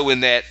also in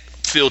that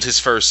filled his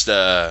first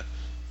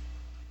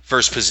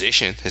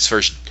position, his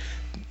first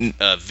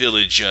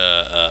village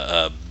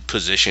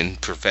position,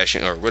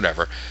 profession, or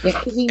whatever.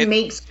 Yeah, he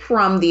makes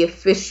Crom the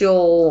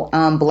official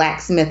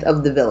blacksmith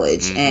of the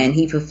village, and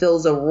he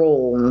fulfills a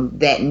role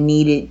that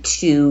needed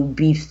to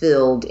be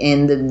filled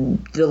in the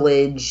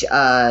village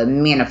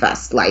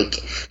manifest.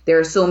 Like, there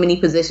are so many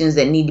positions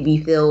that need to be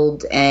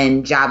filled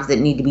and jobs that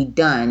need to be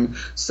done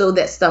so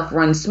that stuff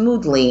runs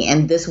smoothly,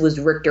 and this was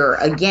Richter,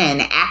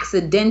 again,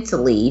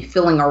 accidentally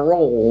filling a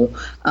role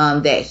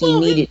that he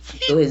needed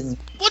to his...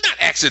 Well, not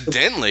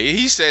accidentally.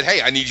 He said,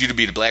 "Hey, I need you to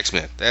be the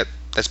blacksmith."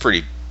 That's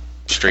pretty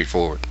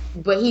straightforward.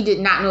 But he did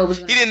not know it was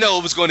going to... He didn't know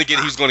it was going to get...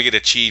 He was going to get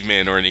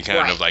achievement or any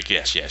kind of like,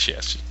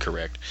 yes,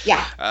 correct.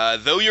 Yeah.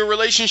 Though your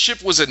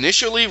relationship was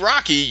initially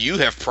rocky, you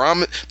have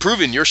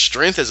proven your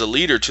strength as a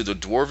leader to the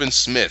Dwarven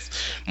Smith.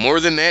 More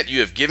than that, you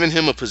have given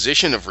him a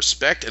position of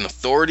respect and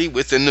authority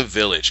within the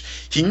village.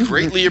 He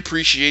greatly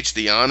appreciates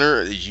the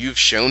honor that you've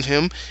shown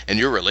him, and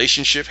your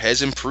relationship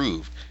has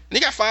improved. And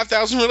he got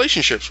 5,000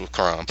 relationships with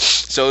Crom.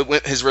 So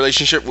his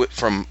relationship went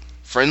from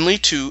friendly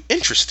to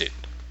interested.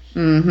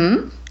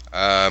 And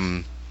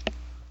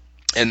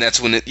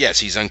that's when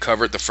he's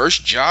uncovered the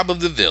first job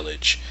of the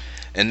village.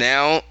 And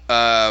now,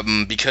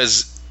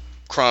 because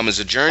Crom is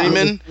a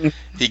journeyman,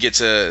 he gets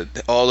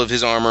all of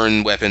his armor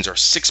and weapons are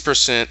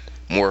 6%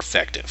 more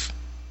effective.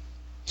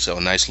 So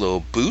a nice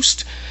little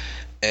boost.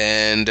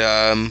 And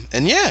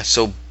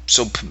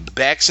so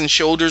backs and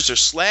shoulders are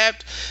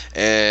slapped,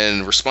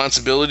 and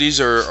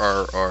responsibilities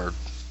are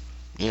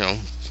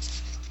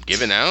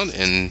given out,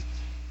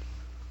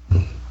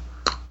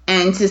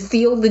 and to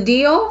seal the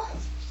deal,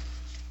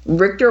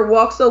 Richter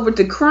walks over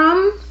to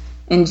Crom,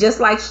 and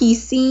just like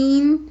he's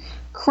seen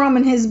Crom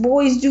and his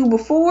boys do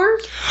before,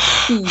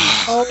 he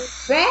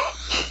holds back,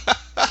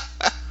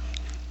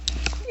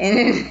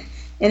 and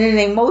in an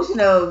emotion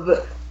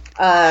of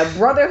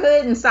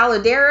brotherhood and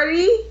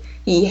solidarity,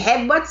 he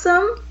headbutts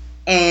him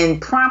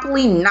and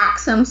promptly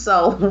knocks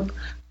himself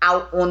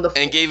out on the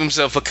floor. And gave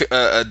himself a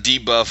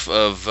debuff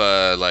of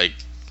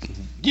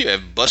you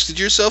have busted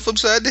yourself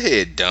upside the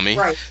head, dummy.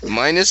 Right.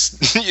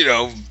 Minus,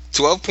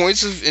 12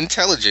 points of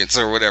intelligence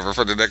or whatever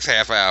for the next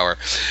half hour.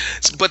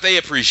 But they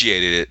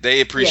appreciated it. They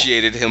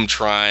appreciated him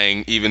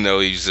trying, even though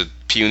he's a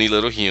puny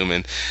little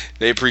human.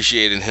 They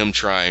appreciated him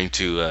trying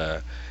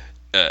to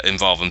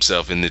involve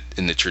himself in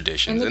the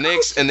traditions, and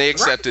they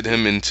accepted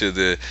him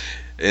into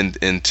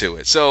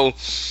it. So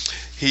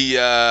he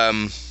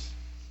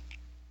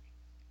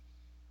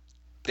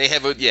they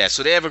have a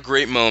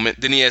great moment.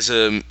 Then he has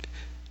a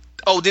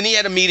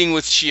meeting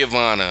with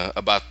Shiavana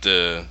about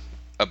the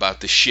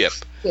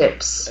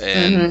ships,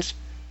 and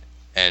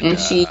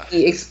she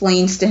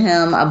explains to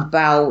him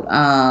about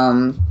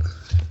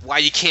why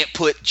you can't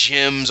put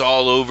gems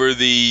all over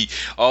the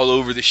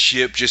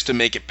ship just to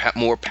make it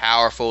more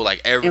powerful.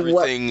 Like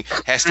everything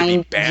has to be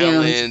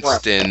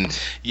balanced, and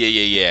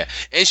yeah.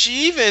 And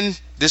she even,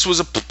 this was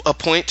a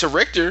point to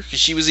Richter, because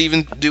she was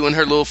even doing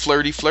her little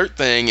flirty flirt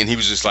thing, and he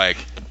was just like,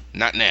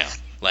 not now.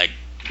 Like,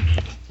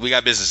 we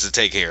got business to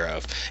take care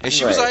of. And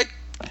she was like,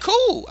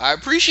 cool, I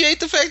appreciate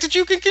the fact that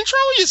you can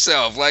control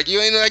yourself. Like, you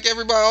ain't like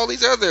everybody, all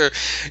these other,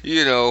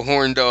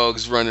 horn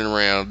dogs running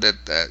around that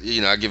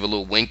I give a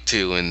little wink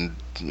to, and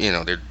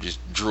they're just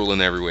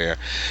drooling everywhere.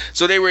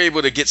 So they were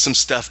able to get some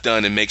stuff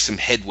done and make some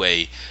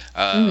headway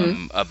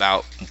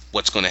about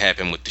what's going to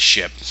happen with the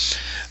ship.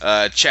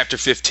 Chapter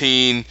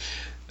 15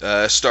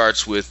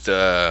 starts with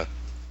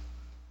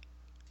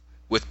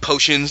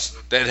potions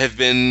that have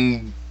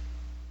been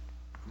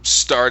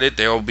started.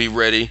 They'll be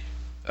ready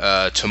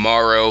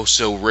tomorrow.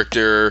 So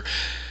Richter,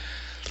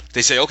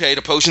 they say, okay,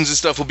 the potions and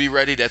stuff will be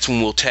ready. That's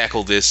when we'll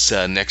tackle this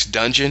next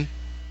dungeon.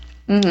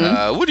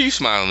 What are you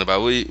smiling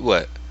about?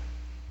 What?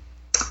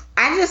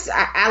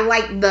 I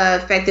like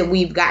the fact that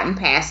we've gotten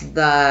past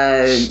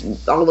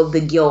all of the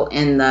guilt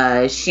and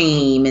the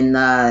shame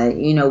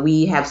and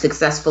we have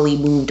successfully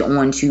moved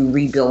on to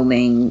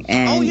rebuilding,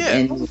 and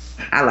and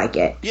I like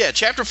it. Yeah,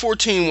 chapter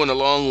 14 went a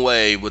long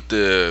way with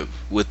the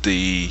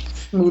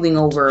smoothing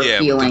over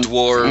feelings, with the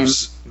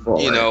dwarves,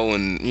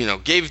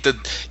 and gave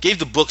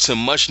the book some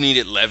much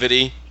needed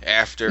levity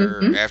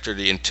after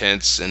the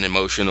intense and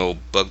emotional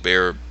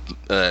bugbear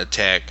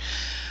attack.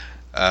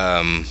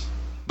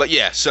 But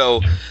yeah,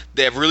 so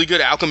they have really good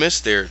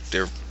alchemists. They're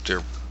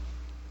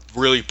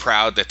really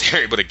proud that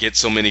they're able to get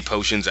so many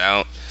potions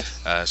out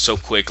so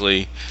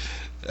quickly.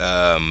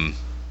 Richter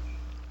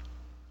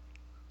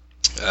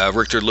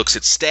looks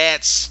at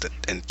stats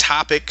and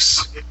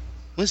topics.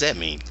 What does that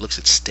mean? Looks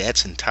at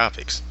stats and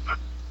topics.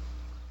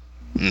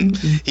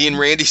 He and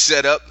Randy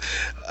set up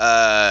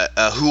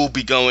who will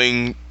be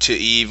going to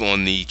Eve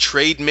on the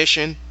trade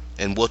mission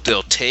and what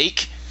they'll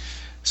take.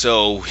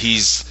 So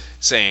he's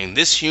saying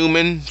this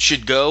human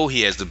should go.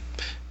 He has the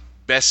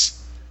best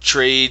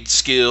trade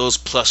skills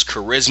plus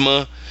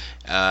charisma,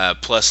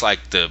 plus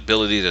like the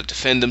ability to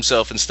defend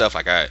himself and stuff.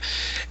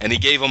 And he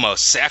gave him a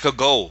sack of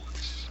gold.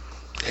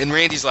 And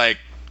Randy's like,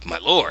 my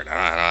lord,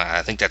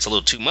 I think that's a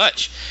little too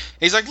much.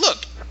 And he's like,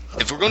 look,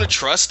 if we're going to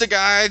trust the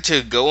guy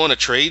to go on a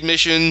trade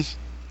mission,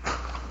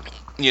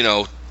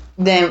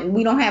 then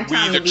we don't have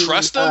time. We either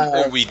trust him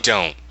or we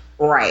don't.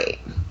 Right.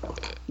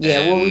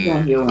 Yeah, what are we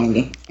doing here,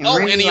 Randy?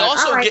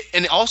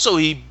 And also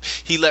he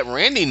let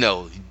Randy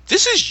know,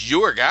 this is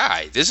your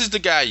guy. This is the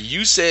guy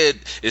you said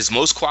is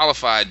most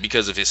qualified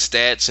because of his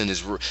stats and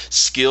his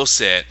skill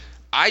set.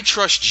 I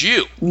trust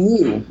you.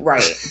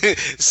 Right.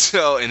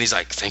 So, and he's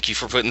like, thank you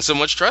for putting so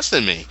much trust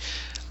in me.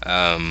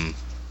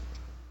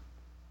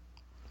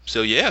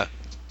 So yeah.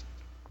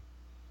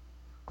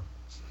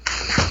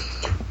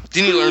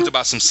 Then he learns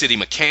about some city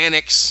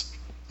mechanics.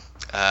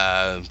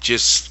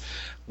 Just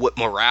what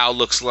morale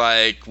looks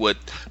like, what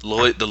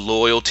the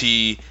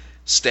loyalty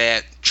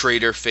stat: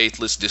 traitor,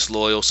 faithless,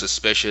 disloyal,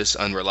 suspicious,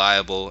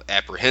 unreliable,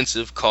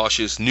 apprehensive,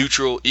 cautious,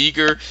 neutral,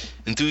 eager,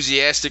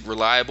 enthusiastic,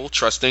 reliable,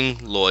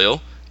 trusting,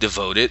 loyal,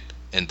 devoted,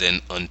 and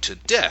then unto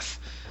death.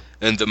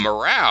 And the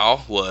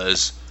morale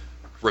was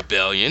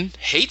rebellion,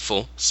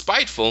 hateful,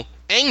 spiteful,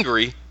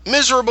 angry,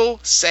 miserable,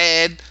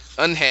 sad,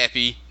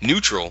 unhappy,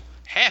 neutral,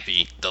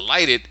 happy,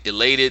 delighted,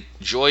 elated,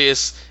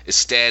 joyous,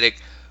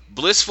 ecstatic,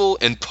 blissful,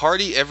 and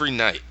party every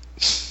night.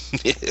 So,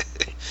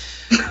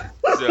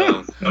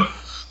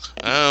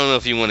 I don't know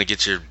if you want to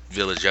get your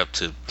village up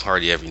to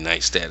party every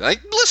night stat.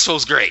 Like,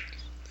 blissful's great.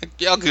 Like,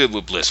 y'all good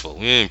with blissful.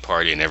 We ain't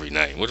partying every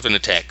night. What if an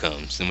attack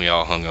comes and we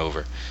all hung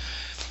over?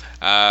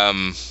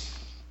 Yeah,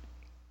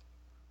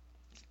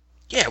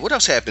 what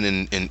else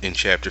happened in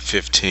chapter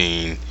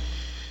 15?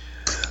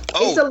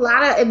 It's a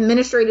lot of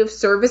administrative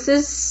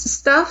services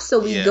stuff. So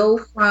we go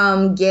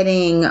from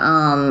getting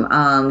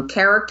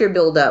character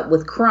build up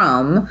with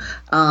Crumb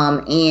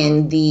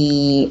and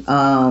the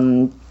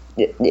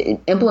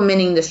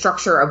implementing the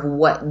structure of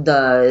what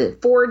the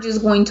forge is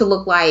going to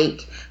look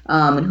like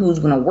and who's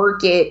going to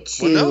work it.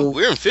 Well, no,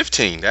 we're in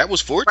 15. That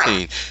was 14.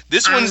 Right.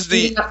 This one's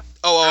the...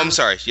 I'm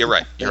sorry. You're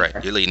right.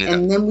 You're leading it up.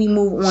 And then we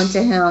move on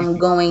to him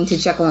going to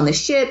check on the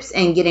ships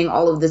and getting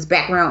all of this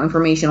background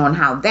information on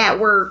how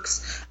that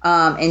works.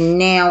 And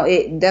now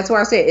that's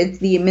why I say it's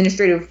the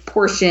administrative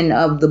portion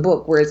of the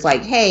book where it's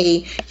like, hey,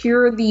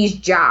 here are these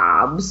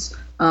jobs.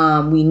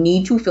 We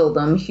need to fill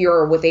them. Here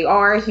are what they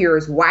are.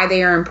 Here's why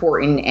they are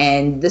important.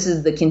 And this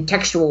is the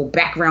contextual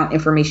background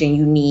information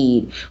you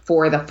need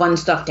for the fun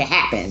stuff to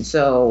happen.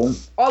 So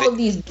all of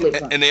these.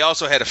 And they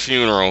also had a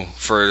funeral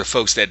for the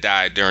folks that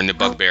died during the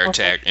bugbear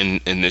attack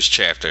in this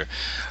chapter.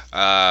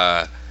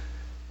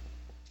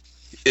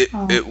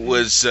 It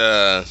was,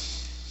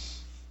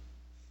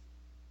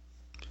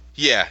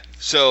 yeah.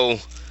 So,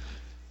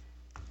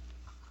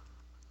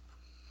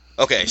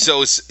 okay.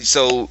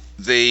 So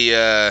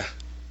they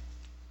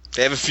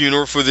have a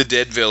funeral for the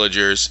dead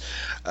villagers.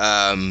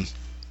 So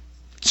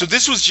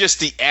this was just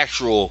the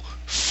actual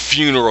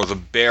funeral, the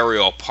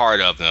burial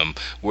part of them,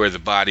 where the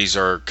bodies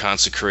are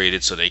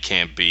consecrated so they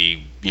can't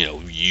be,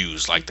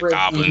 used like the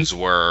goblins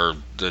were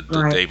the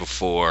day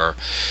before.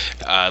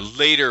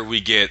 Later, we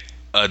get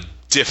a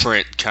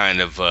different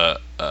kind of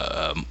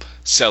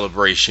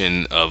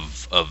celebration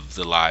of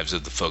the lives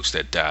of the folks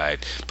that died,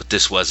 but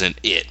this wasn't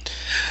it.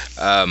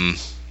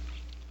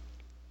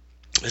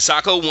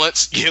 Hisako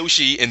wants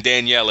Yoshi and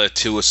Daniela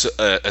to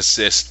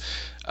assist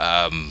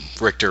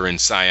Richter and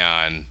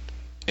Scion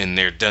in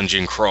their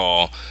dungeon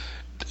crawl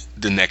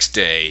the next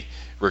day.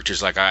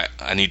 Richter's like, I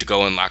need to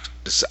go unlock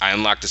this. I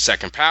unlocked the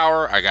second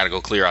power. I got to go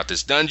clear out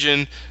this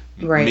dungeon.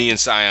 Right. Me and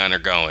Scion are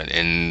going,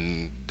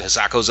 and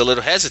Hisako's a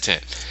little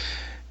hesitant.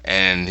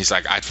 And he's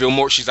like,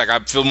 she's like, I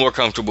feel more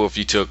comfortable if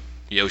you took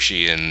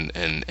Yoshi and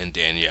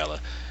Daniela.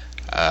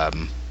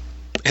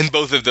 And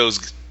both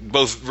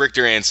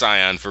Richter and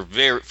Scion,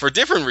 for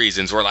different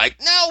reasons, were like,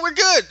 no, we're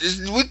good.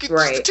 Just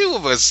the two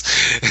of us.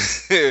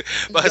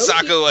 But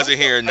Hisako wasn't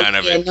hearing none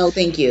of it. No,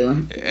 thank you.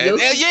 And,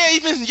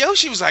 even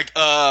Yoshi was like,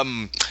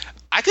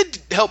 I could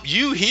help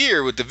you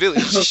here with the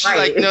village. She's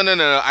like,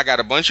 no. I got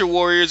a bunch of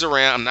warriors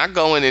around. I'm not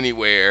going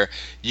anywhere.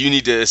 You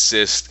need to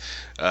assist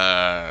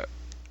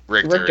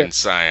Richter and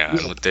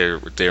Scion with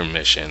their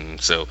mission.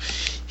 So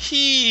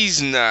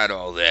he's not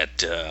all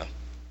that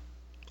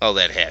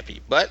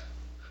happy. But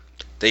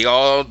they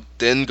all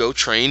then go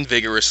train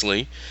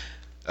vigorously.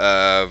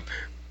 Richter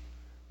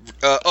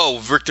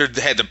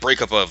had to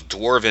break up a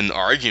dwarven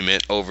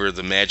argument over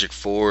the magic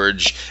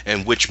forge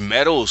and which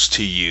metals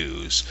to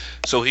use.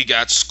 So he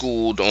got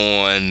schooled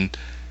on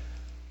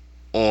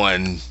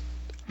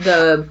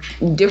the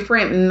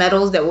different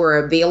metals that were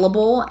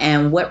available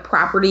and what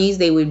properties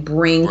they would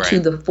bring to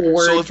the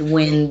forge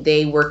when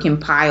they were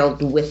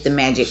compiled with the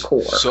magic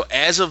core. So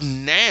as of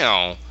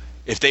now,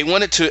 if they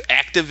wanted to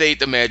activate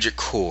the magic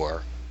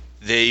core,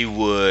 they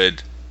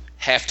would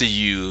have to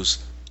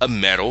use a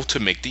metal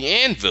to make the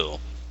anvil.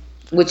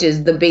 Which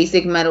is the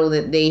basic metal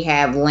that they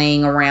have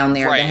laying around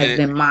there that has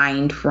been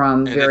mined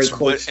from very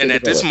close to the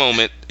village. This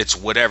moment, it's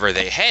whatever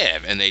they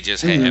have, and they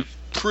just have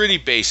pretty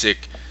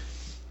basic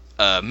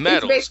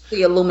metals. It's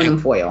basically aluminum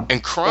foil.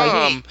 And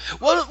Chrom,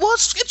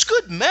 it's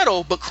good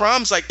metal, but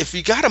Chrom's like, if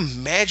you got a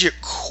magic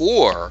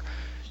core,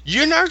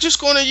 you're not just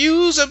going to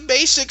use a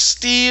basic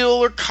steel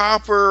or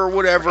copper or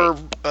whatever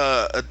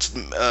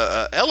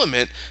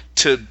element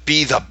to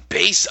be the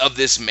base of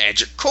this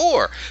magic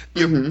core.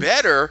 You're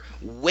better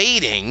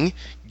waiting,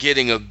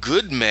 getting a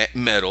good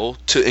metal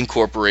to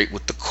incorporate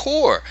with the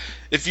core.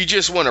 If you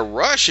just want to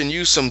rush and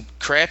use some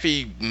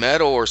crappy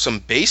metal or some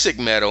basic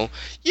metal,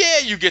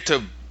 you get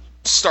to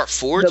start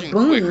forging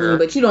quicker.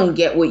 But you don't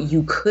get what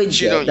you could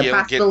get. The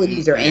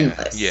possibilities are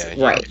endless.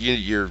 Right.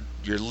 You're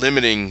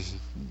limiting.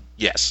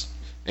 Yes.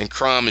 And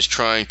Chrom is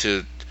trying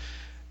to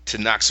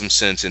knock some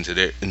sense into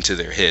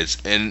their heads,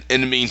 and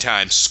in the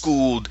meantime,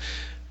 schooled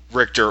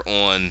Richter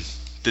on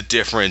the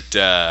different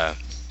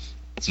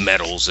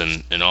metals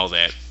and all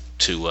that.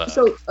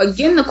 So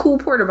again, the cool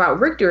part about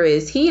Richter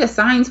is he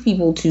assigns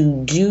people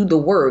to do the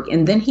work,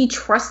 and then he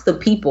trusts the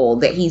people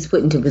that he's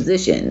put into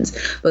positions,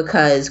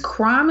 because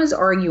Chrom is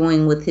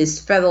arguing with his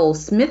fellow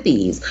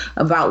smithies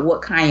about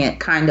what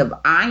kind of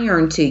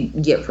iron to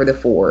get for the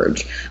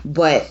forge,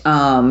 but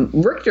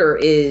Richter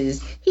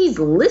he's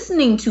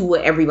listening to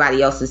what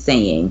everybody else is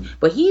saying,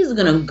 but he's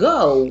gonna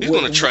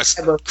trust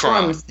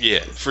Chrom. Yeah,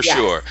 for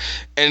sure.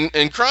 And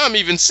Chrom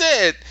even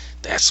said,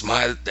 that's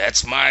my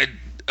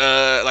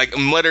like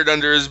muttered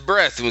under his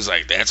breath and was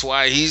like, that's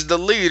why he's the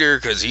leader,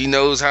 because he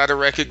knows how to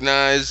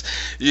recognize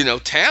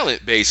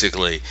talent,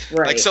 basically.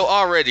 Like, so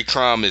already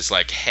Chrom is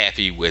like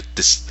happy with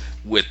this,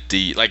 with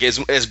the, like,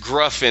 as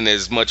gruff and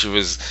as much of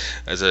as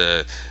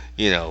a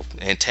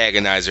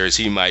antagonizer as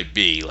he might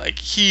be, like,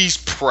 he's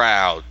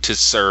proud to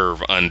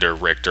serve under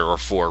Richter or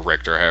for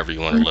Richter, however you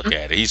want to look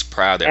at it. He's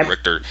proud that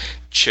Richter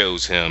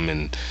chose him,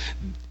 and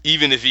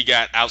even if he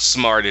got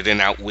outsmarted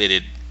and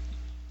outwitted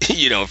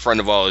in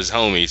front of all his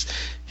homies,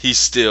 he's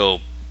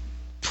still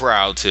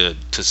proud to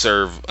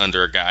serve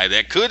under a guy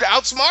that could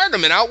outsmart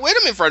him and outwit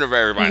him in front of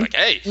everybody. Like,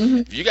 hey,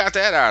 if you got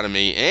that out of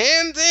me,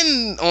 and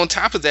then on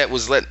top of that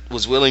was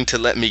willing to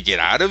let me get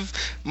out of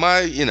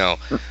my,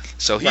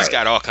 so he's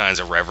got all kinds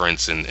of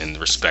reverence and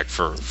respect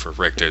for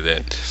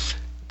Richter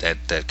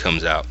that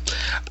comes out.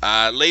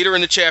 Later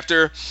in the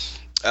chapter,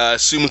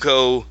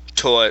 Sumiko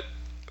taught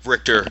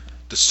Richter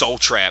the Soul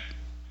Trap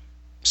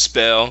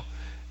spell.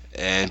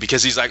 And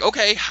because he's like,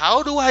 okay,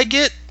 how do I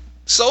get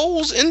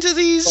souls into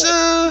these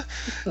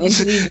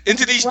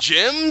into these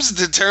gems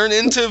to turn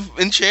into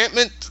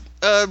enchantment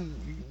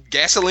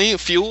gasoline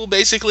fuel,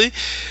 basically?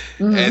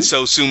 And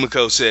so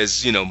Sumiko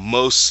says,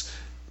 most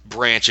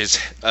branches,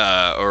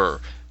 or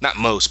not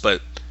most,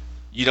 but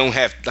you don't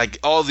have, like,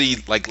 all the,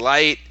 like,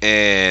 light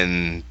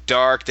and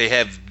dark, they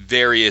have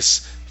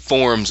various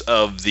forms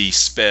of the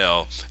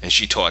spell, and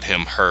she taught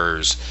him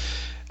hers.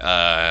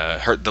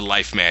 The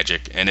life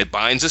magic, and it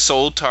binds the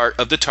soul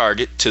of the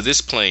target to this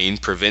plane,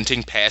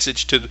 preventing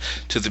passage to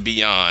the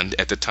beyond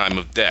at the time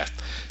of death.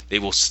 They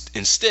will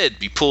instead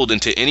be pulled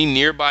into any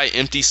nearby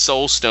empty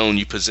soul stone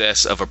you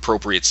possess of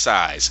appropriate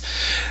size.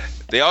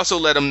 They also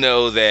let them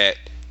know that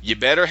you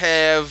better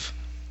have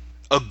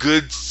a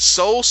good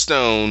soul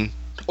stone,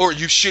 or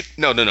you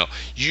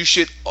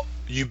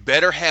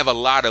better have a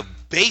lot of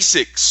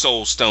basic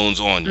soul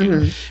stones on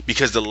you,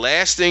 because the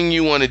last thing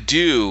you want to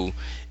do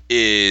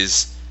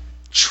is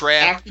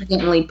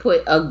accidentally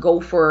put a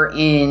gopher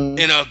in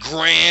a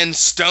grand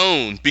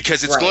stone,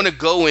 because it's going to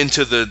go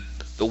into the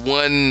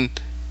one.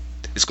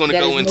 It's going to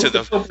go into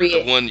the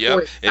one. Yep.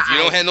 If you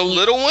don't have no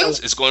little ones,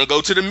 it's going to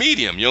go to the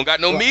medium. You don't got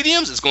no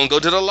mediums, it's going to go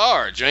to the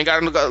large. You ain't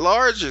got no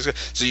large,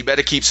 so you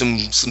better keep some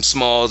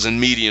smalls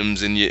and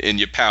mediums in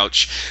your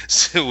pouch.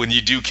 So when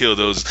you do kill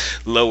those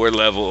lower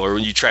level, or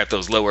when you trap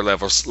those lower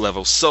level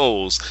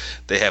souls,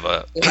 they have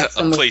a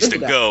place to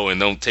go and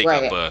don't take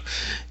up a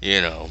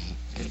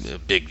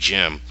big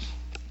gem.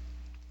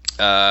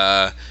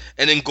 And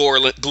then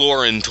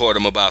Glorin taught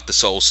him about the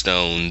soul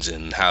stones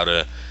and how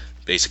to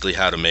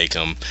make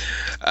them.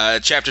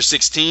 Chapter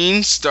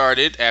 16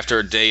 started after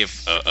a day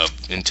of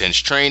intense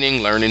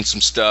training, learning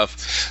some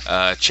stuff.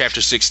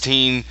 Chapter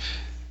 16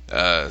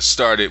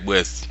 started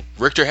with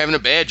Richter having a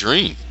bad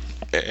dream.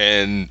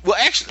 And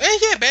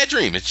bad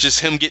dream. It's just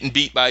him getting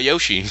beat by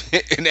Yoshi,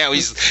 and now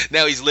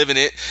he's living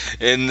it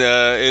in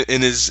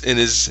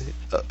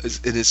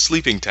his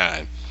sleeping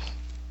time.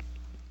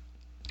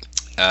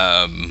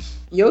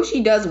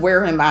 Yoshi does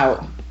wear him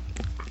out,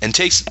 and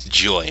takes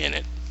joy in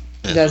it.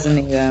 Doesn't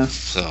he, though?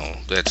 So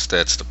that's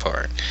the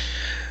part.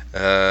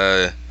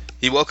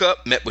 He woke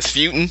up, met with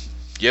Futon,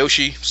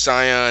 Yoshi,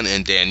 Scion,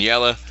 and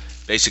Daniela.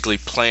 Basically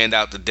planned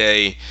out the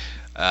day,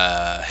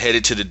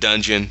 headed to the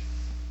dungeon.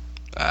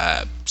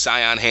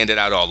 Scion handed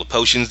out all the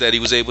potions that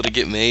he was able to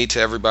get made to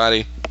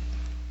everybody.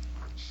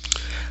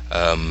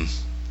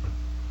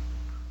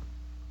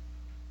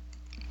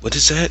 What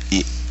is that?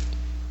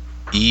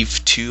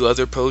 Eve 2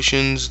 other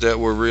potions that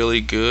were really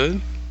good?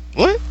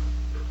 What?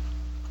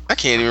 I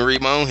can't even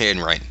read my own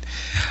handwriting.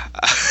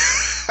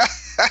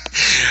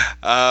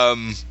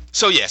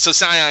 So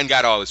Scion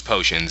got all his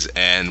potions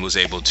and was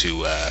able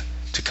to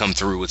come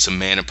through with some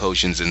mana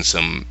potions and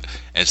some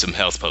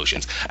health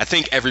potions. I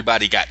think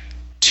everybody got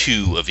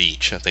 2 of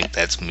each. I think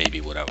that's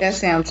maybe what I was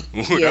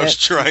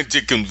trying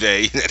to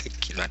convey.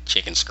 Not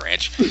chicken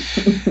scratch.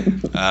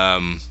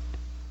 That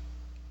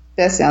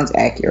sounds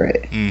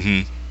accurate.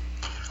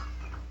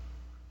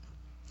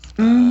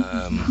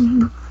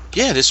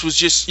 This was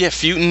just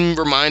Futon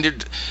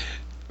reminded.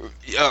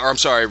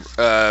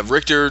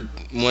 Richter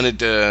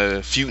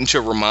wanted Futon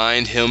to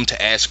remind him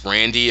to ask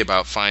Randy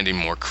about finding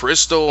more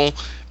crystal.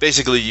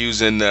 Basically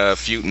using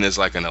Futon as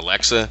like an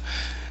Alexa.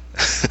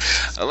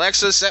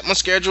 Alexa, set my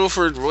schedule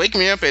for wake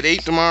me up at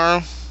 8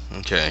 tomorrow.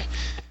 Okay.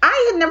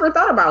 I had never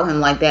thought about him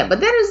like that, but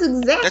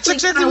that's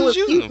exactly what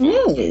Futon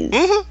is.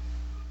 Mm-hmm.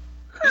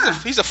 Huh.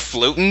 He's a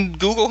floating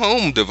Google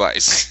Home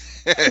device.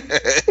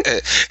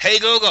 Hey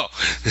Google.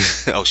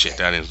 Oh shit,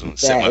 that is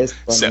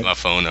set my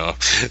phone off.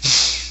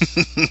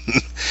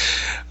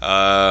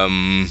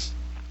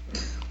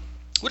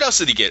 What else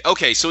did he get?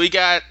 Okay, so he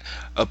got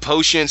a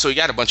potion. So he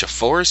got a bunch of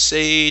forest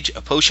sage,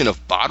 a potion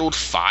of bottled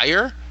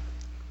fire,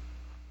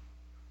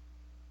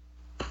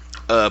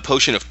 a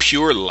potion of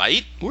pure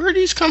light. Where are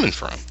these coming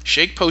from?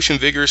 Shake potion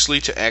vigorously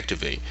to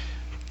activate.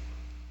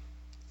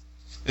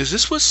 Is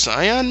this what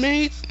Scion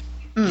made?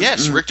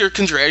 Yes, Richter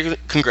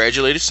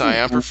congratulated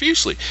Scion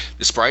profusely.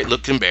 The sprite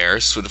looked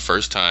embarrassed for the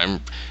first time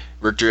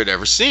Richter had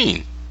ever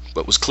seen,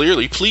 but was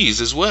clearly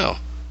pleased as well.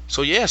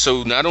 So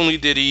not only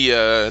did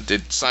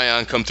did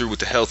Scion come through with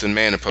the health and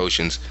mana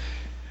potions,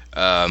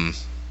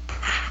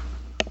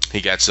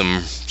 he got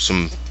some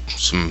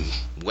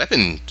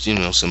weapon,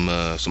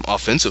 some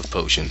offensive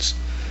potions.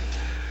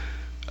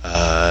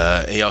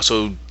 He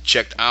also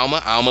checked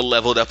Alma. Alma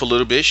leveled up a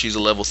little bit. She's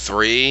a level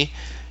 3.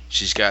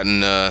 She's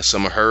gotten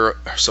some of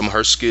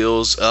her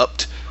skills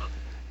upped.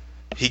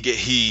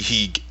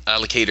 He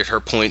allocated her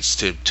points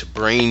to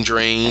brain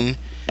drain,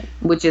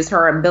 which is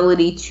her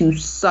ability to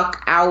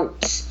suck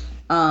out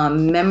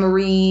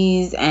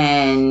memories.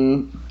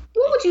 And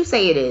what would you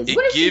say it is?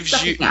 What is she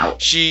sucking out?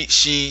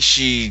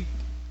 She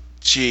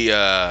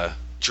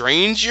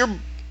drains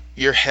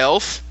your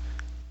health,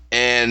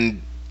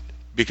 and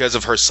because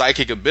of her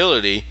psychic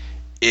ability,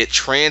 it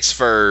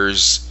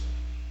transfers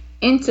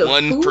into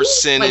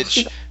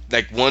 1%.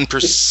 Like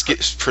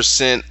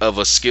 1% of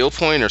a skill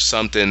point or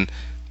something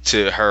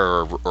to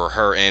her, or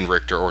her and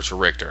Richter, or to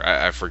Richter.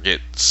 I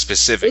forget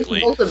specifically.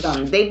 It's both of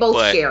them. They both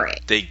share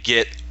it. They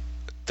get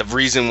the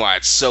reason why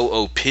it's so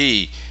OP,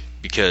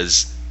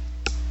 because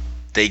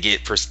they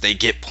get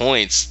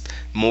points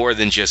more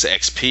than just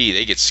XP.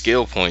 They get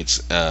skill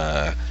points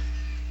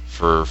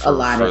for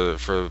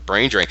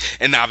brain drain,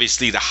 and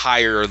obviously the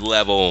higher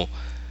level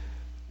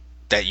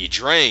that you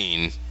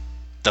drain,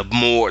 the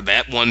more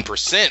that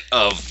 1%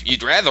 of,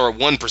 you'd rather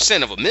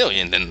 1% of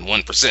 1,000,000 than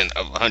 1%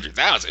 of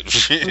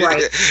 100,000.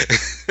 Right.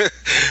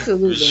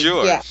 Absolutely.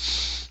 Sure. Yeah.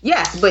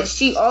 Yes, but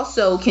she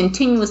also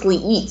continuously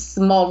eats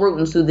small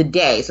rodents through the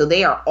day, so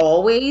they are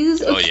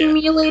always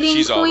accumulating.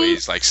 She's points.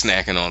 always like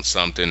snacking on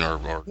something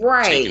or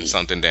taking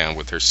something down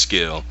with her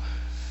skill.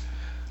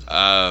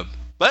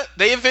 But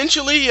they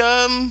eventually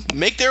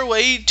make their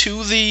way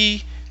to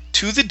the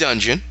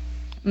dungeon,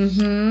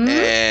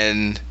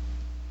 and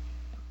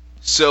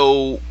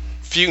so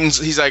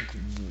he's like,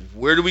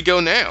 "Where do we go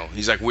now?"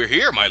 He's like, "We're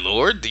here, my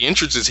lord. The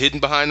entrance is hidden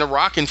behind the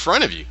rock in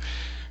front of you."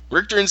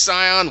 Richter and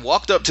Scion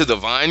walked up to the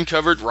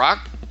vine-covered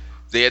rock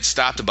they had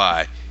stopped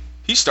by.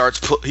 He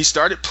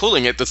started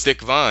pulling at the thick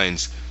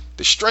vines.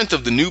 The strength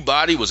of the new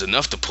body was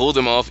enough to pull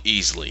them off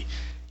easily.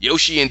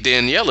 Yoshi and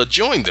Daniela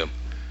joined them.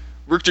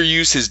 Richter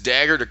used his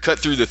dagger to cut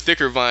through the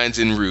thicker vines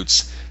and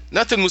roots.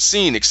 Nothing was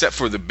seen except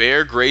for the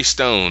bare gray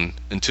stone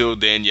until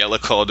Daniela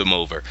called him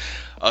over.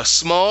 A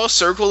small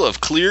circle of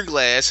clear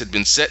glass had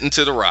been set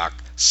into the rock.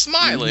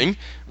 Smiling,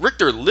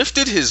 Richter raised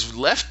his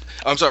left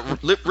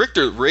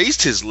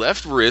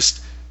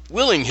wrist,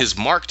 willing his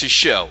mark to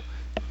show.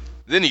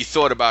 Then he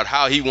thought about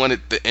how he wanted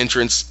the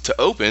entrance to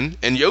open,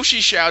 and Yoshi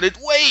shouted,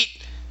 "Wait!"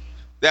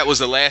 That was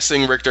the last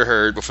thing Richter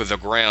heard before the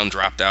ground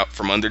dropped out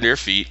from under their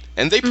feet,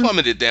 and they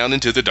plummeted down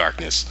into the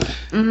darkness.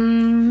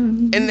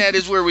 And that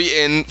is where we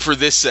end for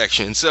this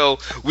section. So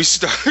we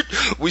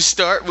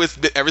start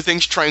with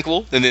everything's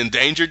tranquil, and then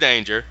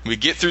danger. We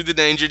get through the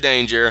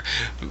danger.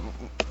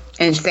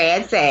 And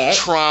sad.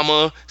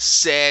 Trauma,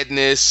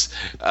 sadness.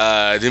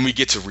 Then we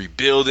get to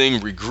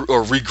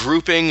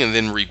regrouping, and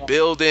then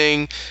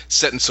rebuilding,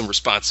 setting some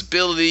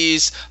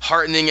responsibilities,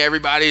 heartening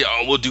everybody.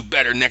 Oh, we'll do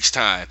better next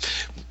time.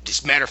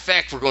 As a matter of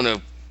fact, we're going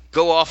to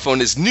go off on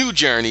this new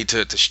journey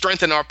to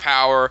strengthen our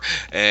power.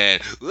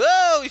 And,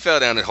 whoa, we fell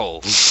down that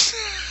hole.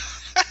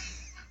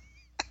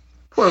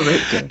 Poor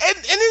Richter. And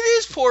it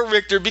is poor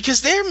Richter because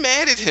they're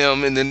mad at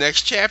him in the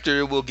next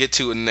chapter we'll get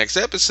to in the next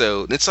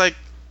episode. And it's like,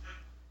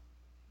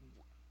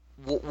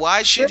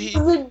 why should he?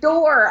 There's the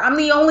door. I'm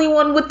the only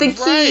one with the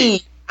key.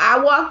 Right. I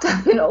walked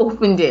up and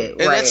opened it.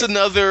 And that's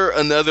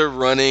another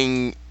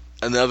running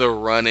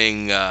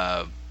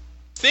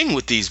thing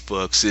with these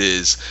books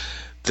is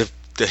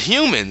the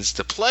humans,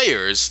 the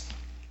players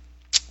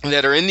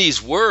that are in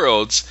these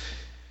worlds,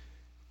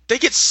 they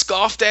get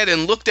scoffed at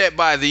and looked at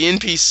by the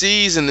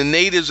NPCs and the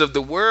natives of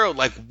the world.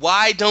 Like,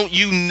 why don't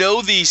you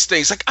know these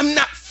things? Like, I'm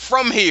not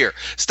from here.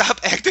 Stop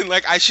acting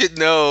like I should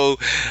know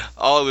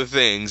all the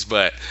things.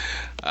 But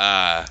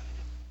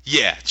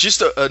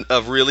just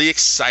a really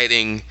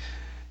exciting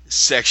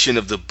section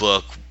of the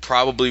book.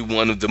 Probably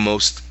one of the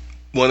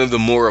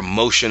more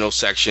emotional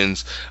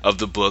sections of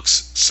the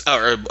books,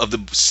 or of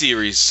the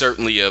series.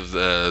 Certainly of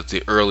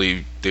the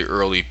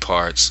early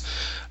parts.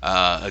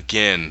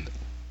 Again,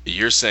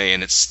 you're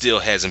saying it still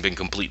hasn't been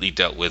completely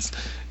dealt with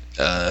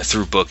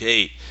through book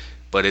 8,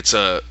 but it's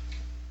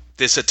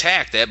this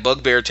attack, that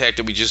bugbear attack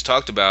that we just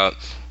talked about,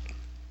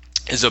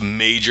 is a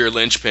major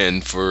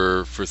linchpin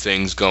for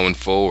things going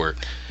forward.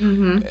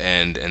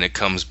 And it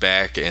comes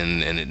back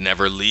and it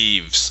never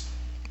leaves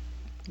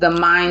the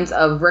minds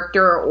of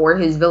Richter or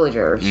his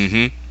villagers.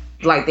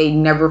 Like, they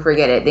never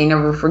forget it. They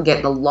never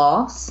forget the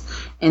loss,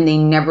 and they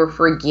never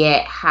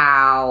forget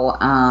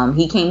how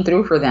he came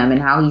through for them and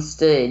how he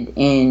stood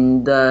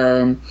in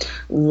the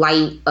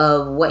light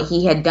of what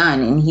he had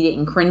done, and he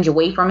didn't cringe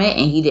away from it,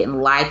 and he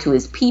didn't lie to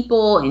his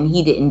people, and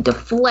he didn't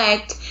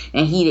deflect,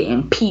 and he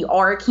didn't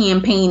PR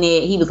campaign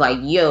it. He was like,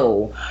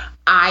 yo,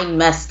 I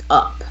messed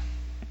up.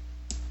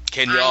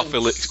 Can y'all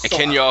feel it?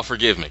 Can y'all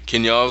forgive me?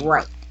 Can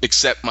y'all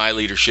accept my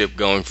leadership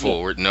going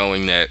forward,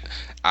 knowing that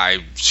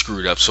I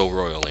screwed up so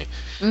royally?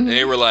 And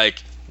they were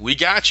like, we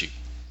got you.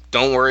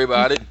 Don't worry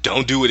about it.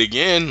 Don't do it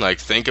again. Like,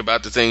 think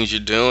about the things you're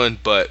doing.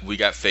 But we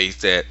got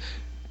faith that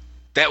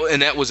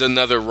was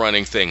another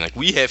running thing. Like,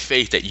 we have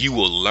faith that you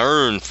will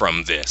learn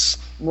from this.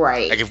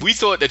 Right. Like, if we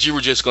thought that you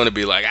were just going to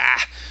be like,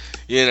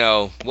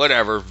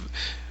 whatever,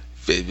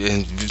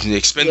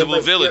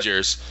 expendable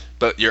villagers,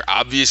 but you're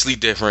obviously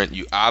different.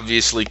 You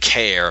obviously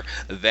care.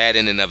 That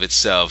in and of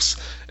itself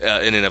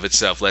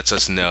lets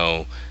us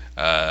know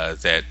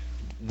that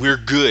we're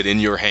good in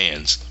your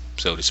hands,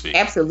 so to speak.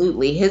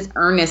 Absolutely. His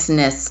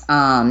earnestness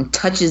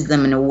touches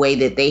them in a way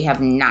that they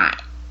have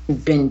not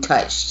been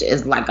touched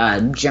as like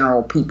a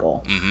general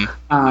people.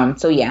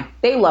 So yeah,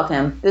 they love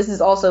him. This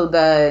is also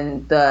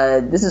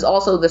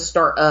the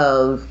start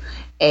of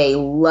a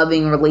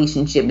loving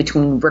relationship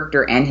between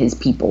Richter and his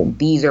people.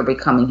 These are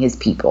becoming his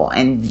people,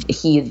 and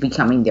he is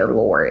becoming their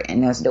lord,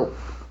 and that's dope.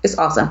 It's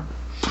awesome.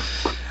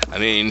 I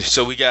mean,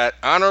 so we got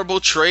honorable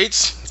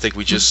traits. I think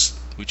we just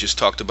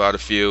talked about a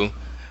few.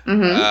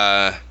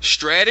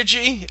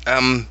 Strategy,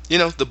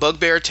 the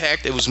bugbear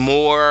attack, it was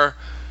more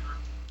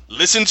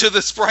listen to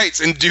the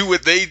sprites and do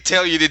what they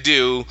tell you to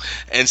do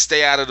and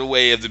stay out of the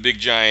way of the big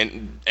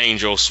giant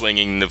angel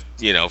swinging the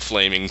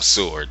flaming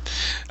sword.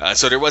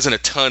 So there wasn't a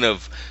ton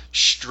of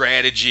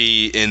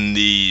strategy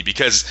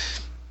because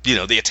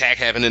the attack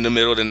happened in the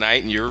middle of the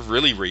night and you're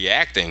really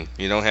reacting.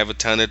 You don't have a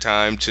ton of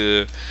time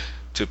to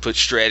put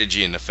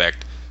strategy in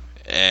effect.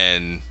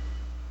 And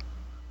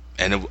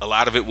and a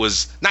lot of it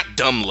was not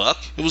dumb luck.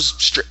 It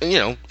was,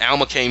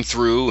 Alma came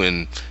through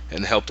and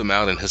helped him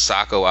out, and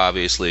Hisako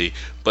obviously,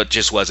 but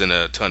just wasn't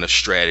a ton of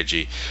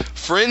strategy.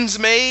 Friends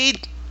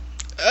made,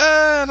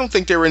 I don't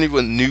think there were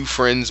anyone new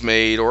friends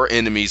made or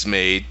enemies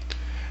made.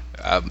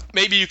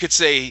 Maybe you could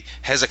say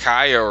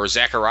Hezekiah or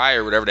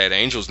Zachariah or whatever that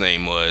angel's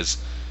name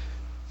was,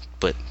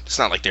 but it's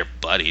not like they're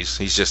buddies.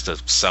 He's just a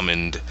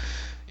summoned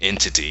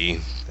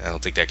entity. I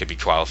don't think that could be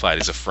qualified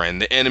as a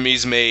friend. The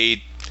enemies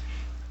made,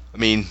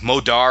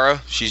 Modara,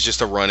 she's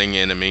just a running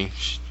enemy.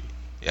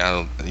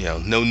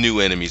 No new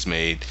enemies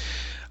made.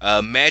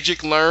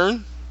 Magic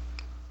learned.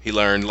 He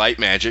learned light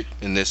magic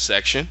in this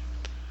section.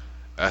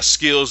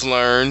 Skills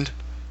learned.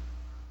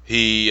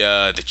 He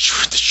the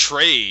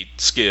trade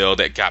skill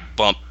that got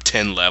bumped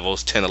 10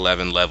 levels, 10,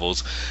 11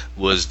 levels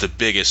was the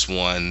biggest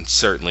one,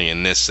 certainly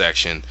in this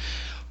section.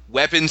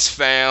 Weapons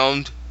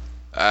found.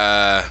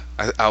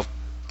 I'll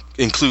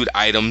include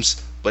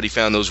items, but he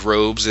found those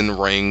robes and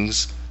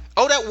rings.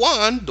 Oh, that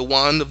wand, the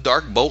wand of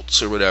dark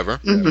bolts or whatever.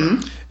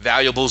 Mm-hmm.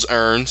 Valuables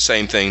earned,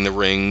 same thing, the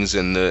rings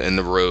and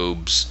the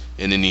robes,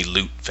 and any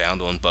loot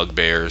found on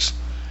bugbears.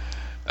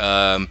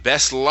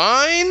 Best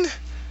line,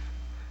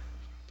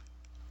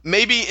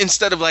 maybe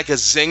instead of like a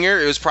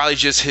zinger, it was probably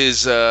just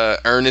his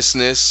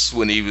earnestness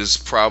when he was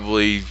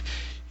probably,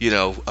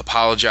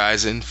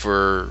 apologizing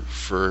for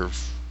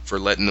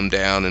letting them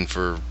down and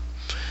for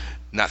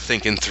not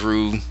thinking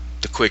through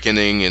the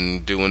quickening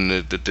and doing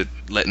the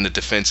letting the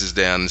defenses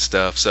down and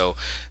stuff. So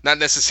not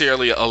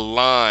necessarily a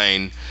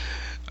line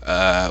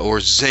or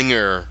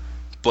zinger,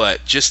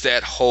 but just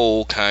that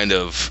whole kind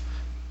of,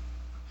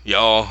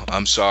 y'all,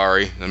 I'm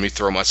sorry, let me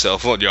throw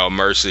myself on y'all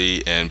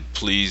mercy and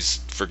please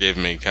forgive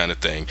me kind of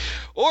thing.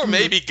 Or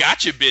maybe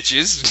gotcha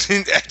bitches.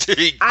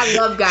 I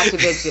love gotcha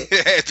bitches.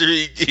 After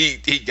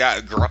he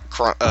got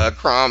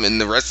Crom and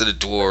the rest of the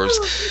dwarves,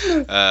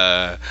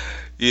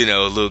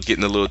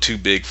 getting a little too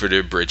big for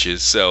their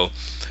britches. So,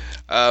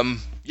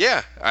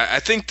 I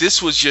think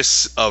this was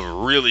just a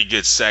really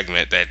good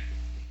segment a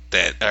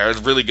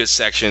really good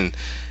section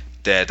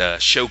that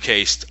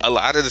showcased a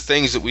lot of the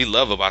things that we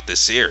love about this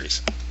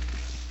series.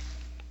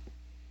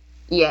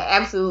 Yeah,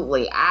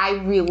 absolutely. I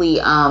really,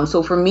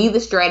 so for me, the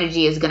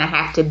strategy is going to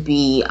have to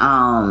be,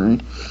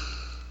 and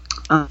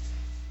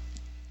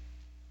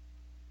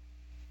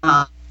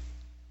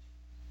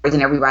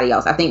everybody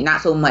else. I think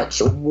not so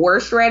much war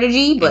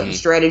strategy, but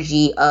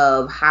strategy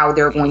of how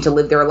they're going to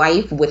live their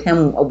life with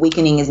him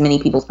awakening as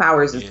many people's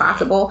powers as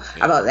possible.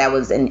 I thought that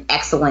was an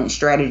excellent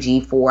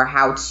strategy for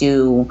how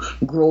to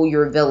grow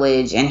your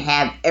village and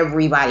have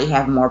everybody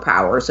have more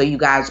power, so you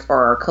guys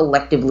are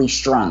collectively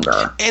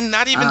stronger. And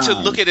not even to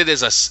look at it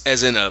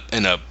as in a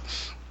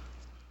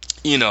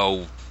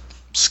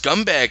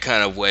scumbag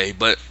kind of way,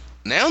 but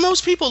now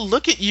those people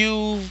look at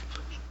you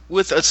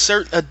with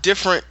a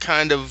different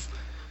kind of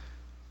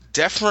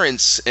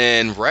deference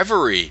and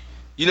reverie.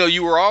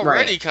 You were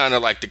already kind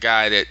of like the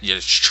guy that you're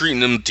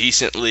treating them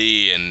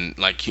decently and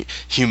like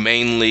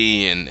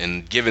humanely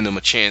and giving them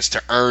a chance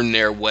to earn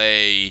their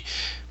way,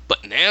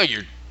 but now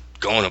you're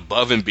going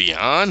above and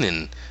beyond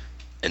and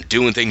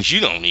doing things you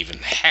don't even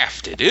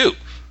have to do,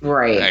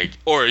 right?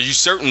 Or you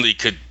certainly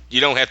could. You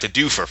don't have to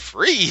do for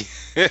free,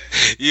 and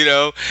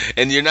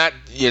you're not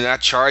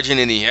charging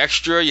any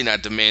extra. You're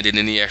not demanding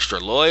any extra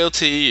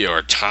loyalty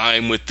or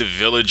time with the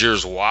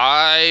villagers'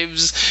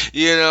 wives.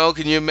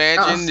 Can you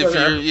imagine if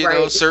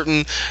you're,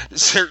 certain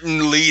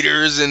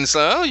leaders and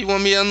so, you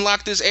want me to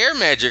unlock this air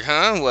magic,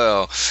 huh?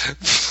 Well,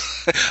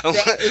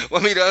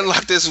 want me to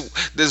unlock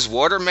this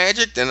water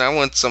magic? Then I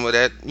want some of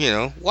that,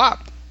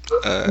 WAP.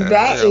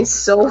 That is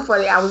so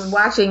funny. I was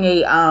watching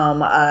a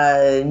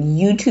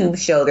YouTube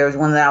show. There's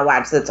one that I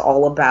watched that's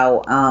all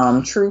about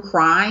true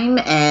crime,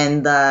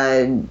 and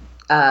the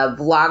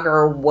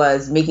vlogger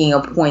was making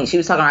a point. She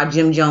was talking about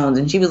Jim Jones,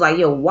 and she was like,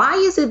 why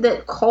is it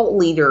that cult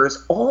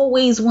leaders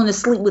always want to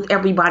sleep with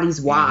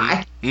everybody's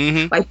wife?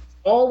 Mm-hmm. Like,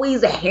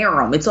 always a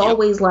harem. It's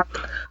always like,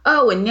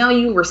 oh, and now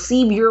you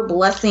receive your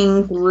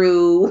blessing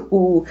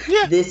through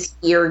this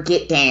here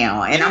get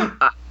down. And I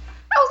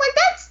was like,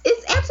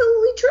 it's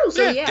absolutely true.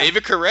 So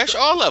David Koresh,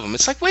 all of them.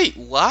 It's like, wait,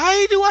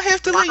 why do I have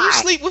to let you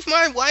sleep with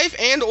my wife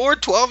and or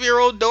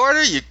 12-year-old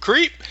daughter? You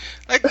creep.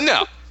 Like,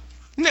 no,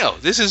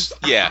 this is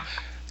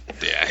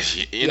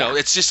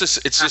it's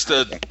just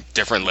a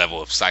different level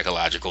of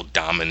psychological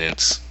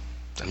dominance,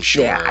 I'm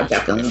sure. Yeah, I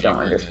definitely don't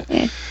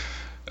understand.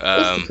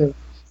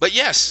 But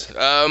yes,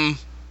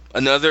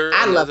 another.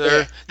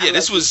 Yeah,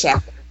 this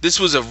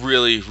was a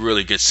really,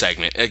 really good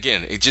segment.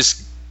 Again, it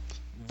just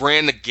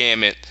ran a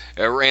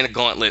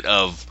gauntlet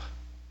of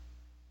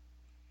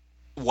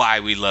why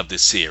we love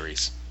this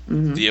series.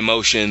 Mm-hmm. The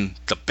emotion,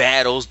 the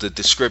battles, the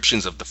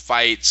descriptions of the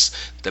fights,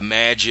 the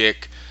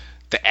magic,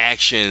 the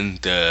action,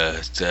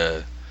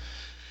 the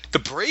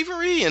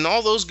bravery, and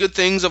all those good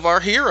things of our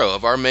hero,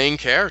 of our main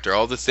character,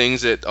 all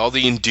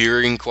the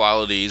endearing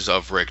qualities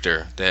of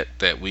Richter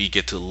that we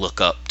get to look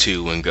up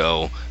to and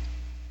go,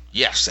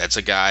 yes, that's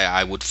a guy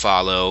I would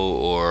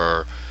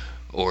follow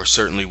or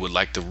certainly would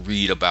like to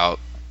read about,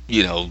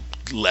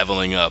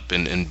 leveling up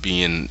and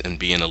being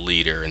a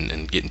leader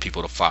and getting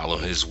people to follow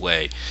his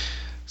way.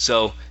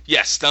 So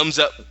yes,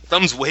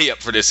 thumbs way up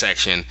for this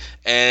section.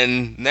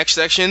 And next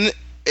section,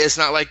 it's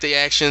not like the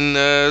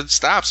action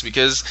stops,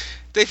 because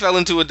they fell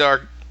into a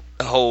dark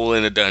hole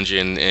in a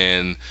dungeon,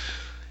 and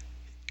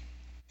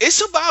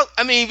it's about,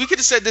 we could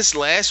have said this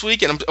last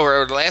week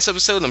or the last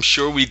episode, and I'm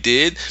sure we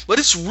did, but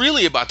it's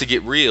really about to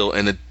get real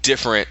in a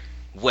different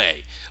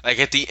way. Like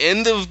at the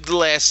end of the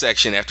last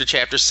section, after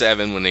chapter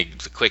 7, when the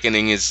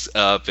quickening is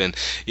up, and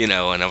and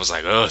I was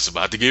like, oh, it's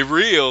about to get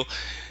real.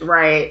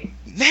 Right.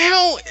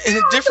 Now, in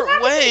a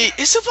different way,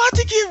 it's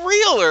about to get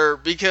realer,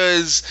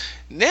 because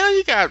now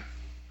you got,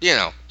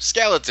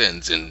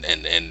 skeletons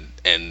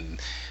and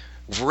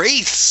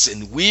wraiths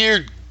and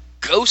weird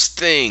ghost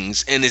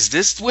things. And is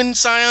this when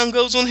Scion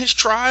goes on his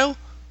trial?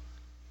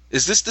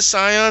 Is this the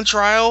Scion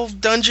trial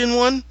dungeon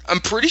one? I'm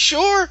pretty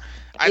sure.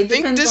 I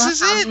think this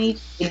is it.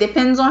 It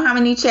depends on how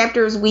many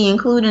chapters we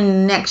include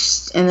in the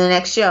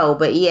next show,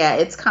 but yeah,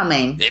 it's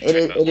coming. It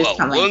is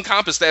coming. We'll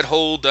encompass that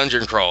whole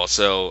dungeon crawl.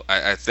 So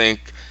I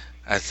think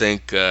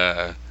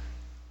we'll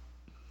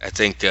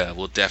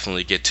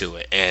definitely get to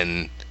it,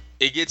 and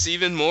it gets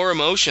even more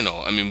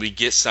emotional. We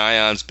get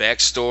Scion's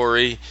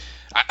backstory.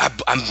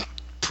 I'm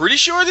pretty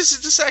sure this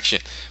is the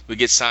section. We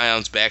get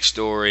Scion's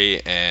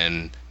backstory,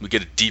 and we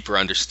get a deeper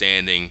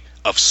understanding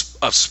of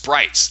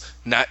sprites,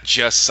 not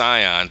just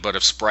Scion, but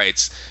of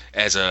sprites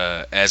as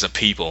a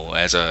people,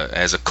 as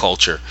a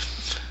culture.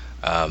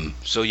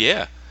 So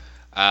yeah.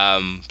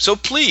 So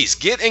please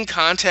get in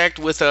contact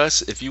with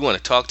us if you want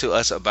to talk to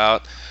us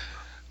about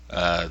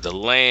the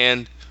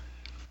land.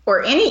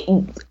 Or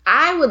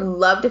I would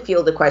love to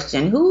field the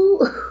question: who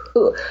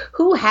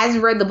has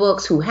read the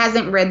books? Who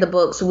hasn't read the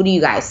books? What do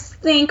you guys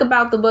think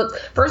about the books?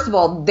 First of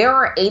all, there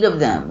are 8 of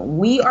them.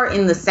 We are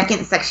in the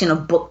second section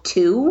of book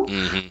 2.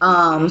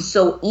 Mm-hmm.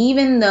 So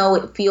even though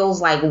it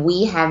feels like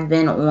we have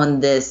been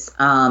on this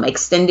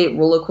extended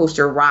roller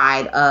coaster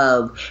ride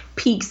of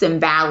peaks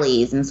and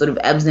valleys and sort of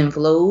ebbs and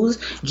flows,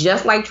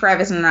 just like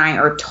Travis and I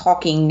are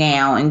talking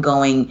now and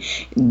going,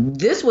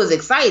 this was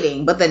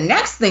exciting, but the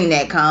next thing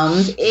that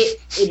comes,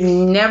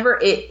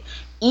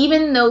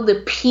 even though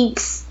the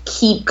peaks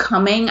keep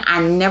coming,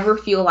 I never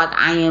feel like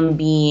I am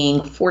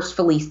being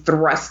forcefully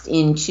thrust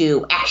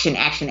into action.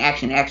 I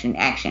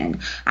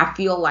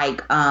feel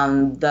like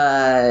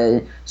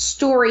the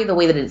story, the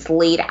way that it's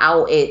laid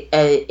out,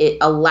 it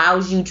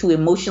allows you to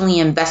emotionally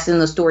invest in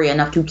the story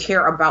enough to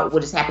care about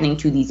what is happening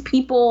to these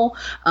people,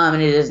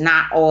 and it is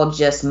not all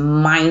just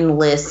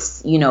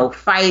mindless,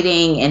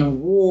 fighting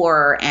and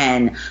war.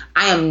 And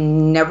I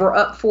am never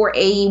up for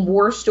a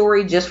war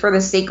story just for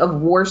the sake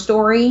of war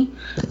story.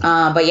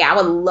 But yeah, I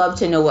would love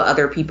to know what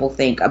other people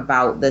think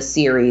about the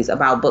series,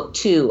 about book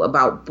 2,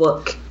 about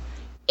book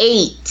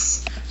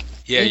 8.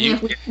 Yeah, even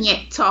if we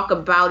can't talk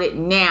about it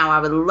now, I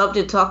would love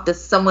to talk to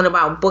someone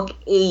about book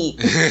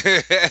 8.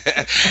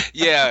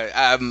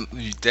 Yeah,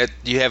 that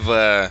you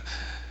have.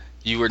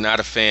 You were not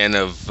a fan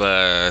of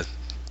the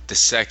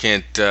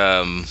second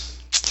Tomi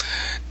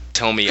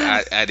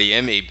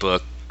Adeyemi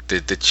book,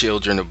 the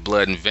Children of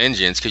Blood and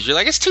Vengeance, because you're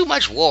like, it's too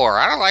much war.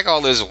 I don't like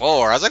all this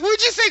war. I was like,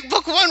 where'd you think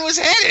book 1 was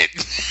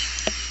headed?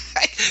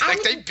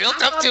 They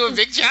built up to a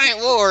big giant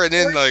war, and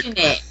then I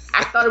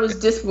thought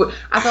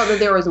that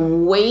there was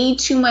way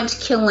too much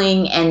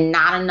killing and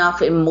not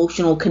enough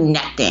emotional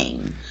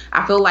connecting.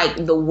 I feel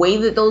like the way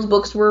that those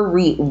books were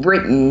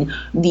written,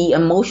 the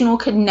emotional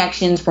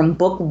connections from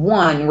book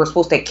 1 were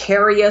supposed to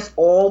carry us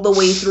all the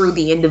way through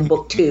the end of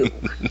book 2.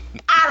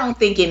 I don't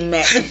think it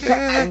met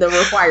the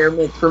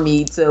requirement for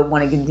me to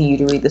want to continue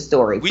to read the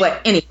story.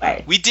 But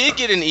anyway. We did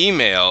get an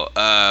email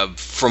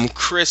from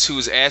Chris, who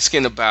was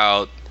asking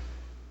about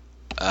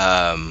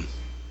the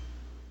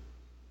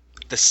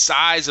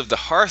size of the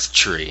hearth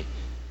tree.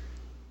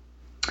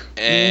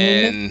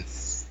 And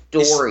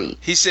story.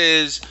 He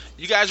says,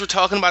 you guys were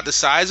talking about the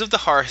size of the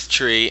hearth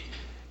tree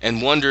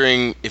and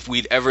wondering if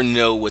we'd ever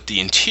know what the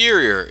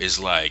interior is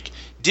like.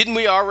 Didn't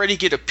we already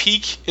get a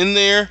peek in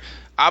there?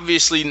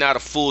 Obviously not a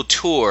full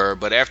tour,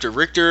 but after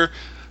Richter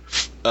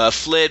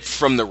fled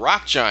from the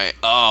rock giant.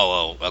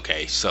 Oh,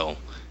 okay. So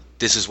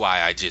this is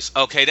why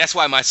that's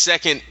why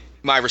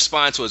my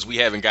response was, we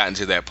haven't gotten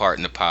to that part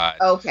in the pod.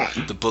 Okay.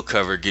 The book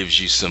cover gives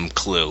you some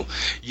clue.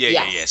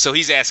 Yeah. So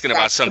he's asking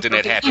about something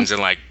that happens in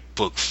like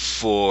book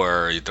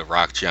 4, the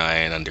rock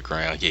giant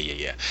underground.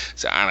 Yeah.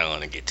 So I don't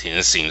want to get to it.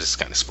 It seems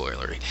kind of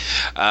spoilery.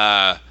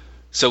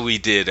 So we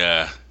did.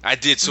 I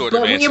did sort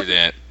of answer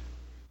that.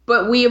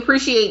 But we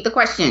appreciate the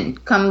question.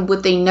 Come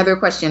with another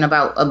question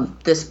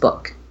about this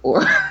book,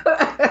 or.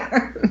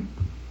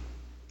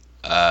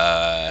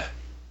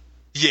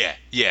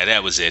 Yeah,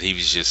 that was it. He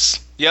was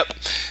just. Yep.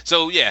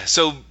 So yeah.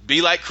 So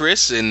be like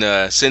Chris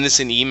and send us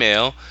an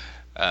email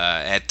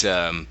at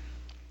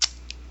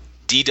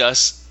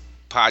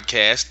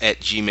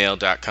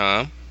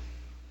ddustpodcast@gmail.com.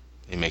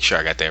 And make sure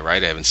I got that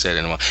right. I haven't said it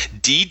in a while.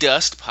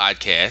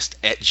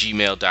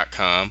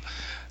 ddustpodcast@gmail.com.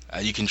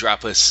 You can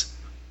drop us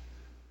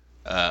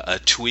a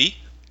tweet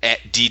at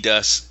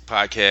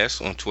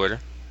ddustpodcast on Twitter.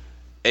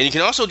 And you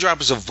can also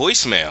drop us a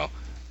voicemail.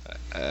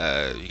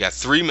 You got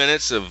 3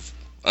 minutes of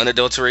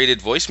unadulterated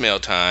voicemail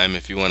time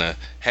if you want to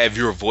have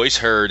your voice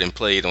heard and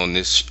played on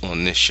this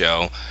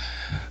show.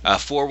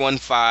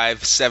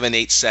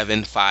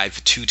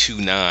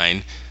 415-787-5229,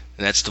 and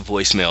that's the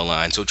voicemail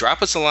line. So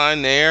drop us a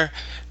line there,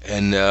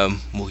 and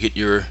we'll get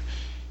your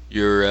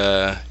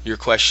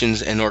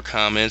questions and or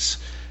comments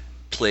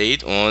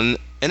played on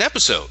an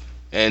episode,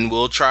 and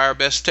we'll try our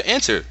best to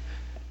answer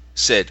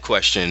said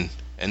question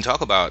and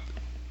talk about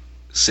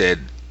said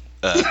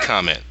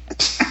comment.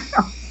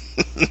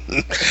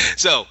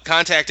 So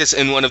contact us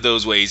in one of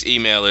those ways: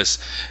 email us,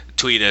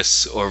 tweet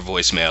us, or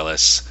voicemail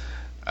us.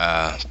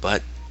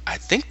 But I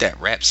think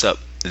that wraps up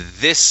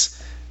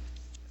this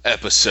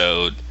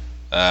episode.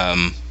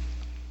 Yeah,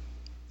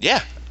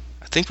 I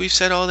think we've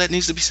said all that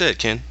needs to be said,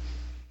 Ken.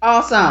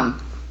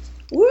 Awesome.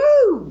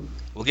 Woo!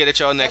 We'll get at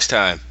y'all next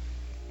time.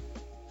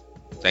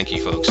 Thank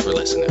you, folks, for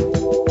listening.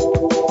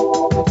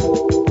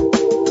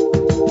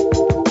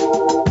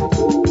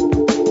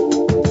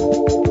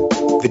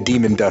 The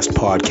Demon Dust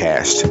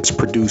Podcast is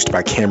produced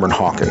by Cameron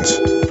Hawkins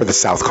for the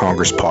South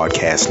Congress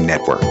Podcast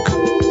Network.